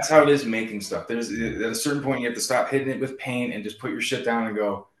mean? That's how it is making stuff. There's at a certain point you have to stop hitting it with paint and just put your shit down and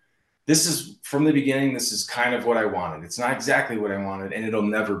go, this is from the beginning, this is kind of what I wanted. It's not exactly what I wanted, and it'll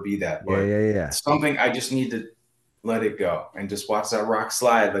never be that. But Yeah. it's something I just need to let it go and just watch that rock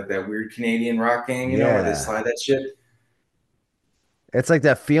slide, like that weird Canadian rock game, where they Yeah. slide that shit. It's like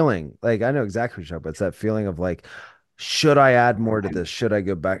that feeling. Like I know exactly what you're talking about. It's that feeling of like, should I add more to this? Should I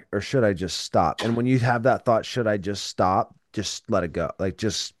go back or should I just stop? And when you have that thought, should I just stop? Just let it go. Like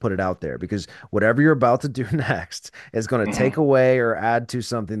just put it out there because whatever you're about to do next is going to take away or add to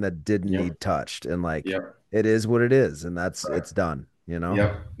something that didn't Yep. need touched. And like Yep. it is what it is. And Right. it's done,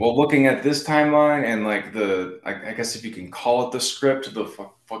 Yep. Well, looking at this timeline and like I guess if you can call it the script, the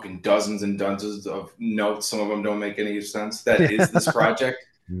fucking dozens and dozens of notes, some of them don't make any sense. That is this project.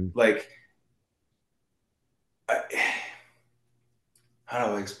 Mhm. Like, I, how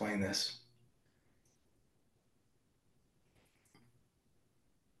do I explain this?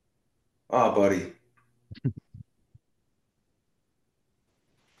 Oh, buddy.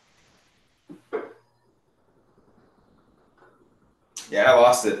 Yeah, I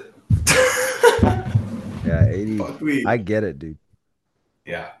lost it. Yeah. 80. Fuck me. I get it, dude.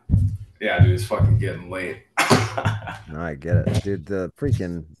 Yeah. Yeah, dude, it's fucking getting late. No, I get it. Dude,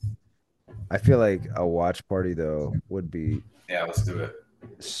 I feel like a watch party though would be Yeah, let's do it.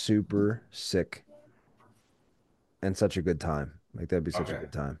 super sick and such a good time. Like that'd be such a Okay.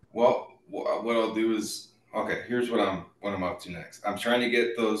 good time. Well, what I'll do is okay. Here's what I'm up to next. I'm trying to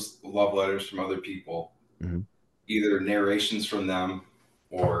get those love letters from other people, Mhm. either narrations from them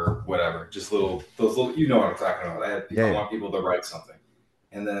or whatever. Just those little. You know what I'm talking about. I Yeah. want people to write something,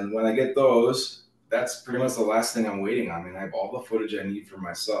 and then when I get those, that's pretty much the last thing I'm waiting on. I mean, I have all the footage I need for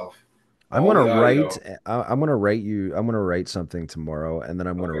myself, I'm all gonna the write. audio. I'm gonna write you. I'm gonna write something tomorrow, and then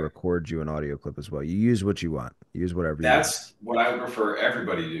I'm gonna Okay. record you an audio clip as well. You use what you want. Use whatever you want. That's what I would prefer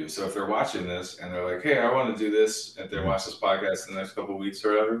everybody do. So if they're watching this and they're like, "Hey, I want to do this," and they Mhm. watch this podcast in the next couple of weeks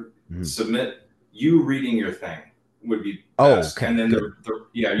or whatever, Mhm. submit you reading your thing would be Oh, best. okay, And then good.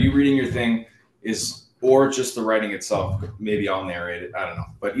 you reading your thing is, or just the writing itself. Maybe I'll narrate it. I don't know.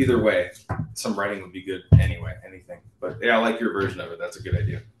 But either way, some writing would be good anyway. Anything. But yeah, I like your version of it. That's a good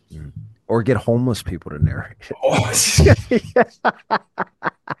idea. Mhm. Or get homeless people to narrate Oh, it.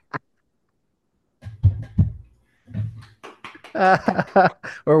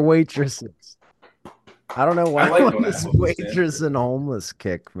 Or waitresses. I don't know I why I'm like on when that this happens, man. waitress and homeless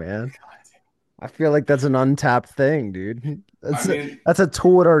kick, man. I feel like that's an untapped thing, dude. I mean, That's a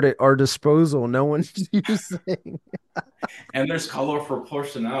tool at our disposal. No one's using. and there's colorful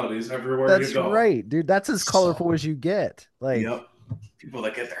personalities everywhere you That's go. right, dude. That's as So, colorful as you get. Like, yep. People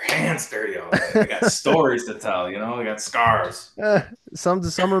that get their hands dirty all day. They got stories to tell, They got scars. uh, some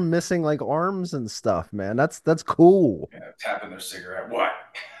are missing like arms and stuff, man. That's cool. Yeah, tapping their cigarette. What?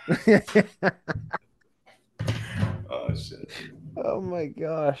 Oh shit. Oh my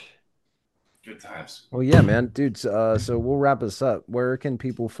gosh. Good times. Well, yeah, man, dude. So we'll wrap this up. Where can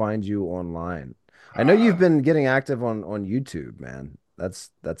people find you online? I know you've Uh, been getting active on YouTube, man. That's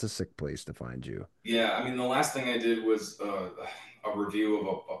a sick place to find you. yeah, I mean, the last thing I did was a review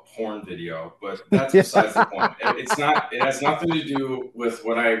of a porn video, but that's besides the Yeah. point. It's not. It has nothing to do with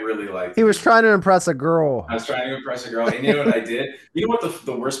what I really like He to was do. trying to impress a girl. I was trying to impress a girl, and you know what I did? You know what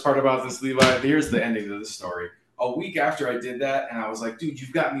the worst part about this, Levi? Here's the ending of this story. A week after I did that, and I was like, dude,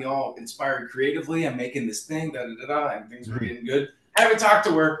 you've got me all inspired creatively. I'm making this thing, da da da da, and things were Mhm. getting good. I haven't talked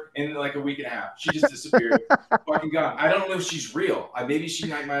to her in like a week and a half. She just disappeared. Fucking gone. I don't know if she's real. Maybe she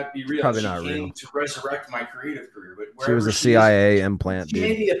might be real. Probably She not came real. to resurrect my creative career, but She was wherever a she is, CIA implant, she made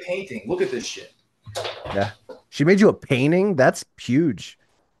dude. me a painting. Look at this shit. Yeah. She made you a painting? That's huge.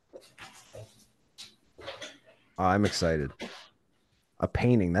 Oh, I'm excited. A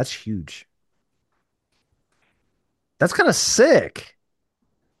painting, that's huge. That's kind of sick.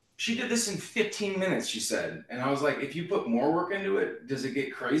 She did this in 15 minutes, she said. And I was like, if you put more work into it, does it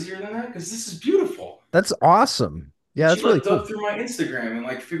get crazier than that? Because this is beautiful. That's awesome. Yeah, She that's really like cool. dug through my Instagram and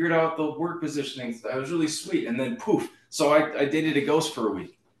like figured out the work positioning. That was really sweet. And then poof. So I dated a ghost for a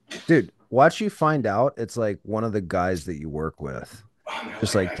week. Dude, watch you find out it's like one of the guys that you work with. Oh, no,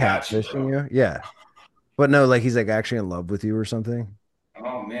 Just like, like I got you, catfishing bro. you. Yeah. But no, like he's like actually in love with you or something.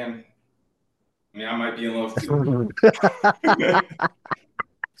 Oh, man. I mean, I might be in love too.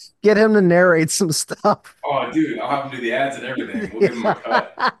 Get him to narrate some stuff. Oh, dude, I'll have him do the ads and everything. We'll give him a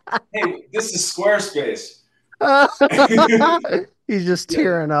cut. Hey, this is Squarespace. He's just Yeah,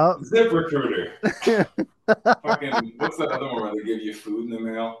 tearing up. ZipRecruiter. Fucking, what's that other one where they give you food in the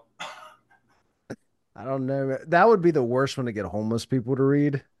mail? I don't know. That would be the worst one to get homeless people to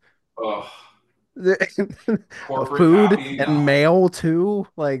read. Oh, corporate Food copy? and No. mail too.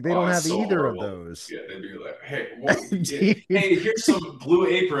 Like they Oh, don't it's have so either of horrible. those. Yeah, they'd be like, "Hey, what? Dude. Hey, here's some Blue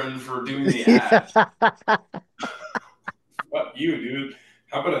Apron for doing the Yeah. ad." Fuck you, dude.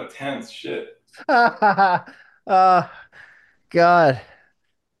 How about a tenth? Shit. Uh, God.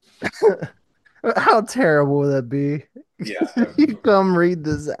 How terrible would that be? Yeah. You come read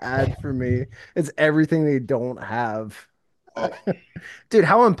this ad for me. It's everything they don't have. Oh, Dude,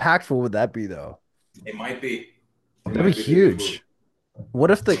 how impactful would that be though? it might be. It That'd be might be a big move. huge.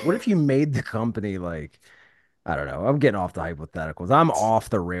 What if you made the company like I don't know. I'm getting off the hypotheticals. I'm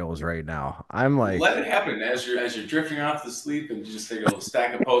off the rails right now. I'm Let like it happen as you're drifting off to sleep, and you just take a little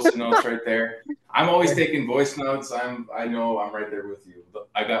stack of post-it notes right there. I'm always taking voice notes. I know I'm right there with you.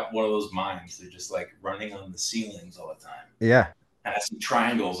 I got one of those minds. They're just like running on the ceilings all the time. yeah. And I see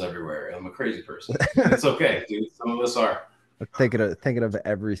triangles everywhere. I'm a crazy person, and it's okay, dude. Some of us are. Thinking of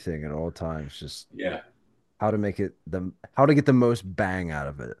everything at all times, just Yeah, how to get the most bang out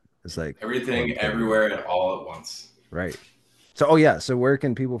of it. It's like what I'm everything, thinking about. everywhere, and all at once. Right. So oh yeah, so where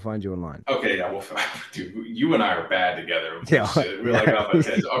can people find you online? Okay, yeah, well, dude, you and I are bad together with this Yeah. shit. We're like Yeah. off a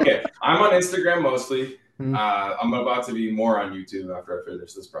tangent. Okay, I'm on Instagram mostly. Hmm. I'm about to be more on YouTube after I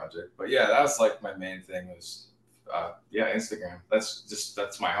finish this project. But yeah, that's like my main thing was, yeah, Instagram.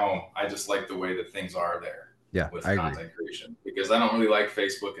 That's my home. I just like the way that things are there Yeah, with I agree. content creation because I don't really like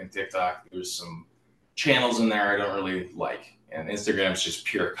Facebook and TikTok. There's some channels in there I don't really like, and Instagram's just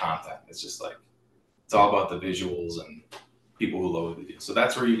pure content. It's just like it's Yeah. all about the visuals and people who love the video. So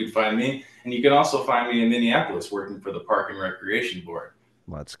that's where you can find me. And you can also find me in Minneapolis working for the Park and Recreation Board.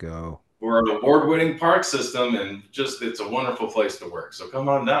 Let's go. We're an award-winning park system and just it's a wonderful place to work. So come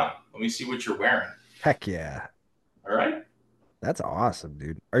on down. Let me see what you're wearing. Heck yeah. All right. That's awesome,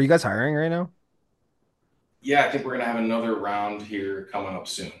 dude. Are you guys hiring right now? Yeah, I think we're gonna have another round here coming up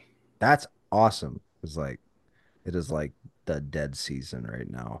soon. That's awesome. It's like it is like the dead season right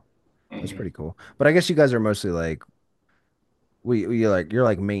now. That's Mm-hmm. pretty cool. But I guess you guys are mostly like you're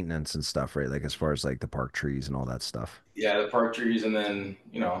like maintenance and stuff, right? Like as far as like the park trees and all that stuff. Yeah, the park trees, and then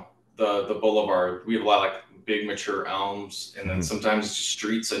the boulevard. We have a lot of like big mature elms, and then Hmm. sometimes just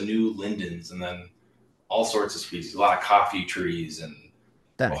streets of new lindens, and then all sorts of species. A lot of coffee trees and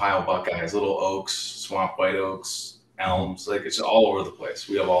Dang. Ohio Buckeyes, little oaks, swamp white oaks, Hmm. elms. Like it's all over the place.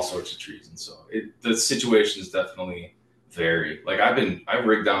 We have all sorts of trees, and so the situations definitely vary. Like I've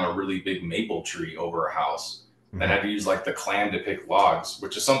rigged down a really big maple tree over a house that Hmm. had to use like the clam to pick logs,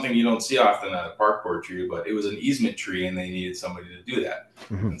 which is something you don't see often at a park board tree, but it was an easement tree, and they needed somebody to do that.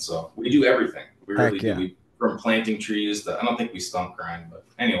 Hmm. And so we do everything. We really Heck do. yeah. We from planting trees. I don't think we stump grind, but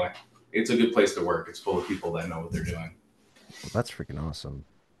anyway, it's a good place to work. It's full of people that know what they're doing. Well, that's freaking awesome.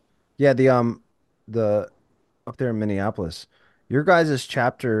 Yeah, the up there in Minneapolis, your guys'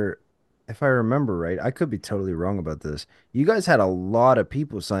 chapter, if I remember right, I could be totally wrong about this. You guys had a lot of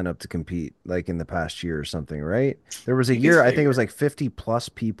people sign up to compete like in the past year or something, right? There was I a think it's year, I think it was bigger. like 50 plus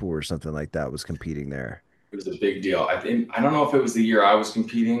people or something like that was competing there. It was a big deal. I don't know if it was the year I was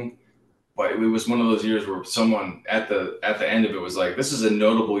competing, but it was one of those years where someone at the end of it was like, "This is a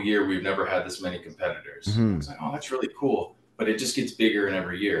notable year. We've never had this many competitors." I Hmm. was like, "Oh, that's really cool." But it just gets bigger in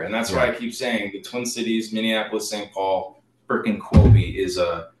every year, and that's why Yeah. I keep saying the Twin Cities, Minneapolis, St. Paul, frickin' Quoby is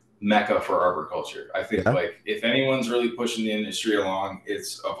a mecca for arboriculture. I think Yeah. like if anyone's really pushing the industry along,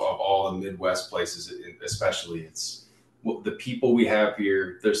 it's of all the Midwest places, especially it's the people we have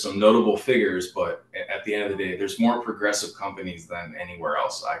here. There's some notable figures, but at the end of the day, there's more progressive companies than anywhere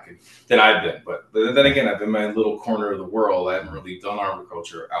else that I've been. But then again, I've been in my little corner of the world. I haven't really done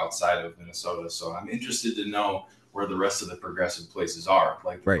arboriculture outside of Minnesota, so I'm interested to know where the rest of the progressive places are,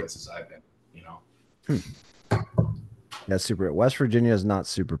 like the Right. places I've been. You know. Hmm. Yeah, super. West Virginia is not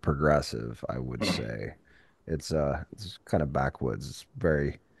super progressive, I would say. It's kind of backwoods. It's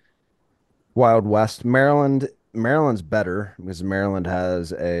very Wild West. Maryland's better because Maryland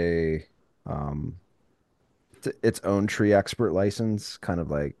has a um its own tree expert license, kind of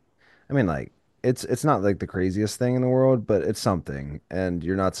like I mean like it's not like the craziest thing in the world, but it's something. And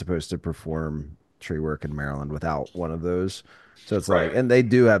you're not supposed to perform tree work in Maryland without one of those. So it's like Right. and they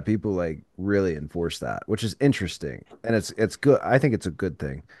do have people like really enforce that, which is interesting. And it's good. I think it's a good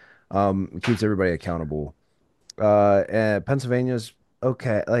thing. It keeps everybody accountable. And Pennsylvania's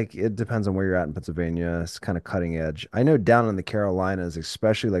okay. Like it depends on where you're at in Pennsylvania. It's kind of cutting edge. I know down in the Carolinas,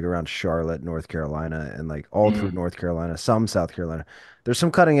 especially like around Charlotte, North Carolina, and like all through Mm, North Carolina, some South Carolina. There's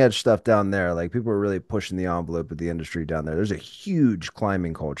some cutting edge stuff down there. Like people are really pushing the envelope of the industry down there. There's a huge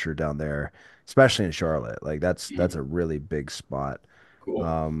climbing culture down there, especially in Charlotte. Like that's mm, a really big spot. cool.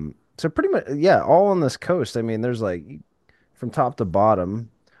 So pretty much, yeah, all on this coast. I mean, there's like from top to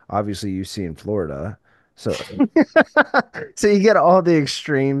bottom. Obviously, you see in Florida, so so you get all the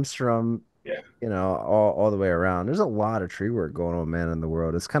extremes from Yeah. all the way around. There's a lot of tree work going on, man, in the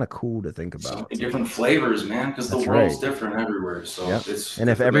world. It's kind of cool to think So about. many different flavors, man, because the That's world's right. different everywhere. So Yep. it's And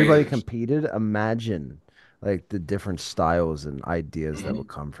if it's everybody amazing. competed, imagine like the different styles and ideas that would Mhm.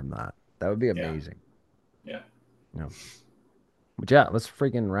 come from that. That would be Yeah. amazing. Yeah. Yeah. But yeah, let's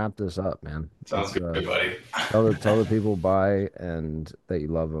freaking wrap this up, man. Sounds Let's good, buddy. tell the people bye and that you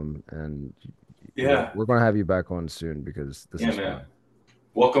love them, and Yeah. we're gonna have you back on soon because this Yeah, is man. fun.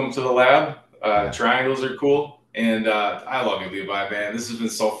 Welcome to the lab. Yeah. Triangles are cool. And I love you, Levi, man. This has been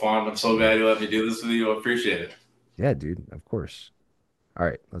so fun. I'm so glad you let me do this with you. I appreciate it. Yeah, dude, of course. All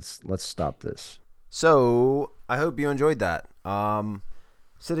right, let's stop this. So I hope you enjoyed that.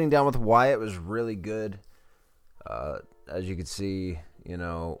 Sitting down with Wyatt was really good. As you can see,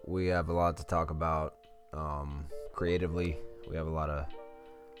 we have a lot to talk about. Creatively, we have a lot of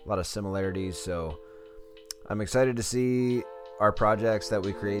similarities. So I'm excited to see our projects that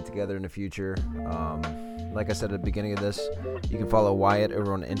we create together in the future. Like I said at the beginning of this, you can follow Wyatt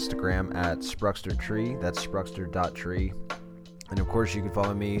over on Instagram at Spruckstertree. That's spruckster.tree. And of course, you can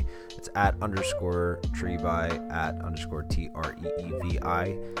follow me. It's at _treevi at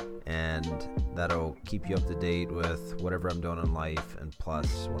 _TREEVI. And that'll keep you up to date with whatever I'm doing in life. And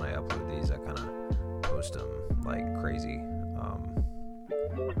plus, when I upload these, I kind of post them like crazy.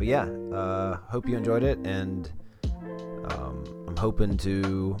 But yeah, hope you enjoyed it. And I'm hoping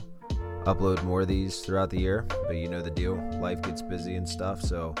to upload more of these throughout the year. But you know the deal. Life gets busy and stuff.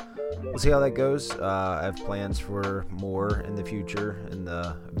 So we'll see how that goes. I have plans for more in the future, in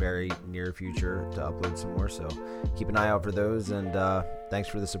the very near future, to upload some more. So keep an eye out for those. And thanks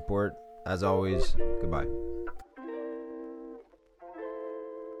for the support. As always, goodbye.